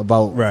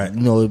about, you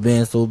know, it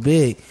being so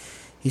big.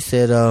 He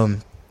said,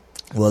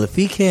 well, if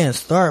he can't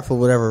start for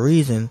whatever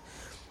reason,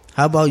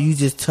 how about you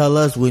just tell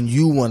us when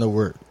you want to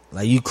work?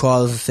 Like you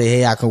call us and say,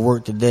 hey, I can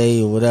work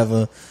today or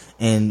whatever,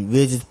 and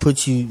we'll just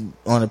put you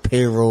on a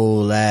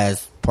payroll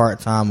as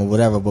part-time or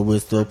whatever, but we'll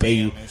still pay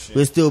you.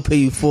 We'll still pay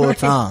you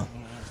full-time.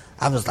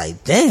 I was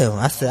like, damn.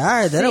 I said, all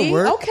right, that'll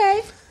work.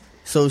 Okay.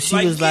 So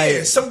she was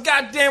like, some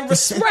goddamn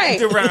respect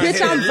Right. around Bitch,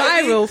 here. I'm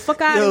viral.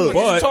 Fuck out of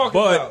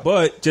here.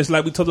 But just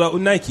like we talked about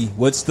with Nike,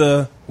 what's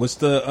the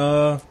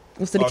catch?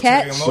 What's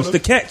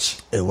the catch?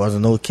 It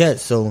wasn't no catch.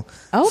 So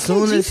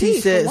soon as he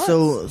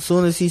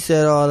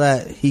said all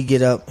that, he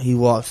get up, he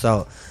walks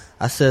out.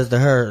 I says to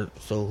her,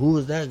 so who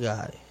is that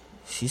guy?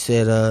 She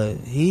said,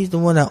 he's the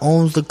one that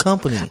owns the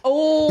company.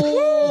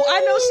 Oh, I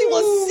know she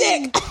was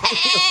sick.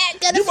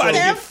 You about to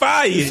get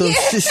fired. So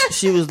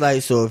she was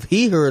like, so if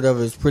he heard of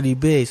it, it's pretty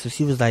big. So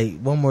she was like,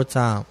 one more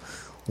time.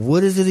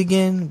 What is it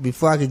again?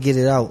 Before I could get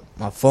it out,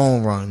 my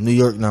phone rung, New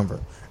York number.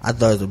 I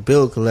thought it was a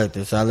bill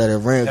collector, so I let it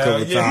ring a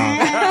couple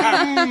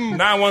times.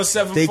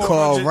 917. They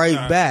called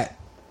right back.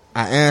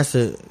 I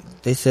answered.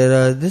 They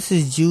said, this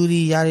is Judy,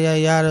 yada, yada,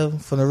 yada,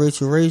 from the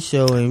Rachel Ray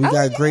Show, and we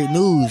got great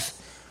news.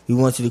 We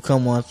want you to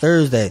come on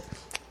Thursday.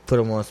 Put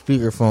them on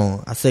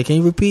speakerphone. I said, can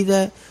you repeat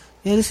that?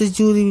 Yeah, this is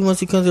Judy. We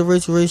want you to come to the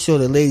Rachel Ray Show.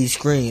 The lady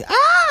screamed,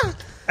 ah!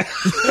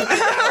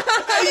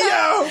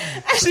 Yo,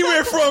 she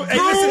went from, hey,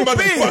 listen,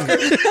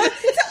 motherfucker.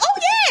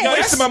 Yo,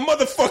 that's my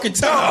motherfucking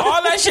time.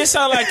 All that shit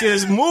sound like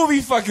a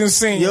movie fucking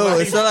scene. Yo,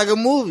 like, it sound like a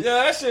movie.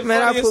 Yeah, that shit.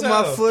 Man, I put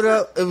my foot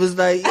up. It was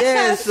like,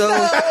 yeah, so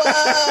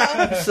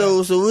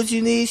what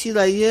you need? She's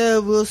like, yeah,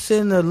 we'll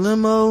send a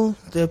limo.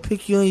 They'll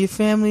pick you and your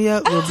family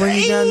up. We'll bring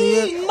you down to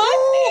New York.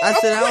 I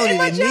said, I don't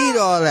even need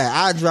all that.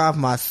 I drive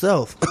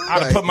myself.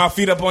 I'd put my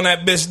feet up on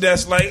that bitch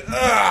desk like,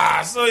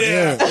 so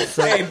yeah.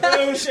 So, hey,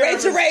 boom,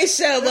 Rachel Ray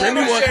Show.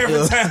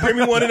 Bring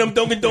me one of them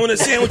Dunkin'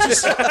 Donuts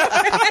sandwiches.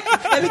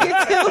 Let me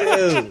get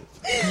two.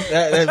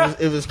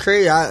 it was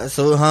crazy.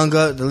 So it hung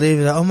up. The lady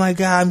was like, oh my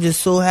God, I'm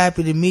just so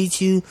happy to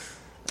meet you.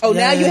 Oh,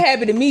 now you're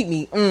happy to meet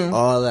me.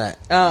 All that.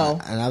 Oh.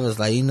 And I was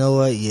like, you know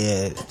what?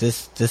 Yeah,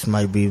 this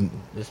might be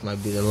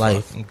the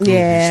life.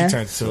 Yeah. She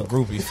turned into a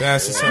groupie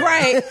fast as hell.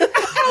 Right.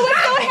 I was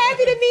so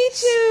happy to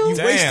meet you. You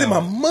wasted my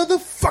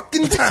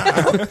motherfucking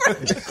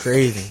time.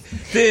 Crazy.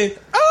 Then,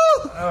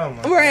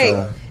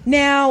 Right.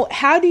 Now,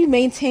 how do you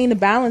maintain the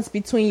balance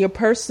between your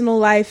personal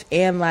life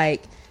and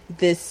like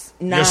this?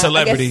 Your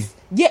celebrity.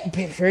 Yeah,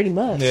 pretty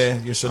much. Yeah,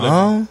 you're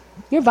celebrity.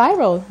 You're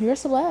viral. You're a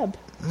celeb.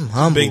 I'm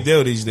humble. Big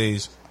deal these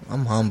days.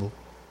 I'm humble.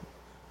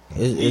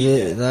 It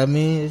is. I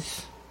mean,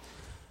 it's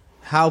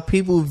how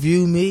people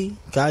view me.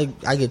 I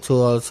get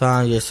told all the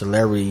time, you're a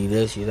celebrity, you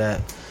this, you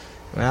that.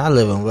 Man, I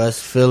live in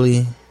West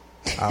Philly.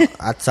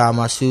 I tie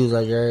my shoes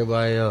like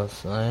everybody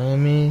else. You know what I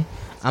mean?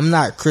 I'm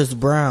not Chris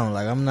Brown.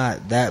 Like, I'm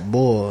not that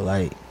boy.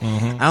 Like,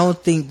 I don't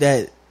think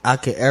that I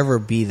could ever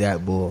be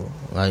that boy.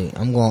 Like,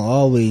 I'm going to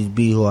always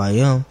be who I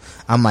am.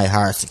 I might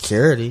hire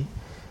security.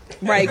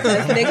 Right,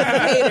 because niggas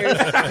are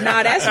haters.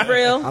 Nah, that's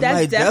real.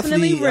 That's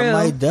definitely real.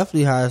 I might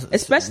definitely hire,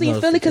 especially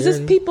in Philly, because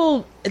there's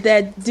people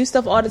that do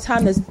stuff all the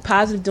time that's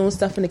positive, doing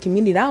stuff in the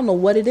community. I don't know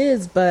what it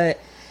is, but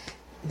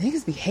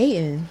niggas be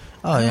hating.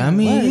 Oh yeah, I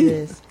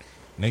mean,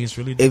 niggas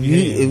really do. If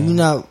you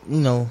not,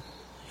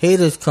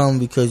 haters come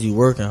because you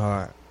working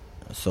hard.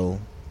 So.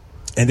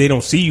 And they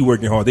don't see you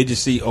working hard. They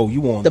just see,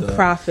 you want the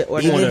profit, or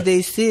even if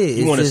they see it,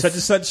 you want a such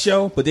and such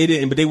show, but they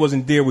didn't. But they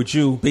wasn't there with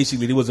you.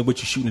 Basically, they wasn't with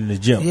you shooting in the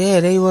gym. Yeah,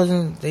 they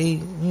wasn't.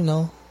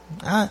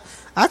 I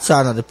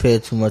try not to pay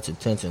too much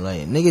attention.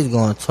 Like, niggas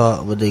gonna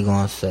talk what they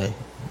gonna say.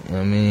 You know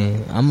what I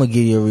mean, I'm gonna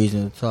give you a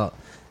reason to talk,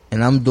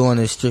 and I'm doing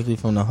it strictly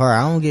from the heart.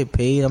 I don't get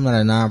paid. I'm not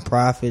a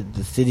non-profit.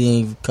 The city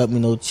ain't cut me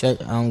no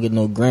check. I don't get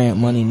no grant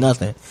money,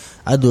 nothing.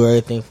 I do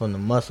everything from the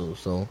muscle.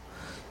 So.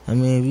 I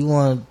mean, if you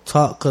want to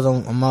talk because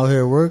I'm out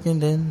here working,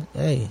 then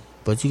hey,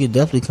 but you could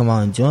definitely come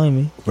out and join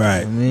me.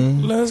 Right. I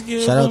mean,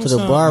 shout out to the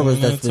barbers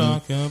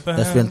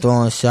that's been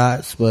throwing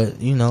shots, but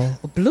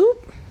bloop.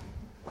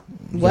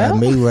 Well,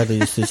 Mayweather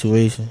your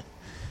situation.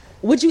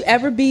 Would you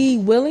ever be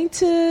willing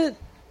to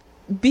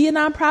be a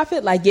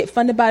nonprofit, like get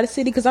funded by the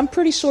city? Because I'm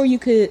pretty sure you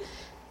could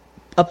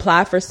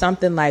apply for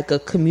something like a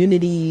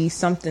community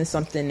something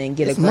and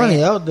get a grant.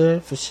 Money out there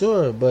for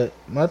sure, but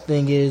my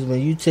thing is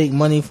when you take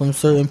money from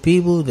certain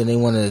people, then they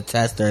want to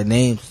attach their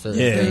name to certain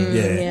things.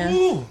 Yeah.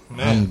 Ooh,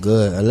 I'm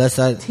good unless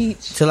I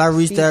till I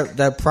reach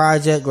that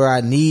project where I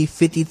need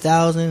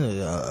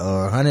 50,000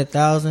 or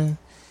 100,000.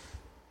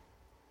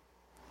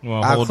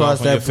 Well, I'll cross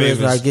that bridge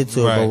when I get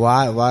to it. But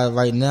why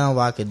right now?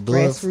 Why I could do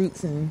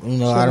grassroots it,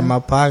 and out of my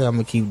pocket. I'm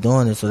gonna keep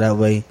doing it so that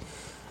way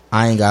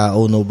I ain't gotta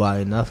owe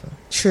nobody nothing.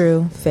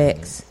 True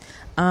facts.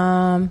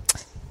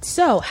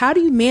 So how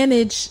do you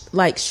manage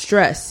like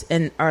stress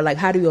or like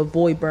how do you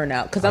avoid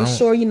burnout? Because I'm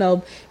sure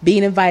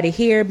being invited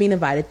here, being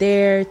invited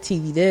there,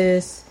 TV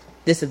this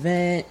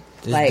event.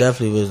 This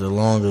definitely was the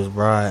longest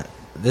ride.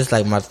 This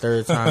like my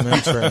third time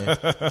entering.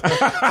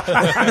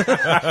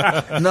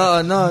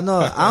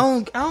 No.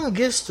 I don't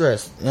get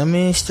stressed. I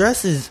mean,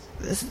 stress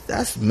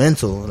that's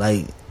mental.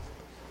 Like,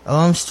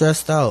 I'm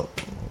stressed out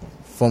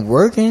from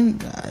working.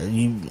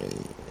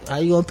 How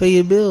you gonna pay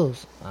your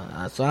bills?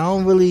 So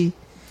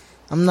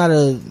I'm not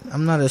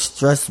a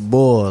stressed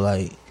boy.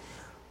 Like,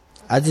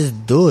 I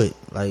just do it.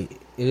 Like,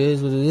 it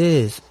is what it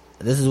is.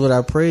 This is what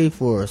I prayed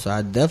for. So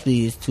I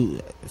definitely it's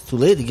too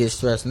late to get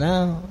stressed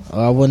now. Or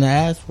I wouldn't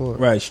have asked for it.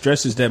 Right.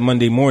 Stress is that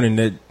Monday morning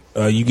that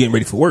you getting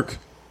ready for work.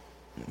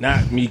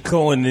 Not me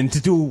going and to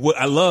do what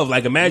I love.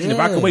 Like, imagine if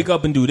I could wake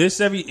up and do this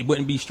it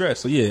wouldn't be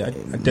stressed. So yeah, I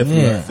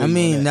definitely. Yeah. I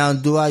mean, now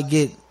do I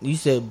get? You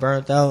said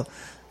burnt out.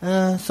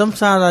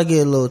 Sometimes I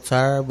get a little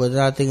tired, but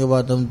then I think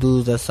about them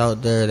dudes that's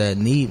out there that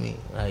need me.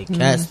 Like,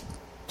 cats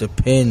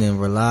depend and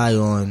rely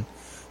on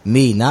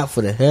me, not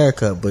for the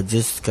haircut, but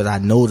just because I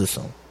notice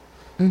them.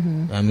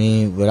 Mm-hmm. I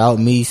mean, without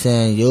me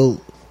saying,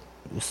 yo,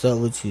 what's up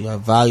with you? I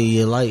value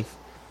your life.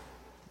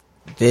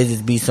 There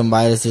just be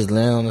somebody that's just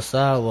laying on the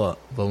sidewalk.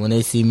 But when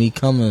they see me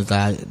coming, it's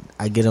like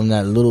I get them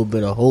that little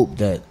bit of hope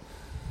that,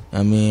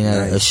 I mean,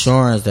 that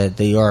assurance that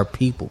they are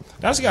people.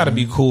 That's got to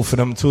be cool for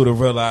them, too, to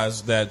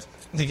realize that,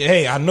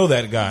 hey, I know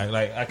that guy.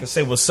 Like, I can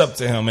say what's up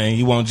to him, and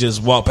he won't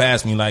just walk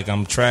past me like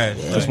I'm trash.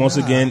 Because once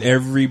again,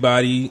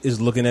 everybody is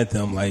looking at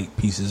them like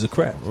pieces of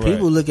crap.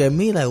 People look at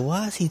me like,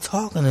 why is he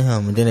talking to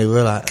him? And then they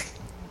realize,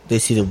 they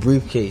see the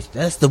briefcase.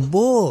 That's the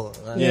bull.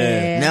 Like,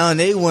 now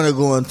they want to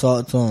go and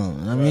talk to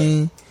him. I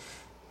mean,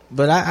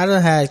 but I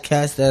done had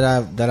cats that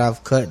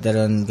I've cut that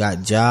done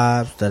got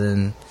jobs, that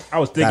done. I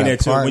was thinking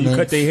that too. When you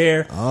cut their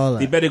hair,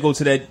 they better go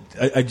to that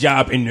a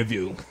job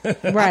interview. I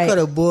cut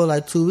a bull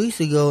like 2 weeks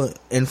ago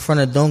in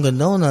front of Dunkin'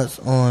 Donuts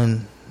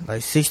on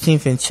like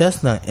 16th and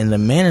Chestnut, and the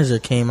manager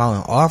came out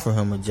and offered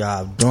him a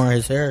job during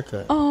his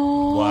haircut.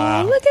 Oh,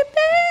 wow! Look at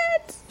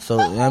that. So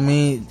I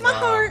mean, my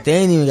heart. They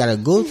ain't even got to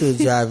go to a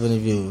job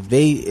interview.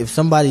 If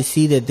somebody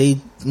see that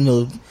they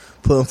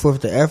putting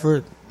forth the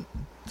effort,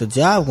 the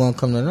job gonna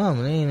come to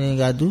them. They ain't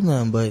got to do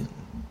nothing but.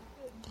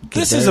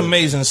 This is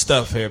amazing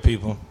stuff here,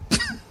 people.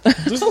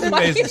 This is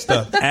amazing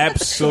stuff.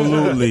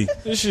 Absolutely.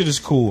 This shit is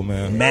cool,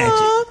 man. Magic.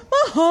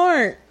 My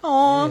heart.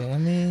 Aw. Yeah, I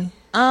mean,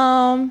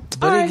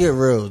 but it get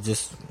real.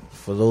 Just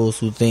for those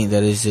who think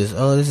that it's just,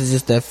 this is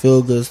just that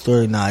feel good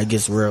story. Nah, it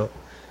gets real.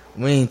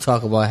 We ain't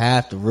talk about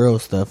half the real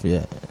stuff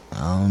yet.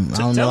 I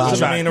don't know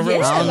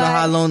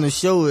how long the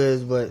show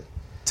is, but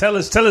tell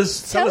us something.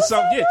 Yeah, tell us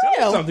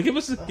something. Give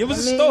us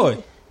a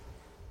story.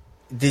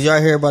 Did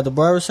y'all hear about the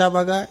barbershop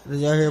I got?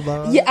 Did y'all hear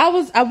about it? Yeah,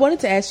 I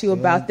wanted to ask you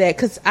about that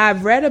because I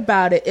read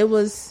about it. It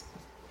was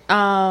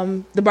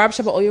the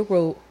barbershop on Oyo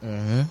Road.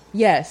 Mm-hmm.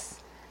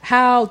 Yes.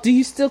 How do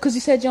you still? Because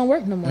you said you don't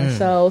work no more,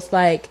 so it's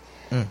like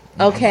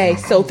okay.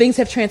 So things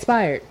have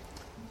transpired.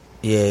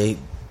 Yeah,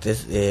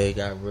 it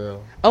got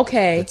real.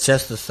 Okay. The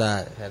Chester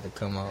side had to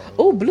come out.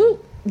 Oh, Blue.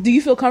 Do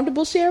you feel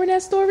comfortable sharing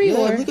that story?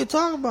 Yeah, we could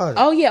talk about it.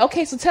 Oh yeah.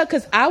 Okay. So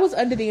because I was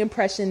under the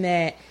impression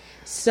that.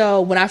 So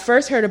when I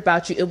first heard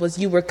about you, it was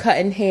you were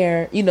cutting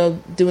hair,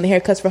 doing the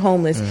haircuts for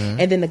homeless,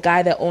 and then the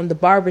guy that owned the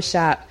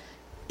barbershop,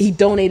 he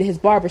donated his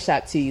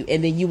barbershop to you,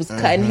 and then you was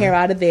cutting hair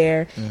out of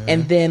there,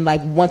 and then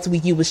like once a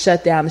week you would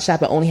shut down the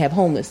shop and only have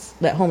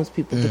let homeless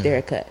people get their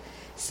hair cut.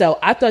 So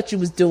I thought you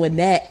was doing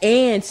that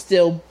and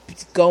still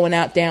going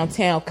out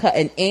downtown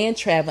cutting and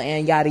traveling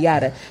and yada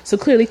yada. So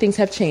clearly things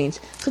have changed.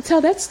 So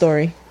tell that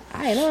story.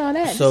 I didn't know all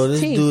that. So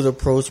this dude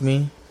approached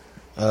me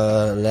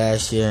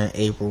last year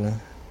in April.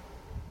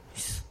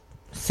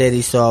 Said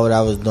he saw what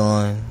I was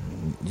doing,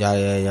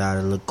 yada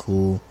yada, look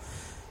cool.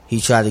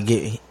 He tried to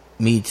get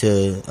me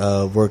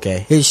to work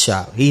at his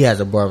shop. He has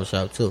a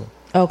barbershop too.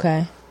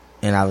 Okay.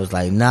 And I was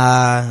like,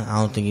 nah, I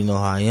don't think you know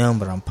how I am,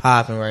 but I'm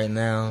popping right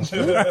now.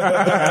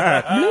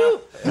 I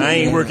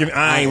ain't working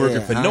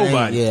for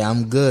nobody.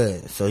 I'm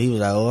good. So he was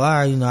like, all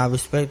right, I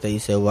respect that. He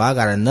said, well, I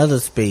got another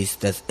space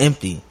that's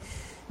empty.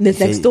 This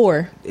next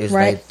door, it's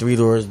right? like 3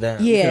 doors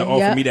down. Yeah, you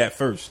offer me that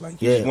first.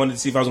 Like, you just wanted to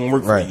see if I was gonna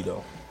work for you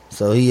though.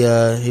 So he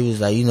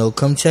was like,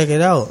 come check it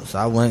out. So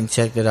I went and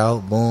checked it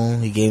out.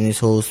 Boom. He gave me this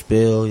whole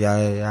spiel.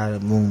 Yada, yada,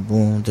 boom,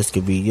 boom. This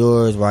could be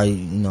yours. Why,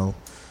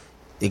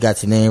 it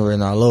got your name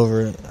written all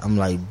over it. I'm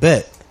like,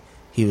 bet.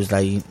 He was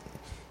like,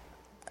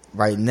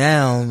 right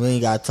now, we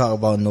ain't got to talk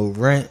about no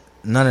rent.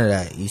 None of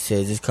that. He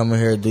said, just come in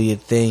here, do your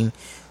thing.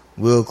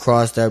 We'll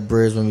cross that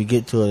bridge when we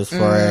get to it as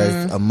far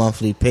as a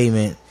monthly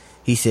payment.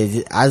 He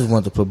said, I just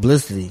want the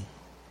publicity.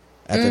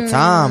 At the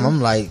time,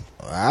 I'm like,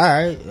 all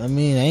right. I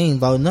mean, I ain't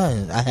about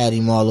nothing. I had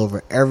him all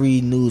over every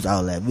news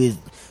outlet. With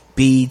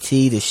BET,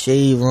 the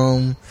Shade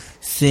Room,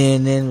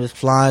 CNN was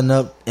flying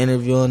up,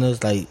 interviewing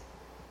us. Like,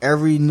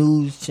 every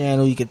news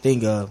channel you could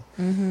think of,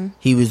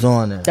 he was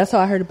on there. That's how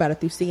I heard about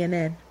it, through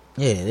CNN.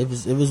 Yeah, it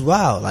was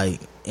wild. Like,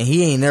 and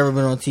he ain't never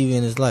been on TV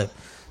in his life.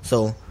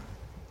 So,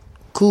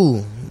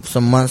 cool.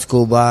 Some months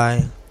go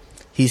by.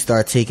 He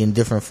started taking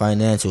different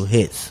financial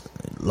hits.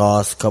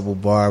 Lost a couple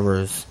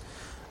barbers.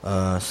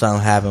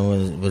 Something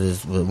happened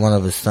with one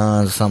of his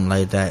sons or something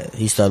like that.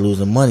 He started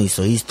losing money,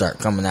 so he started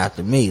coming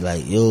after me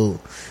like,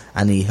 yo,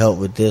 I need help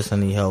with this, I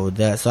need help with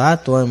that. So I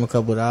threw him a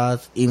couple of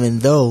dollars, even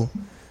though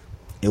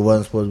it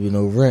wasn't supposed to be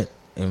no rent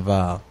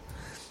involved.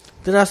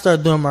 Then I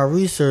started doing my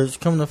research,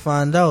 come to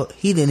find out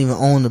he didn't even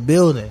own the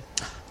building.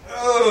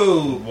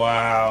 Oh,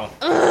 wow.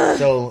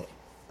 So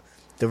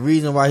the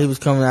reason why he was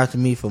coming after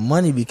me for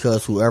money,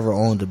 because whoever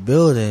owned the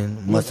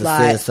building must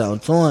have said something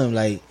to him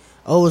like,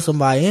 oh, it's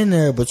somebody in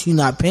there, but you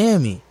not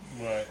paying me.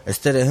 Right.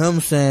 Instead of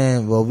him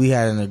saying, well, we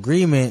had an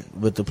agreement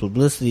with the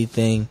publicity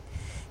thing,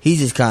 he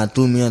just kind of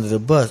threw me under the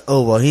bus.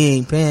 Oh, well,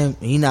 he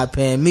not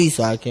paying me,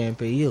 so I can't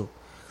pay you.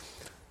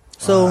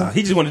 So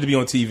he just wanted to be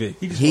on TV.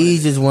 He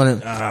just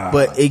wanted,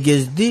 but it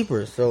gets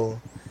deeper. So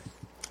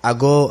I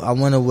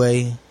went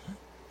away.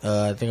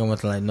 I think I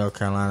went to like North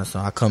Carolina. So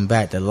I come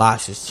back. The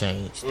locks has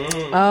changed.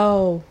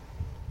 Oh,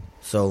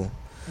 so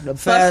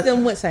fast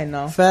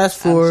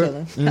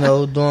forward.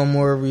 Doing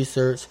more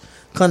research.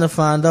 Come to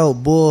find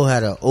out, Bull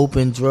had an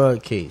open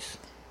drug case.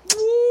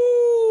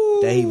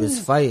 that he was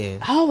fighting.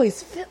 I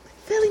always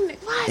feeling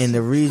what? And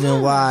the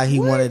reason why he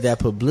wanted that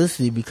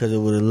publicity because it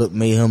would have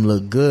made him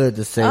look good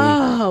to say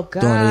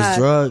during his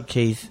drug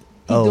case.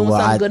 He's doing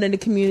something good in the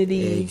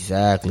community.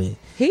 Exactly.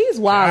 He's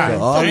wild.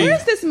 So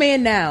where's this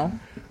man now?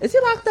 Is he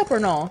locked up or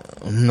no?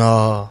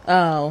 No.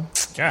 Oh.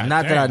 God,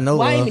 not that I know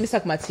Why of. I didn't mean to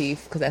suck my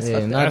teeth? Because that's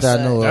fucked up. Not that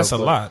I know That's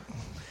of. a lot.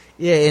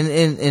 Yeah,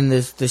 and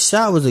the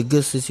shot was a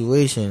good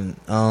situation.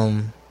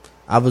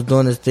 I was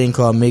doing this thing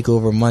called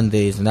Makeover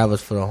Mondays, and that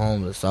was for the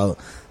homeless. So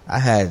I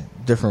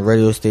had different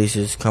radio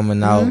stations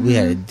coming out. We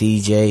had a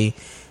DJ.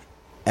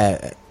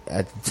 At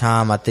the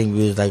time, I think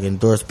we was like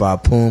endorsed by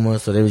Puma,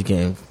 so they was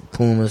getting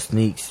Puma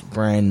sneaks,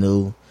 brand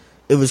new.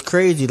 It was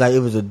crazy. Like, it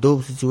was a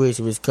dope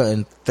situation. It was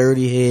cutting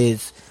 30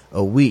 heads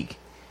a week.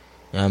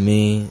 You know what I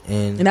mean?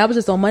 And that was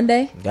just on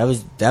Monday? That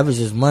was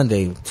just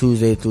Monday.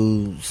 Tuesday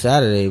through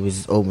Saturday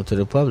was open to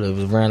the public. It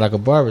was ran like a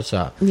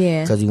barbershop.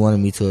 Yeah. Because he wanted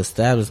me to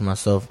establish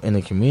myself in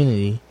the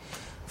community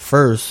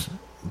first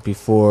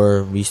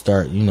before we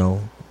start,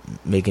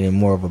 making it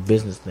more of a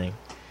business thing.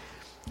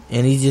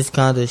 And he just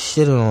kind of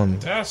shitted on me.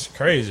 That's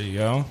crazy,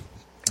 yo.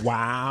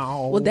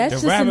 Wow. Well, that's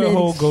the just rabbit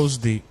hole goes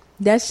deep.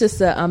 That's just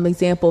an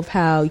example of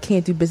how you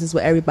can't do business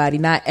with everybody.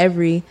 Not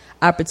every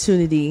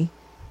opportunity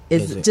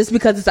is just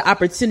because it's an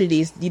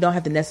opportunity. You don't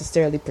have to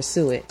necessarily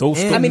pursue it.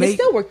 It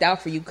still worked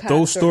out for you.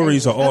 Those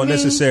stories are all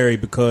necessary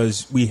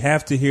because we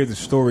have to hear the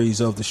stories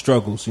of the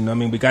struggles. You know what I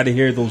mean? We got to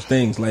hear those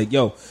things. Like,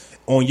 yo,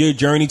 on your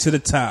journey to the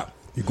top,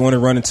 you're going to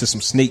run into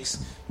some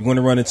snakes. You're going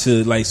to run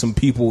into like some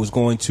people who's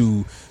going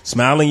to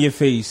smile in your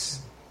face.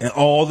 And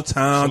all the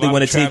time they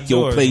want to take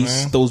your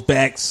place. Man. Those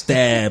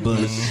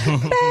backstabbers.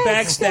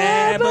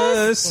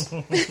 Backstabbers.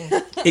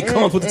 It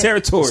comes with the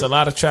territory. It's a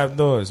lot of trap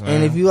doors, man.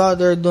 And if you out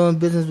there doing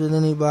business with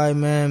anybody,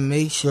 man,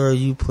 make sure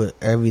you put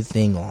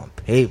everything on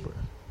paper.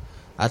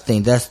 I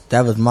think that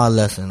was my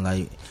lesson.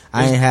 Like,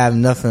 I ain't have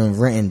nothing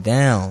written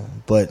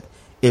down, but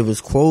it was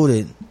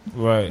quoted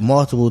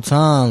multiple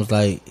times.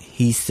 Like,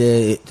 he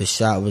said the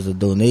shot was a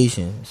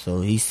donation, so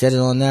he said it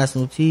on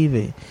national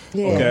TV.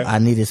 Yeah, okay. I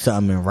needed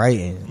something in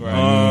writing.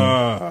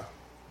 Right.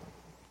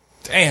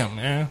 Damn,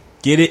 man,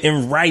 get it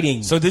in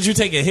writing. So, did you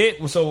take a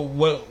hit? So,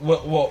 what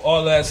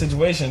all that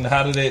situation?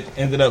 How did it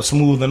ended up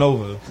smoothing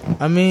over?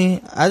 I mean,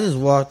 I just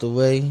walked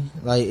away.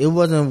 Like, it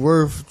wasn't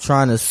worth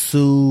trying to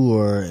sue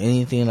or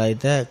anything like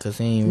that because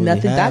he ain't really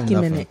nothing had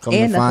documented. Nothing. Come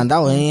to find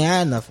out, he ain't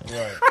had nothing.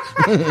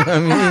 Right. I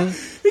mean.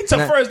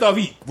 First off,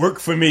 he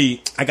worked for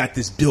me. I got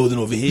this building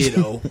over here,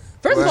 though.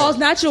 First of all, it's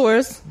not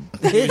yours.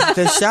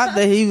 The shop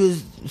that he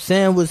was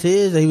saying was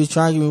his, that he was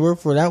trying to get me work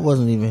for, that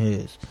wasn't even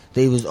his.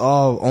 They was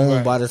all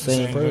owned by the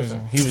same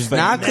person. He was.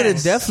 Now, I could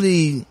have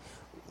definitely,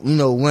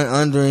 went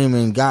under him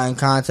and got in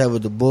contact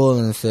with the bull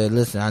and said,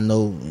 listen, I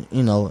know,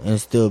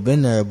 and still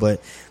been there. But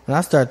when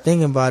I started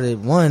thinking about it,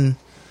 one,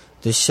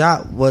 the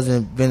shop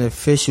wasn't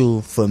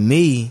beneficial for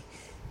me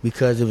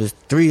because it was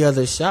 3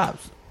 other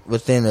shops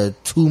within a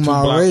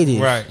 2-mile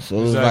radius. Right. So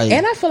it was like,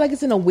 and I feel like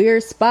it's in a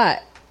weird spot.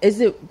 Is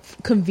it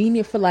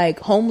convenient for like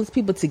homeless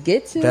people to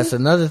get to? That's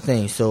another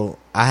thing. So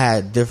I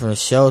had different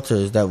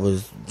shelters that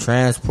was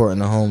transporting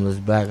the homeless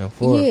back and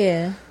forth.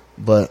 Yeah.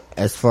 But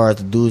as far as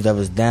the dudes that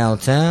was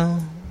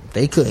downtown,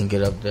 they couldn't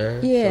get up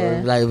there.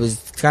 Yeah. So it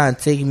was kind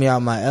of taking me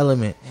out my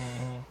element.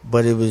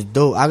 But it was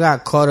dope. I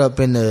got caught up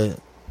in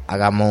I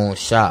got my own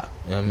shop.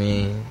 You know what I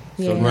mean?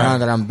 Yeah. So now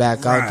that I'm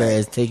back out there,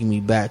 it's taking me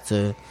back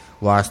to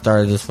where I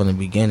started this from the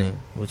beginning,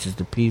 which is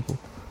the people.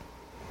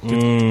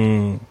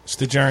 It's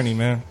the journey,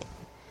 man.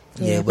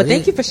 Yeah, but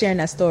thank you for sharing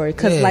that story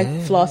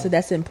because, Flaw said,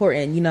 that's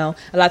important. A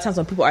lot of times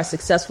when people are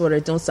successful,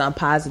 they're doing something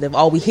positive.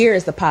 All we hear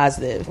is the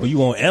positive. Well,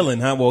 you on Ellen,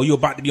 huh? Well, you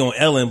about to be on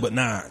Ellen, but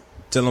nah.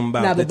 Tell them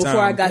about but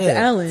before I got to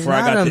Ellen. Before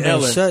I got to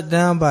Ellen. Shut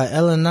down by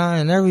L&I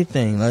and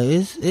everything. Like,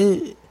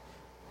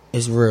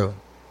 it's real.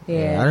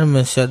 Yeah. I done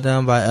been shut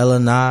down by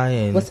L&I.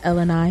 And what's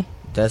L&I?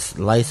 That's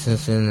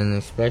licensing and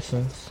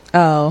inspections.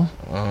 Oh.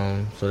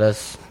 So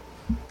that's...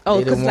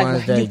 Oh, they're the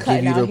ones that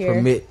give you the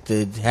permit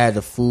to have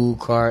the food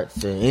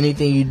carts and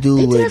anything you do.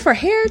 They with do that for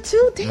hair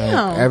too? Damn.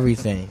 Man,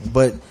 everything.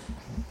 But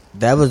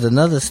that was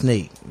another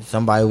snake.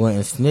 Somebody went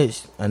and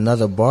snitched.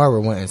 Another barber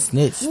went and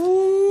snitched.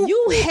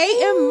 You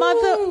hating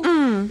mother...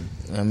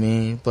 I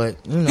mean, but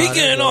he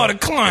getting all the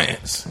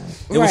clients.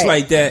 It was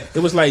like that. It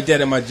was like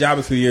that at my job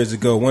a few years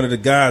ago. One of the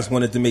guys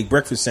wanted to make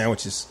breakfast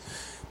sandwiches,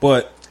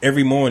 but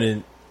every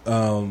morning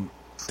the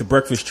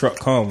breakfast truck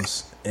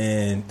comes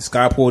and this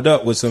guy pulled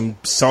up with some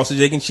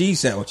sausage, egg, and cheese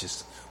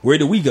sandwiches. Where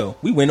did we go?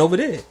 We went over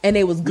there. And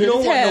it was good. We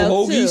don't want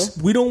no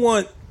hoagies. We don't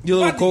want your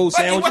little cold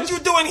sandwiches. What you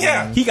doing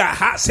here? He got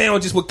hot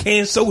sandwiches with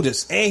canned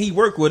sodas, and he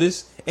worked with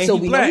us. And so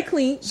he we black.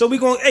 Clean. So we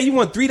going, hey, you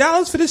want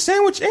 $3 for this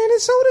sandwich and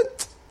this soda?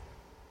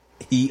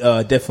 He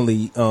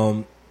definitely,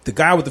 the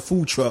guy with the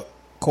food truck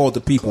called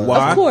the people.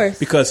 Why? Of course.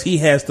 Because he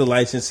has the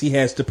license, he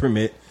has the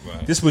permit.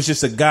 Right. This was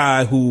just a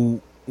guy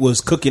who was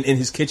cooking in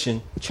his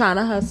kitchen, trying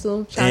to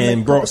hustle,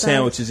 and brought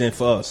sandwiches in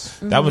for us.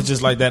 Mm-hmm. That was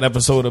just like that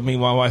episode of Me,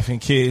 My Wife, and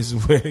Kids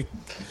where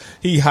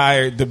he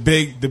hired the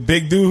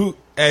big dude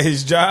at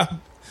his job,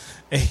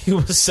 and he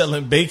was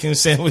selling bacon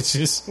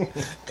sandwiches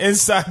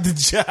inside the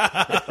job.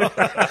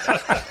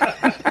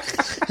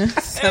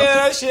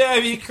 That shit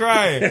had me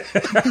crying.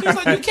 He was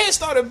like, "You can't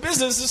start a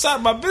business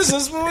inside my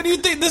business. But what do you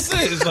think this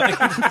is?" Like,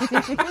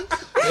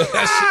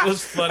 that shit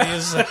was funny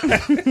as hell.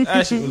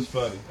 That shit was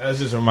funny. That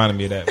just reminded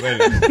me of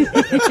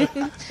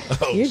that.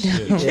 You're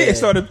shit. dumb. You can't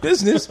start a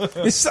business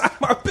inside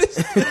my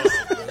business.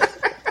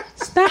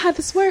 It's not how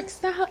this works.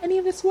 It's not how any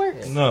of this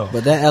works. No.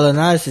 But that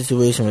Illinois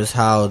situation was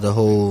how the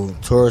whole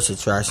tourist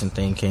attraction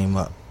thing came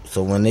up.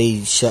 So when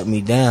they shut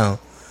me down,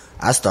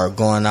 I started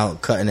going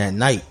out cutting at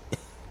night.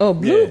 Oh,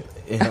 blue.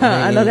 You know what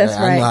I I mean? know that's I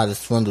know right. how to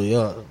swindle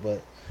y'all.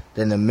 But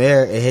then the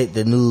mayor, it hit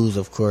the news,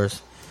 of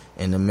course,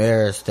 and the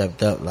mayor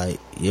stepped up like,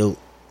 yo,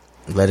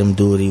 let him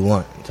do what he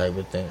want, type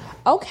of thing.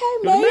 Okay,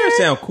 The mayor mayor.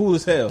 sound cool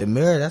as hell. The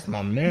mayor, that's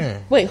my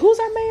man. Wait, who's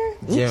our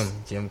mayor?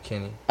 Jim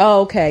Kenny.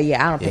 Oh, okay.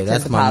 Yeah, I don't pay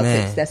that's attention to my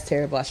politics. man. That's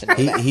terrible. I should know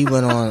that. He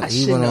went on I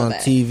should know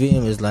that. TV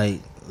and was like,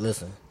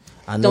 listen,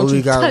 I know Don't we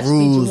you got touch me,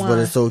 rules, but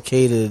Jawuan. it's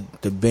okay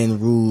to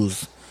bend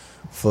rules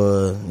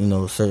for,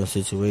 certain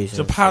situations.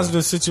 It's a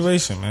positive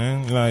situation,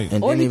 man. Like,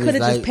 And Or then he was could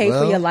have just like, paid for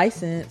well, your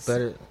license.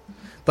 better.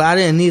 But I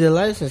didn't need a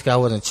license 'cause I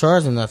wasn't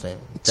charging nothing.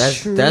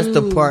 That's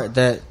the True. part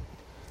that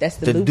That's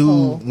the the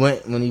loophole. dude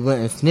went when he went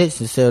and snitched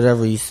and said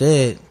whatever he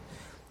said.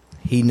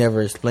 He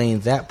never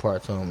explained that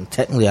part to him.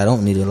 Technically, I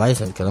don't need a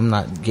license because I'm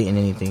not getting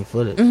anything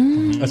for it.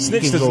 Mm-hmm. A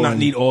snitch can does go not and-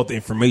 need all the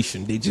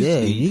information. They just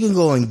Yeah, need. you can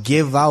go and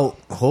give out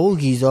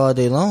hoagies all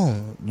day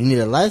long. You need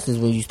a license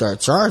when you start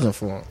charging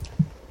for them.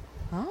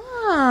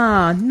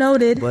 Ah,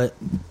 noted. But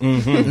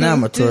now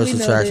I'm a tourist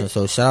Duly attraction. noted.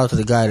 So shout out to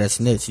the guy that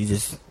snitched. He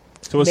just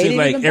So it Made seems it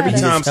like even every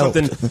better. time He just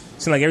something, helped.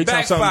 seems like every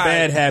time something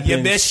bad backfired, you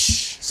happens,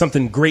 bitch.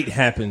 something great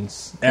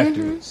happens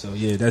after it. So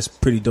yeah, that's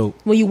pretty dope.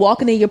 When you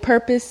walking in your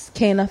purpose,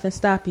 can't nothing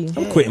stop you.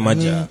 I'm quitting my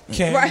job.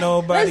 can't Right.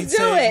 nobody Let's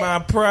do take it. my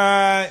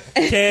pride.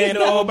 Can't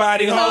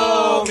nobody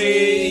hold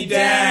me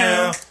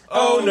down.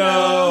 Oh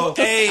no,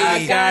 hey,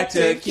 I got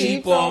to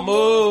keep on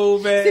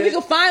moving. See, we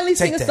can finally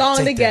sing Take a that, song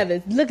take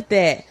together. Look at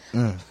that.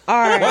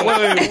 All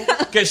right.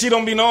 Cause she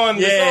don't be knowing.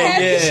 The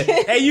Yeah, song.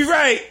 yeah. Hey, you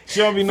right.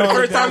 She don't be For knowing the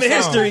first the damn time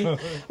in song.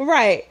 history.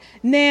 Right.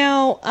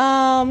 Now,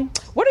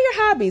 what are your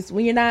hobbies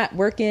when you're not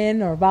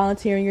working or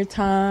volunteering your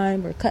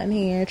time or cutting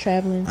hair,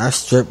 traveling? I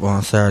strip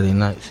on Saturday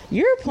nights.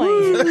 You're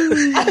playing.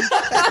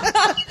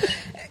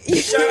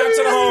 Shout out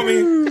to the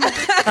homie.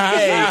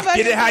 Hey,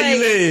 get it how you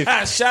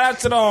live. Shout out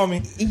to the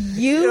homie.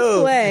 You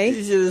play.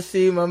 You should have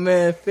seen my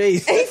man's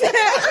face.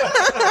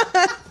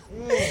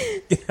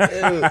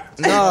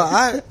 No,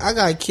 I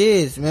got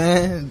kids,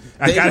 man.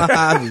 They got- my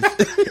hobbies.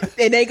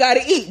 And they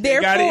gotta eat.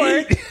 Therefore, gotta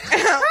eat. which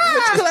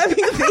club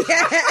you be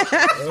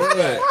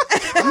at?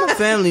 I'm a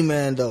family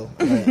man, though.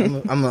 Like,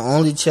 I'm an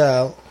only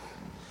child,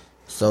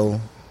 so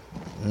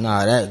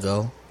that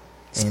go. And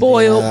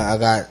Spoiled. then, I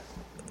got,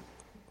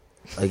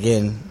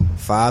 again,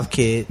 5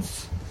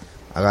 kids.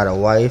 I got a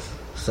wife,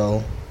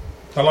 so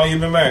How long you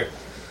been married?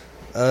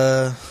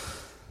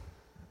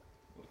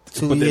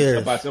 2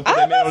 years. Put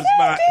that man on the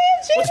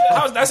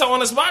spot. That's an on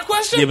the spot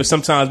question. Yeah, but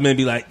sometimes men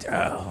be like,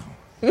 oh.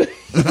 And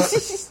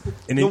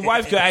then, Your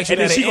wife could ask you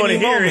and then that she at gonna any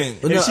hear moment.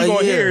 it. And she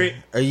gonna hear it.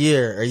 A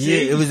year.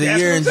 See, It was a that's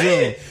year what in I'm June.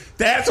 saying.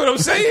 That's what I'm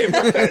saying.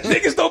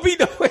 Niggas don't be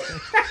knowing.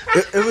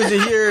 It was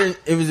a year.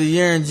 It was a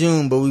year in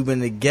June, but we've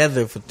been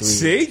together for 3 years.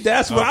 See,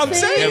 that's what I'm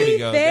There saying. we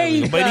go. There we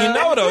you go. But he go.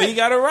 know though. He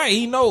got it right.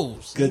 He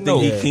knows. Good thing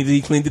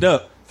he cleaned it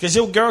up. Because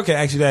your girl can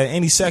ask you that at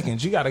any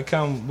second. You got to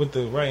come with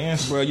the right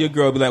answer. Bro, your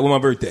girl be like, when my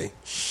birthday?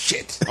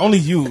 Shit. Only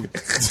you.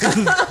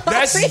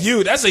 That's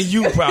you. That's a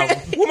you problem.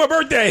 When my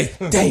birthday?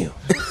 Damn.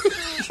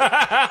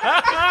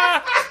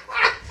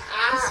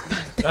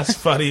 That's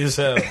funny as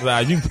hell. Nah,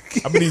 I need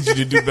you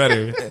to do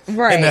better.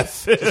 Right. In that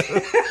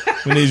film.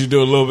 We need you to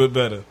do a little bit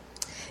better.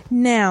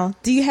 Now,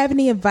 do you have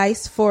any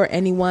advice for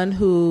anyone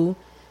who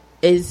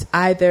is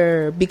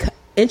either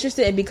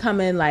interested in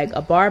becoming like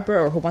a barber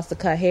or who wants to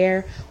cut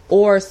hair,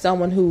 or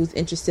someone who's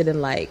interested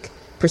in like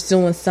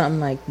pursuing something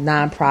like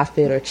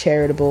nonprofit or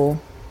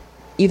charitable,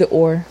 either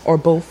or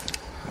both?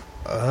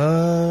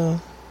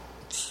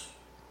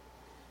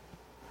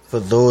 For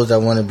those that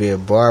want to be a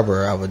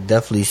barber, I would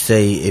definitely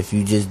say if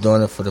you just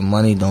doing it for the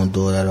money, don't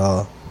do it at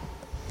all.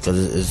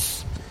 Because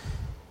it's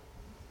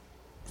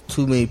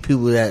too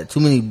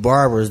many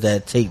barbers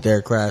that take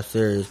their craft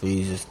serious, where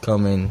you just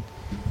come and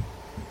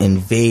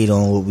invade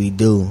on what we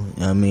do. You know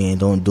what I mean?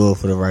 Don't do it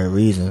for the right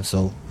reason.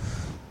 So,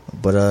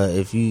 but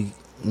if you're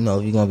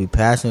gonna be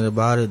passionate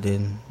about it,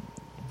 then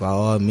by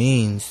all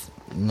means,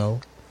 do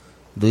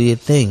your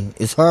thing.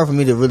 It's hard for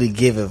me to really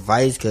give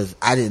advice because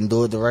I didn't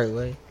do it the right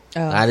way.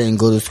 Oh. I didn't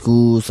go to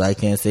school, so I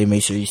can't say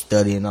make sure you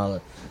study and all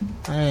that.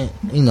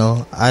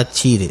 I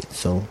cheated,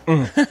 so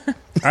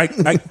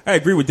I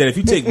agree with that. If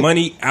you take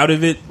money out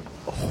of it,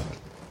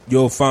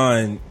 you'll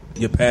find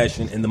your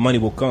passion and the money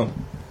will come.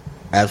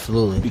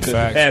 absolutely. Because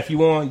Facts. the path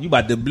you on, you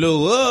about to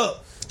blow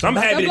up. So I'm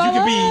happy that you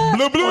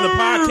can be on the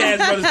podcast,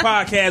 Brothers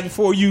Podcast,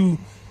 before you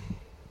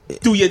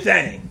do your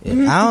thing.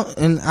 I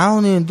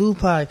don't even do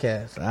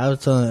podcasts. I was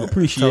telling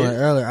Appreciate it.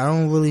 earlier. I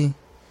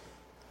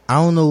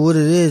don't know what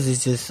it is.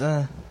 It's just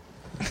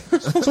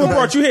So what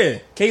brought you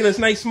here? Kayla's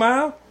nice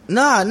smile?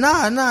 Nah.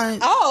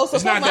 Oh, so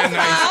It's not that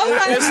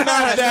nice. It's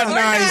not that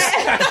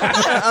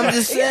nice. I'm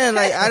just saying,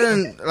 like, I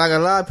didn't, like, a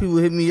lot of people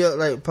hit me up,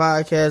 like,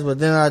 podcasts, but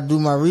then I do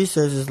my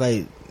research, it's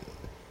like,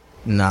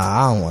 nah,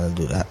 I don't want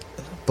to do that.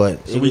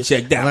 But So we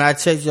checked out. When I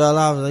checked y'all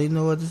out, I was like, you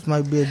know what, this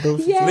might be a dope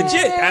situation.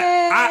 Legit.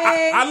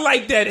 I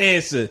like that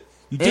answer.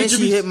 You did And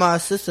she hit my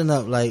assistant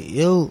up, like,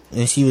 yo,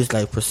 and she was,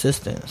 like,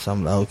 persistent. So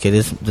I'm like, okay,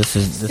 this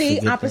is See,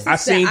 a good I'm thing. persistent. I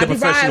seen the be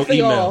professional riding for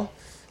email. y'all.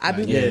 I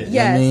be, Yeah.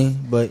 yes. I mean,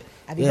 but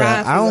I be yeah,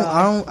 riding for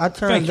y'all. I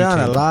turn Thank you, down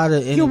a Kayla. lot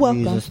of You're interviews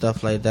welcome. and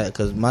stuff like that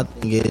because my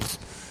thing is,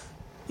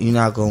 you're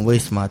not gonna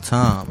waste my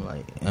time.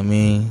 Like, I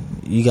mean,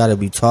 you got to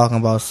be talking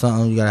about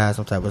something. You got to have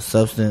some type of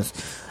substance.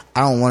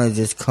 I don't want to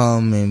just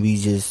come and be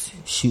just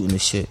shooting the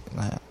shit.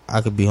 Like, I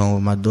could be home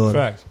with my daughter.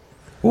 Facts.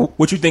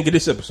 What you think of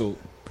this episode?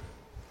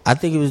 I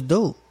think it was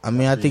dope. I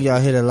mean, I think y'all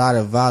hit a lot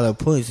of valid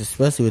points,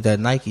 especially with that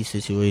Nike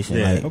situation.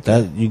 Yeah, like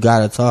okay. that, you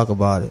got to talk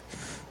about it.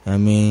 I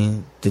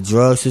mean, the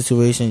drug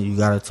situation, you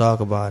got to talk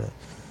about it.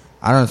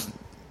 I don't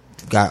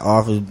got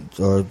offered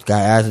or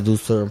got asked to do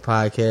certain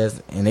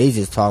podcasts, and they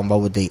just talking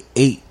about what they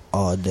ate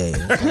all day.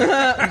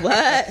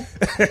 What?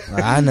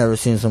 Like, I never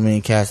seen so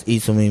many cats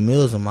eat so many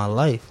meals in my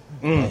life.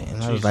 Like,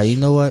 and I was like, you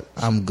know what?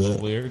 I'm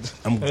good. Weird.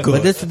 I'm good.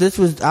 But this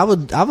was I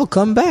would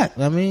come back.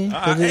 I mean,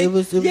 'cause it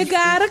was You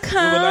gotta We would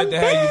come like to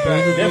have you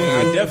back.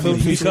 I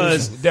definitely,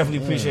 because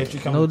Definitely appreciate you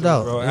coming. No through,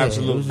 doubt. bro. Yeah,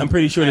 Absolutely. I'm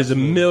pretty sure there's a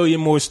million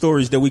more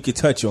stories that we could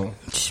touch on.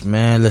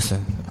 Man,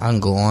 listen, I can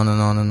go on and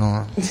on and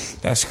on.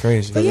 That's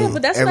crazy. But yeah,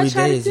 but that's what I Every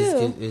try day to is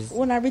just- do is-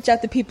 when I reach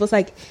out to people. It's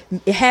like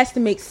it has to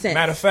make sense.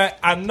 Matter of fact,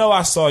 I know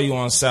I saw you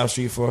on South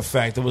Street for a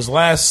fact. It was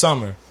last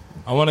summer.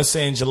 I want to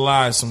say in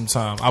July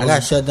sometime. I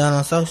got shut down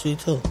on South Street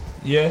too.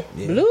 Yeah.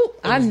 Bloop.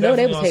 I was know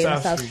they definitely was on hating on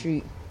South South Street.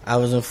 Street. I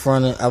was in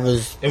front of. It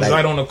was like,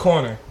 right on the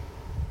corner.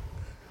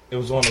 It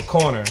was on the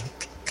corner.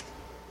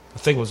 I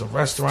think it was a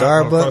restaurant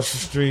Starbucks? across the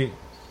street.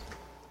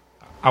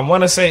 I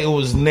want to say it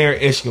was near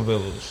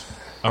Ishkavillage,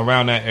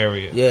 around that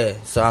area. Yeah,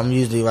 so I'm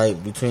usually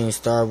right between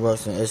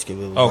Starbucks and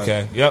Escoville.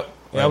 Okay. Yep.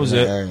 That was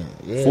it.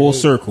 Yeah, Full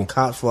circle.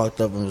 Cops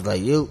walked up and was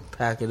like, "You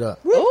pack it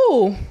up."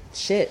 Ooh,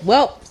 shit.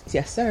 Well,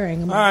 yes, sir.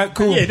 Ain't All gonna- right.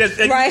 Cool. Yeah,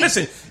 Right.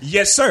 listen,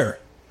 yes, sir.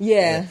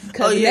 Yeah,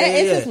 because Oh, in yeah, that yeah,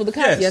 instance yeah. with the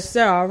cops, Yes. yes,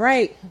 sir. All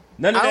right,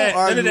 None of I don't that. None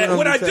argue of that. with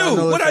What them I because do?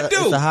 know What I It's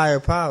a do? higher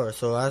power.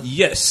 So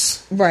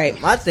Yes. right.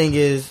 my thing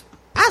is,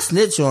 I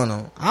snitch on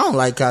them. I don't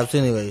like cops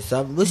anyway.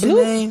 So what's your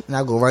Bloop. name? And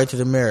I go right to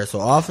the mayor. So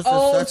officer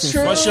Oh, such and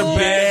true. such. What's your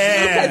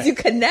bad? Because you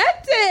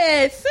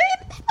connected. See,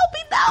 help me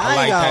I know. ain't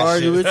like gotta that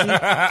argue shit. with you.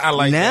 I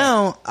like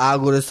now I'll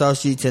go to South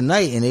Street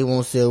tonight and they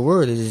won't say a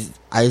word. They just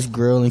ice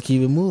grill and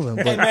keep it moving.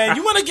 Hey But man,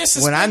 you want to get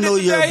suspended when I know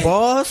your today?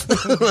 boss,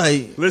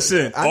 like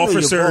Listen, I know your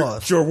Officer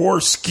boss.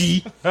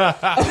 Jaworski. It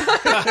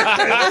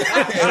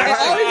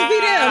always be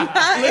them.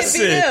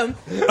 Listen. It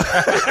be them.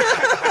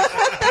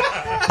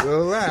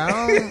 you're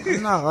right.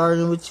 I'm not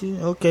arguing with you.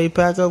 Okay,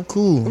 pack up,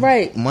 cool.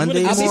 Right.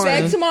 Monday I'll be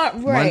morning. back tomorrow.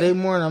 Right. Monday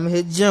morning, I'm gonna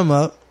hit gym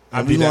up. I'll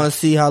I be just want that. to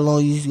see how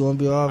long you gonna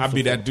be off. I'd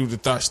be that dude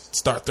that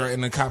start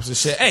threatening the cops and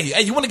shit.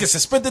 Hey, you want to get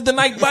suspended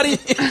tonight, buddy?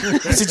 I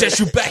suggest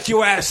you back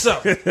your ass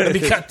up. Let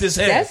me cut this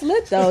hair. That's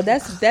lit though.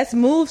 That's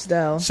moves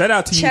though. Shout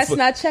out to you.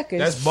 Chestnut checkers.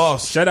 That's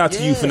boss. Shout out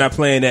to you for not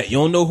playing that. You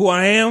don't know who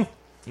I am?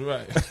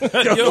 Right. You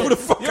don't know who the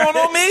fuck You don't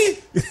know me?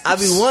 I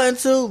be wanting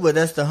to, but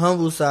that's the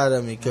humble side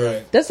of me. Cause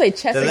Right. That's like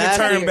chestnut. The last-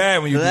 Turn checkers.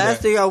 bad when you the do last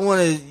that. thing I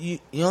want is you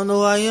don't know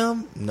who I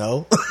am?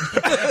 No.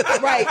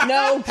 Right.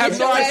 No. Have Get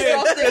no your ass idea.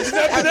 off this.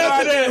 Have no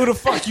idea who the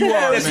fuck you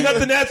are, There's man.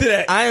 nothing after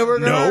that. I ain't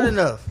working No. hard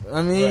enough.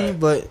 I mean, Right.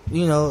 but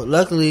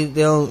luckily I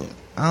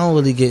don't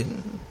really get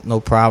no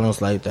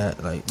problems like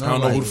that. Like I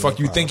don't know who the fuck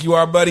you think you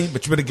are, buddy,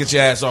 but you better get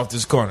your ass off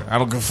this corner. I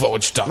don't give a fuck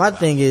what you talking My about.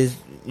 thing is,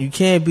 you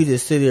can't be the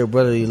city of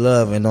brotherly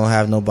love and don't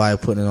have nobody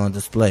putting it on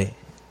display.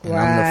 And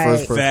I'm the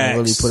first person Facts. to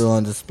really put it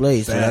on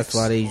display, so Facts. that's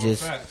why they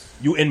just.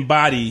 You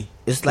embody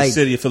It's the like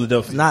city of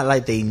Philadelphia. not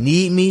like they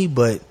need me,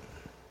 but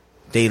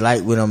they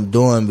like what I'm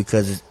doing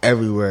because it's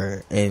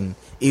everywhere. And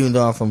even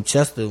though I'm from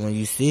Chester, when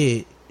you see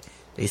it,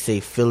 they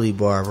say Philly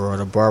barber or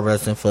the barber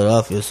that's in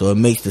Philadelphia, so it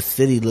makes the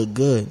city look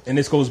good. And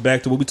this goes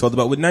back to what we talked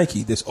about with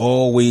Nike. There's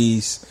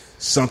always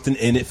something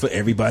in it for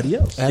everybody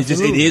else. It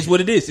Absolutely. is what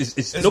it is. It's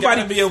It's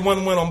nobody. gotta be a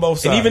win-win on both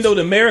sides. And even though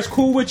the mayor's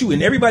cool with you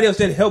and everybody else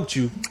that helped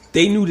you,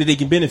 they knew that they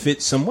can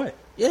benefit some way.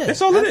 Yeah,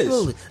 That's all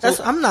absolutely. it is. That's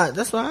So- I'm not.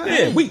 That's why.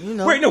 Yeah,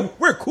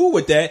 we're cool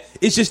with that.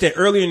 It's just that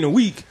earlier in the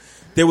week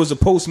there was a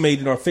post made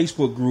in our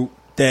Facebook group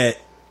that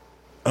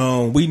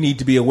we need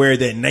to be aware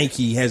that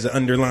Nike has an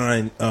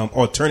underlying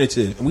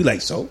alternative, and we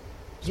like so.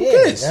 Who Yeah,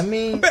 cares? I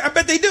mean- I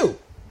bet they do.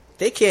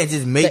 They can't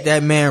just make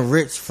that man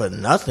rich for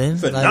nothing.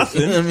 For Like,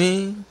 nothing. You know what I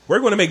mean? We're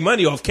going to make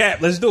money off Cap.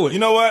 Let's do it. You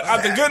know what? Out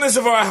of the goodness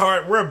of our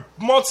heart, we're a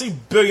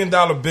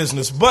multi-billion-dollar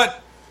business,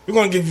 but we're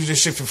going to give you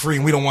this shit for free,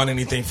 and we don't want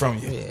anything from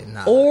you. Yeah,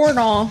 nah. Or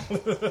no.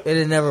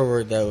 It'd never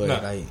work that way.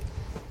 Nah. Like,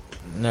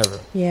 never.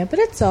 Yeah, but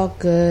it's all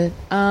good.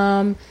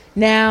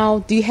 Now,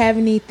 do you have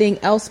anything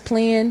else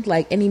planned?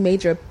 Like any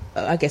major,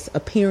 I guess,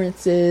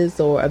 appearances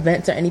or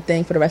events or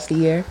anything for the rest of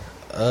the year?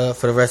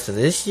 For the rest of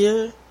this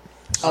year,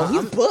 Oh,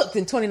 he's booked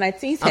in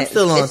 2019. I'm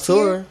still on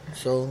tour,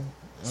 so.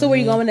 So where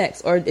you going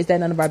next, or is that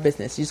none of our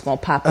business? You just gonna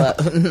pop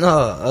up?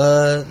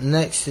 No.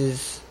 Next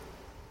is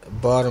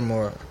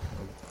Baltimore.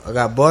 I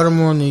got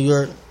Baltimore, New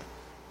York,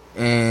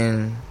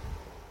 and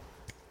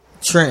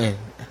Trenton.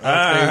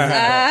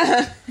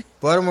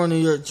 Baltimore, New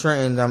York,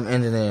 Trenton. I'm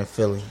ending it in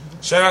Philly.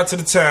 Shout out to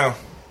the town.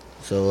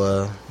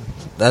 So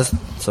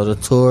the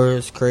tour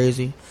is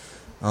crazy.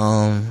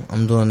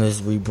 I'm doing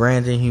this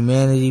rebranding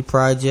humanity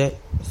project.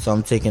 So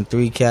I'm taking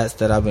 3 cats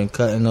that I've been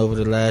cutting over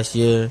the last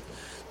year,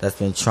 that's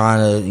been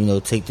trying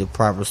to take the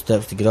proper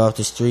steps to get off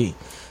the street,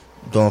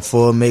 doing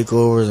full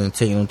makeovers and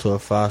taking them to a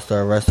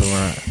 5-star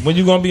restaurant. When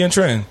you gonna be in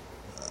Trenton?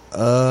 You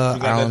got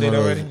that date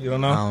already? You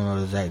don't know? I don't know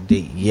the exact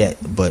date yet,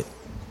 but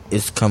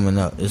it's coming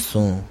up. It's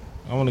soon.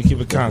 I want to keep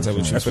in contact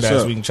with you for that,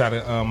 so we can try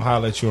to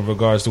holler at you in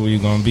regards to where you're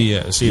going to be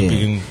at. See if we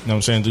can, you know what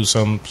I'm saying, do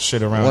some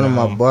shit around. One of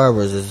my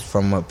barbers is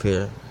from up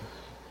here.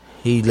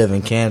 He live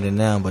in Camden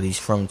now, but he's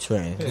from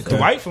Trenton. Yeah,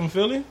 Dwight from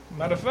Philly,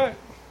 matter of fact.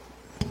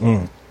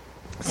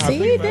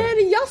 See,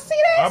 Daddy, y'all see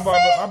that?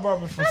 I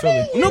barber from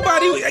Philly.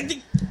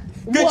 Nobody.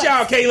 Good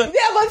job, Kayla.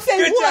 Yeah, I'm gonna say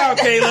Good job,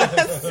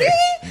 Kayla.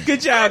 See?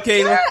 Good job,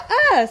 Kayla.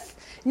 Not us.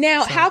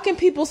 Now, how can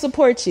people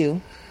support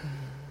you?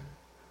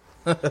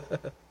 Cut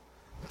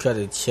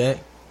a check.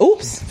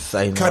 Oops.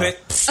 Say Cut no. it.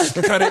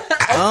 Cut it.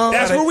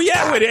 That's where we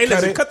at with it. Hey,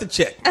 listen, cut the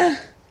check.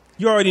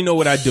 You already know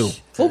what I do.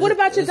 Well, what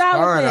about your It's hard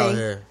dollar out thing?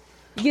 here.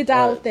 Your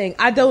dollar thing.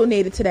 I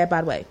donated to that,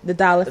 by the way. The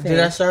dollar thing. Did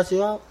I shout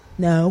you out?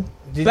 No.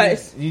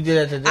 But you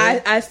did that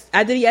today?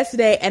 I did it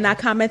yesterday, and I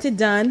commented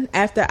done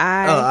after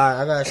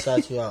I... I gotta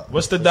shout you out.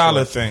 What's the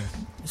dollar thing?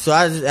 So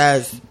I just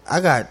asked. I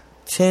got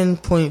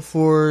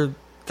 10.4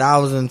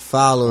 thousand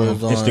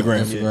followers on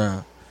Instagram.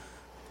 Yeah.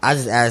 I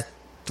just asked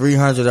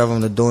 300 of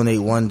them to donate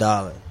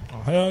 $1. Oh,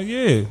 hell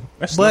yeah.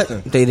 That's But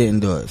nothing. they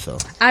didn't do it. So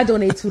I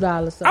donate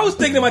 $2. So. I was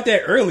thinking about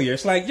that earlier.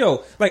 It's like,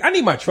 yo, like I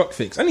need my truck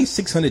fixed. I need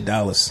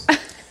 $600.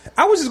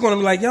 I was just going to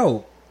be like,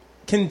 yo,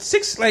 can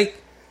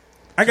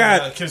I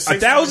got can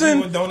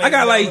 1,000. I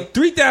got $1 like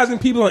 3,000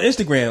 people on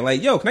Instagram.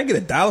 Like, yo, can I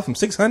get $1 from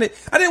 600?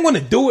 I didn't want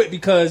to do it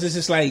because it's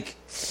just like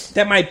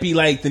that might be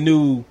like the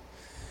new.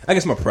 I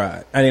guess my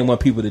pride. I didn't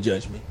want people to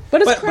judge me.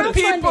 But it's but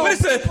crowdfunding.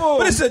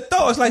 it's a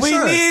thought. It's like, We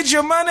son, need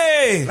your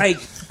money. like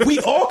we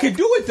all can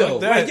do it though.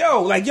 Fuck that.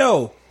 Like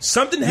yo,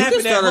 something you can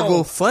happened at start a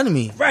home.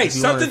 GoFundMe. Right, if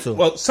you wanted to. something.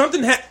 Well,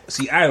 something happened.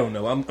 See, I don't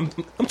know.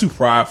 I'm too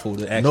prideful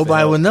to ask.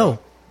 Nobody would know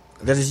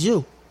that it's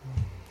you.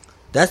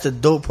 That's the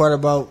dope part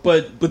about.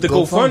 But the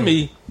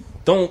GoFundMe,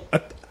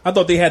 I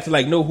thought they had to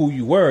like know who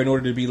you were in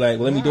order to be like,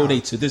 well, let me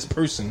donate to this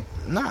person.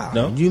 Nah,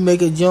 No? you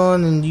make a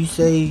joint and you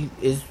say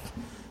it's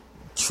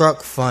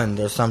truck fund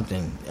or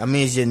something. I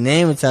mean, it's your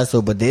name attached to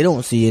it, but they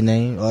don't see your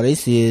name. All they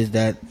see is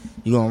that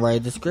you're gonna write a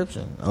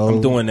description. Oh,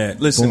 I'm doing that.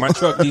 Listen, my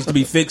truck needs to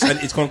be fixed.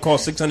 It's going to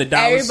cost $600.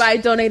 Everybody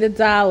donate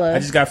 $1. I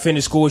just got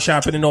finished school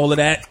shopping and all of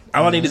that.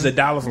 All I need is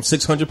 $1 from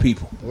 600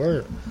 people.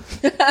 Word.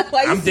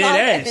 I'm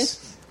dead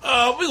ass.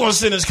 We're going to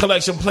send this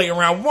collection plate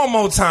around one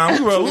more time.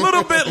 We were a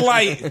little bit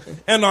light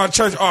in our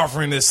church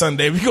offering this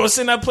Sunday. We're going to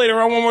send that plate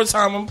around one more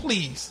time, and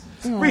please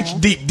reach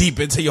deep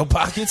into your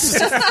pockets.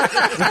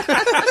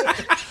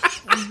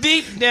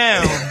 Deep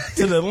down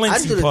to the I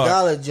Lindsay do the part.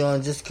 dollar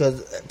joint just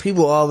because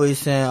people always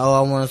saying, "Oh,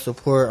 I want to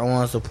support. I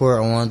want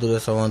to do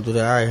this. I want to do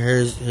that." All right,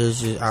 here's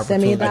your opportunity.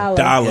 Send me $1.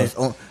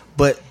 $1.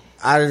 But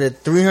out of the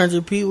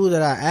 300 people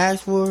that I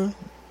asked for,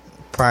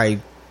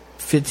 probably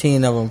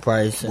 15 of them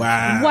probably said,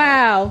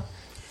 Wow.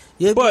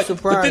 You'd be But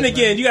surprised, then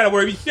again, man. you got to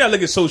worry. You got to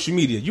look at social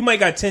media. You might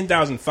got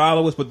 10,000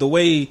 followers, but the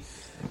way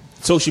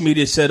social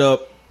media is set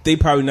up, they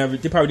probably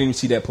didn't even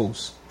see that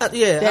post.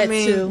 Yeah, That I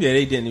mean, too. Yeah,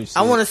 they didn't even see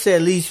I it. want to say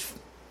at least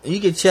you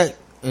can check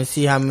and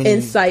see how many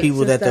Insights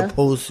people and that the stuff.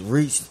 post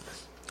reached.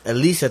 At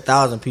least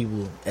 1,000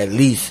 people at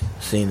least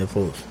seen the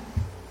post.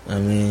 I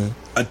mean,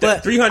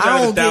 but 300 I out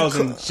don't of get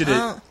 1,000 should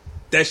have.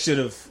 That should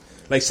have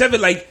like seven.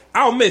 Like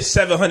I'll miss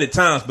 700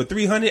 times, but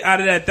 300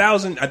 out of that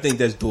 1,000, I think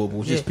that's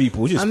doable. Just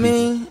people. Just I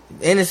mean,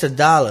 and it's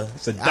 $1.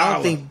 It's $1. I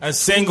don't think A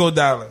single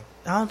dollar.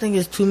 I don't think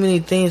it's too many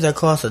things that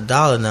cost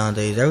 $1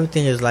 nowadays.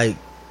 Everything is like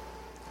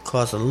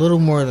costs a little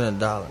more than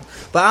 $1.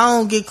 But I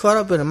don't get caught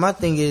up in it. My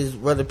thing is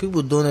whether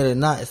people doing it or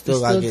not, it still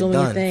You're gotta still get doing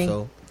your done. thing.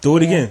 So do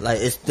it again. like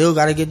it still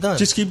gotta get done.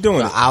 Just keep doing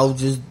So it. I'll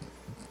just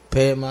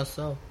pay it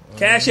myself.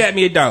 Cash at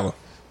me $1.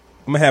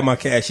 I'm gonna have my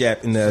Cash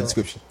App in the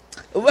description.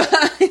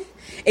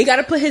 He got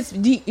to put his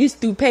used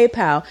through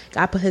PayPal.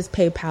 Got to put his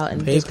PayPal in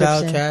the PayPal,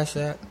 description. Cash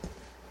App.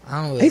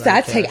 I don't really He said,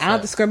 like I Cash don't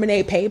App.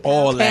 discriminate. PayPal,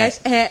 All Cash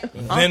that. App.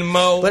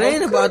 Venmo. But it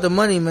ain't about the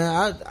money,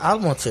 man. I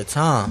want your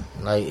time.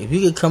 Like if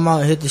you could come out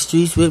and hit the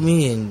streets with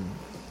me and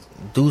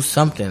do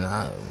something,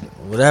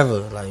 whatever.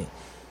 Like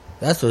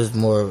that's what it's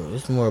more.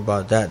 It's more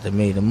about that to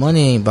me. The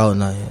money ain't about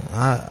nothing.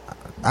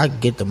 I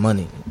get the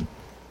money.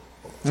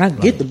 I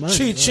get the money.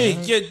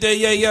 Cheat, get there,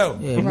 yo.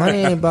 Yeah, money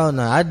ain't about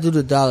nothing. I do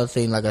the dollar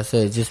thing, like I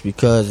said, just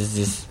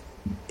because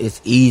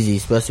it's easy,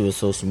 especially with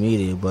social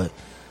media. But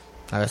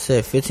like I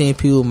said, 15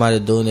 people might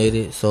have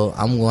donated, so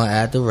I'm going to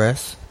add the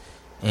rest.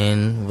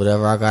 and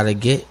whatever I gotta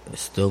get,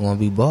 it's still gonna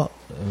be bought,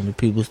 and the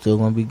people still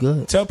gonna be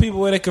good. Tell people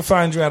where they can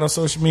find you out on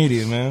social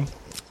media, man.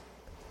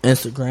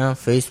 Instagram,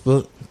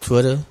 Facebook,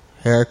 Twitter.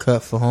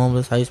 Haircut for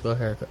Homeless. How you spell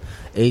haircut?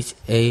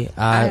 HAIRCUT.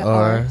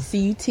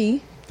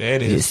 There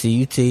it is.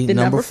 CUT. The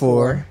number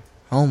 4.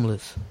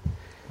 Homeless.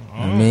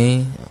 I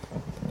mean,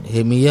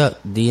 hit me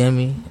up. DM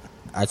me.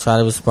 I try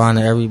to respond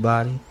to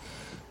everybody.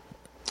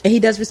 And he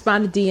does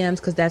respond to DMs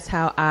because that's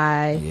how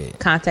I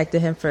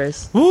contacted him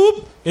first.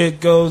 Whoop!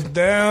 It goes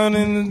down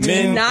in the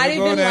DMs. Not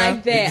even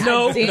like that.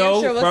 No,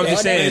 sure I'm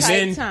just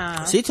saying.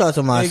 She talked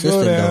to my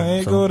assistant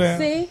though. Go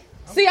down.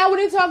 See, I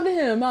wouldn't talk to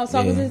him. I was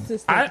talking to his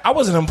sister. I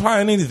wasn't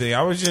implying anything.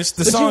 I was just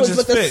the song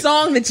just fit. The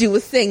song that you were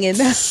singing.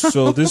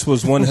 So this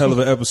was one hell of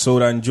an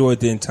episode. I enjoyed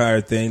the entire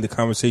thing. The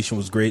conversation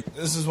was great.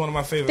 This is one of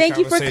my favorite. Thank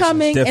you for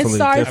coming, and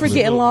sorry for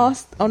getting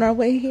lost on our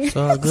way here. It's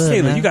all good,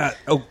 Taylor, man. you got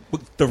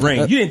the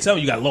rain. You didn't tell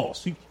me you got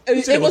lost. You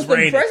said it was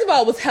raining. First of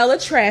all, it was hella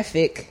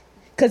traffic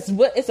because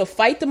it's a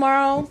fight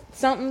tomorrow.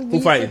 Something. Who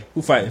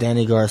fighting?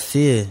 Danny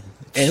Garcia.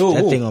 And who?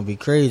 That thing gonna be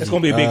crazy. It's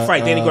gonna be a big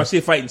fight. Danny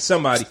Garcia fighting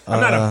somebody. I'm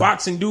not a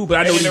boxing dude, but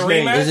I know his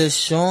name. Is it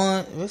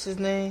Sean? What's his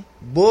name?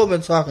 Bull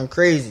been talking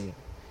crazy.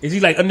 Is he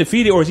like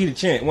undefeated or is he the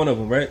champ? One of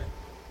them, right?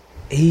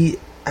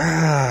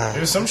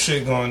 There's some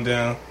shit going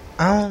down.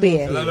 I don't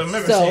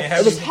know. So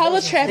it was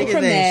hella traffic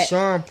from that.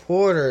 Sean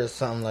Porter or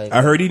something like that.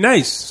 I heard he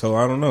nice, so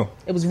I don't know.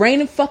 It was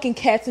raining fucking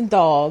cats and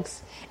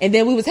dogs, and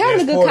then we was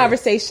having a good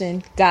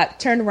conversation. Got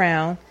turned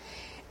around,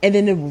 and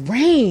then it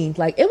rained.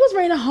 Like it was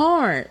raining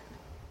hard.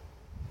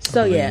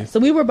 So so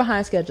we were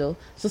behind schedule.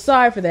 So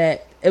sorry for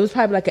that. It was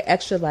probably like an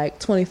extra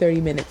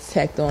 20-30 minutes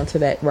tacked on to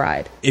that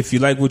ride. If you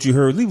like what you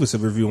heard, leave us a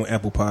review on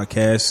Apple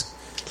Podcasts.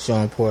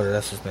 Sean Porter,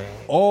 that's his name.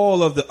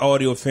 All of the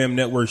Audio Fam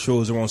Network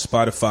shows are on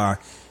Spotify.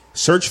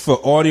 Search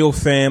for Audio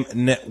Fam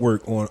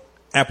Network on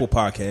Apple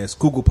Podcasts,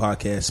 Google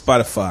Podcasts,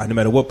 Spotify, no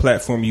matter what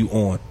platform you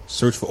on.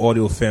 Search for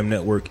Audio Fam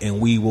Network, and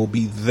we will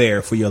be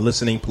there for your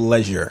listening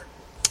pleasure.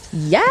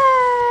 Yeah.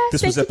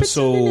 This was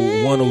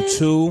episode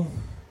 102.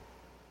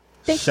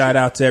 Shout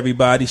out to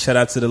everybody. Shout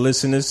out to the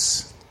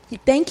listeners.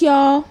 Thank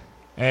y'all.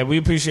 Hey, we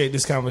appreciate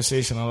this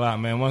conversation a lot,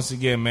 man. Once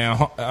again, man,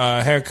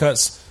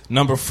 haircuts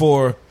number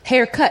 4.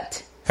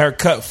 Haircut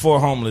for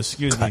Homeless,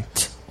 excuse me.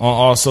 On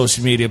all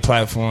social media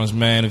platforms,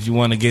 man. If you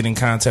want to get in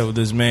contact with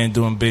this man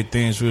doing big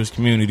things for his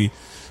community,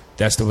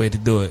 that's the way to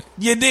do it.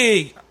 You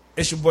dig?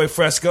 It's your boy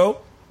Fresco.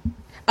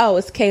 Oh,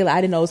 it's Kayla. I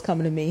didn't know it was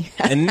coming to me.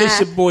 And this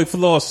your boy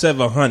Flaw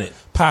 700.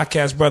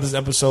 Podcast Brothers,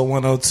 episode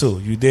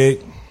 102. You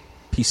dig?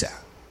 Peace out.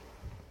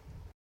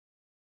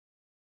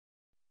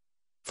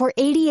 For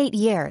 88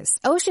 years,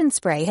 Ocean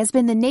Spray has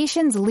been the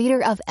nation's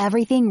leader of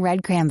everything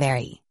red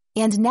cranberry.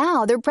 And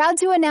now they're proud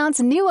to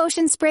announce new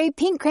Ocean Spray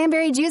Pink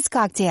Cranberry Juice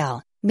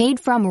Cocktail, made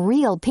from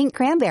real pink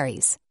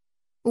cranberries.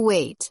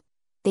 Wait,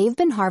 they've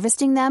been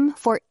harvesting them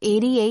for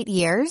 88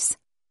 years?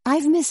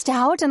 I've missed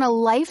out on a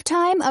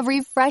lifetime of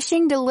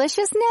refreshing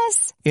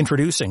deliciousness?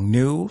 Introducing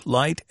new,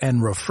 light,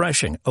 and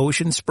refreshing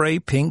Ocean Spray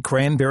Pink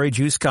Cranberry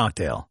Juice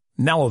Cocktail.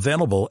 Now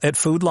available at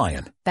Food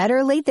Lion.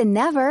 Better late than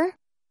never,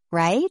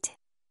 right?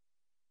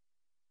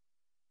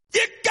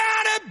 You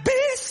gotta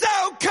be so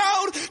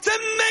cold to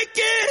make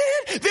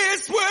it in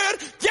this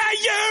world. Yeah,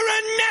 you're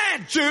a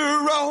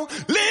natural,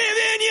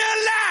 living your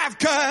life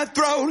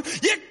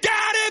cutthroat. You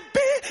gotta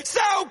be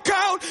so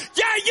cold.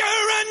 Yeah,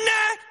 you're a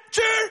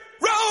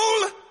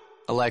natural.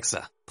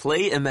 Alexa,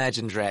 play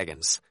Imagine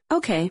Dragons.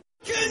 Okay.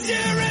 'Cause you're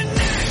a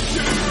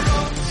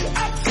natural.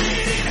 I'm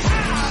feeling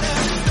hot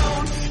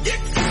alone. You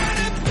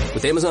gotta.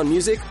 With Amazon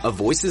Music, a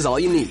voice is all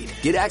you need.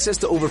 Get access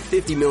to over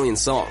 50 million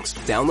songs.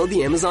 Download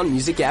the Amazon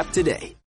Music app today.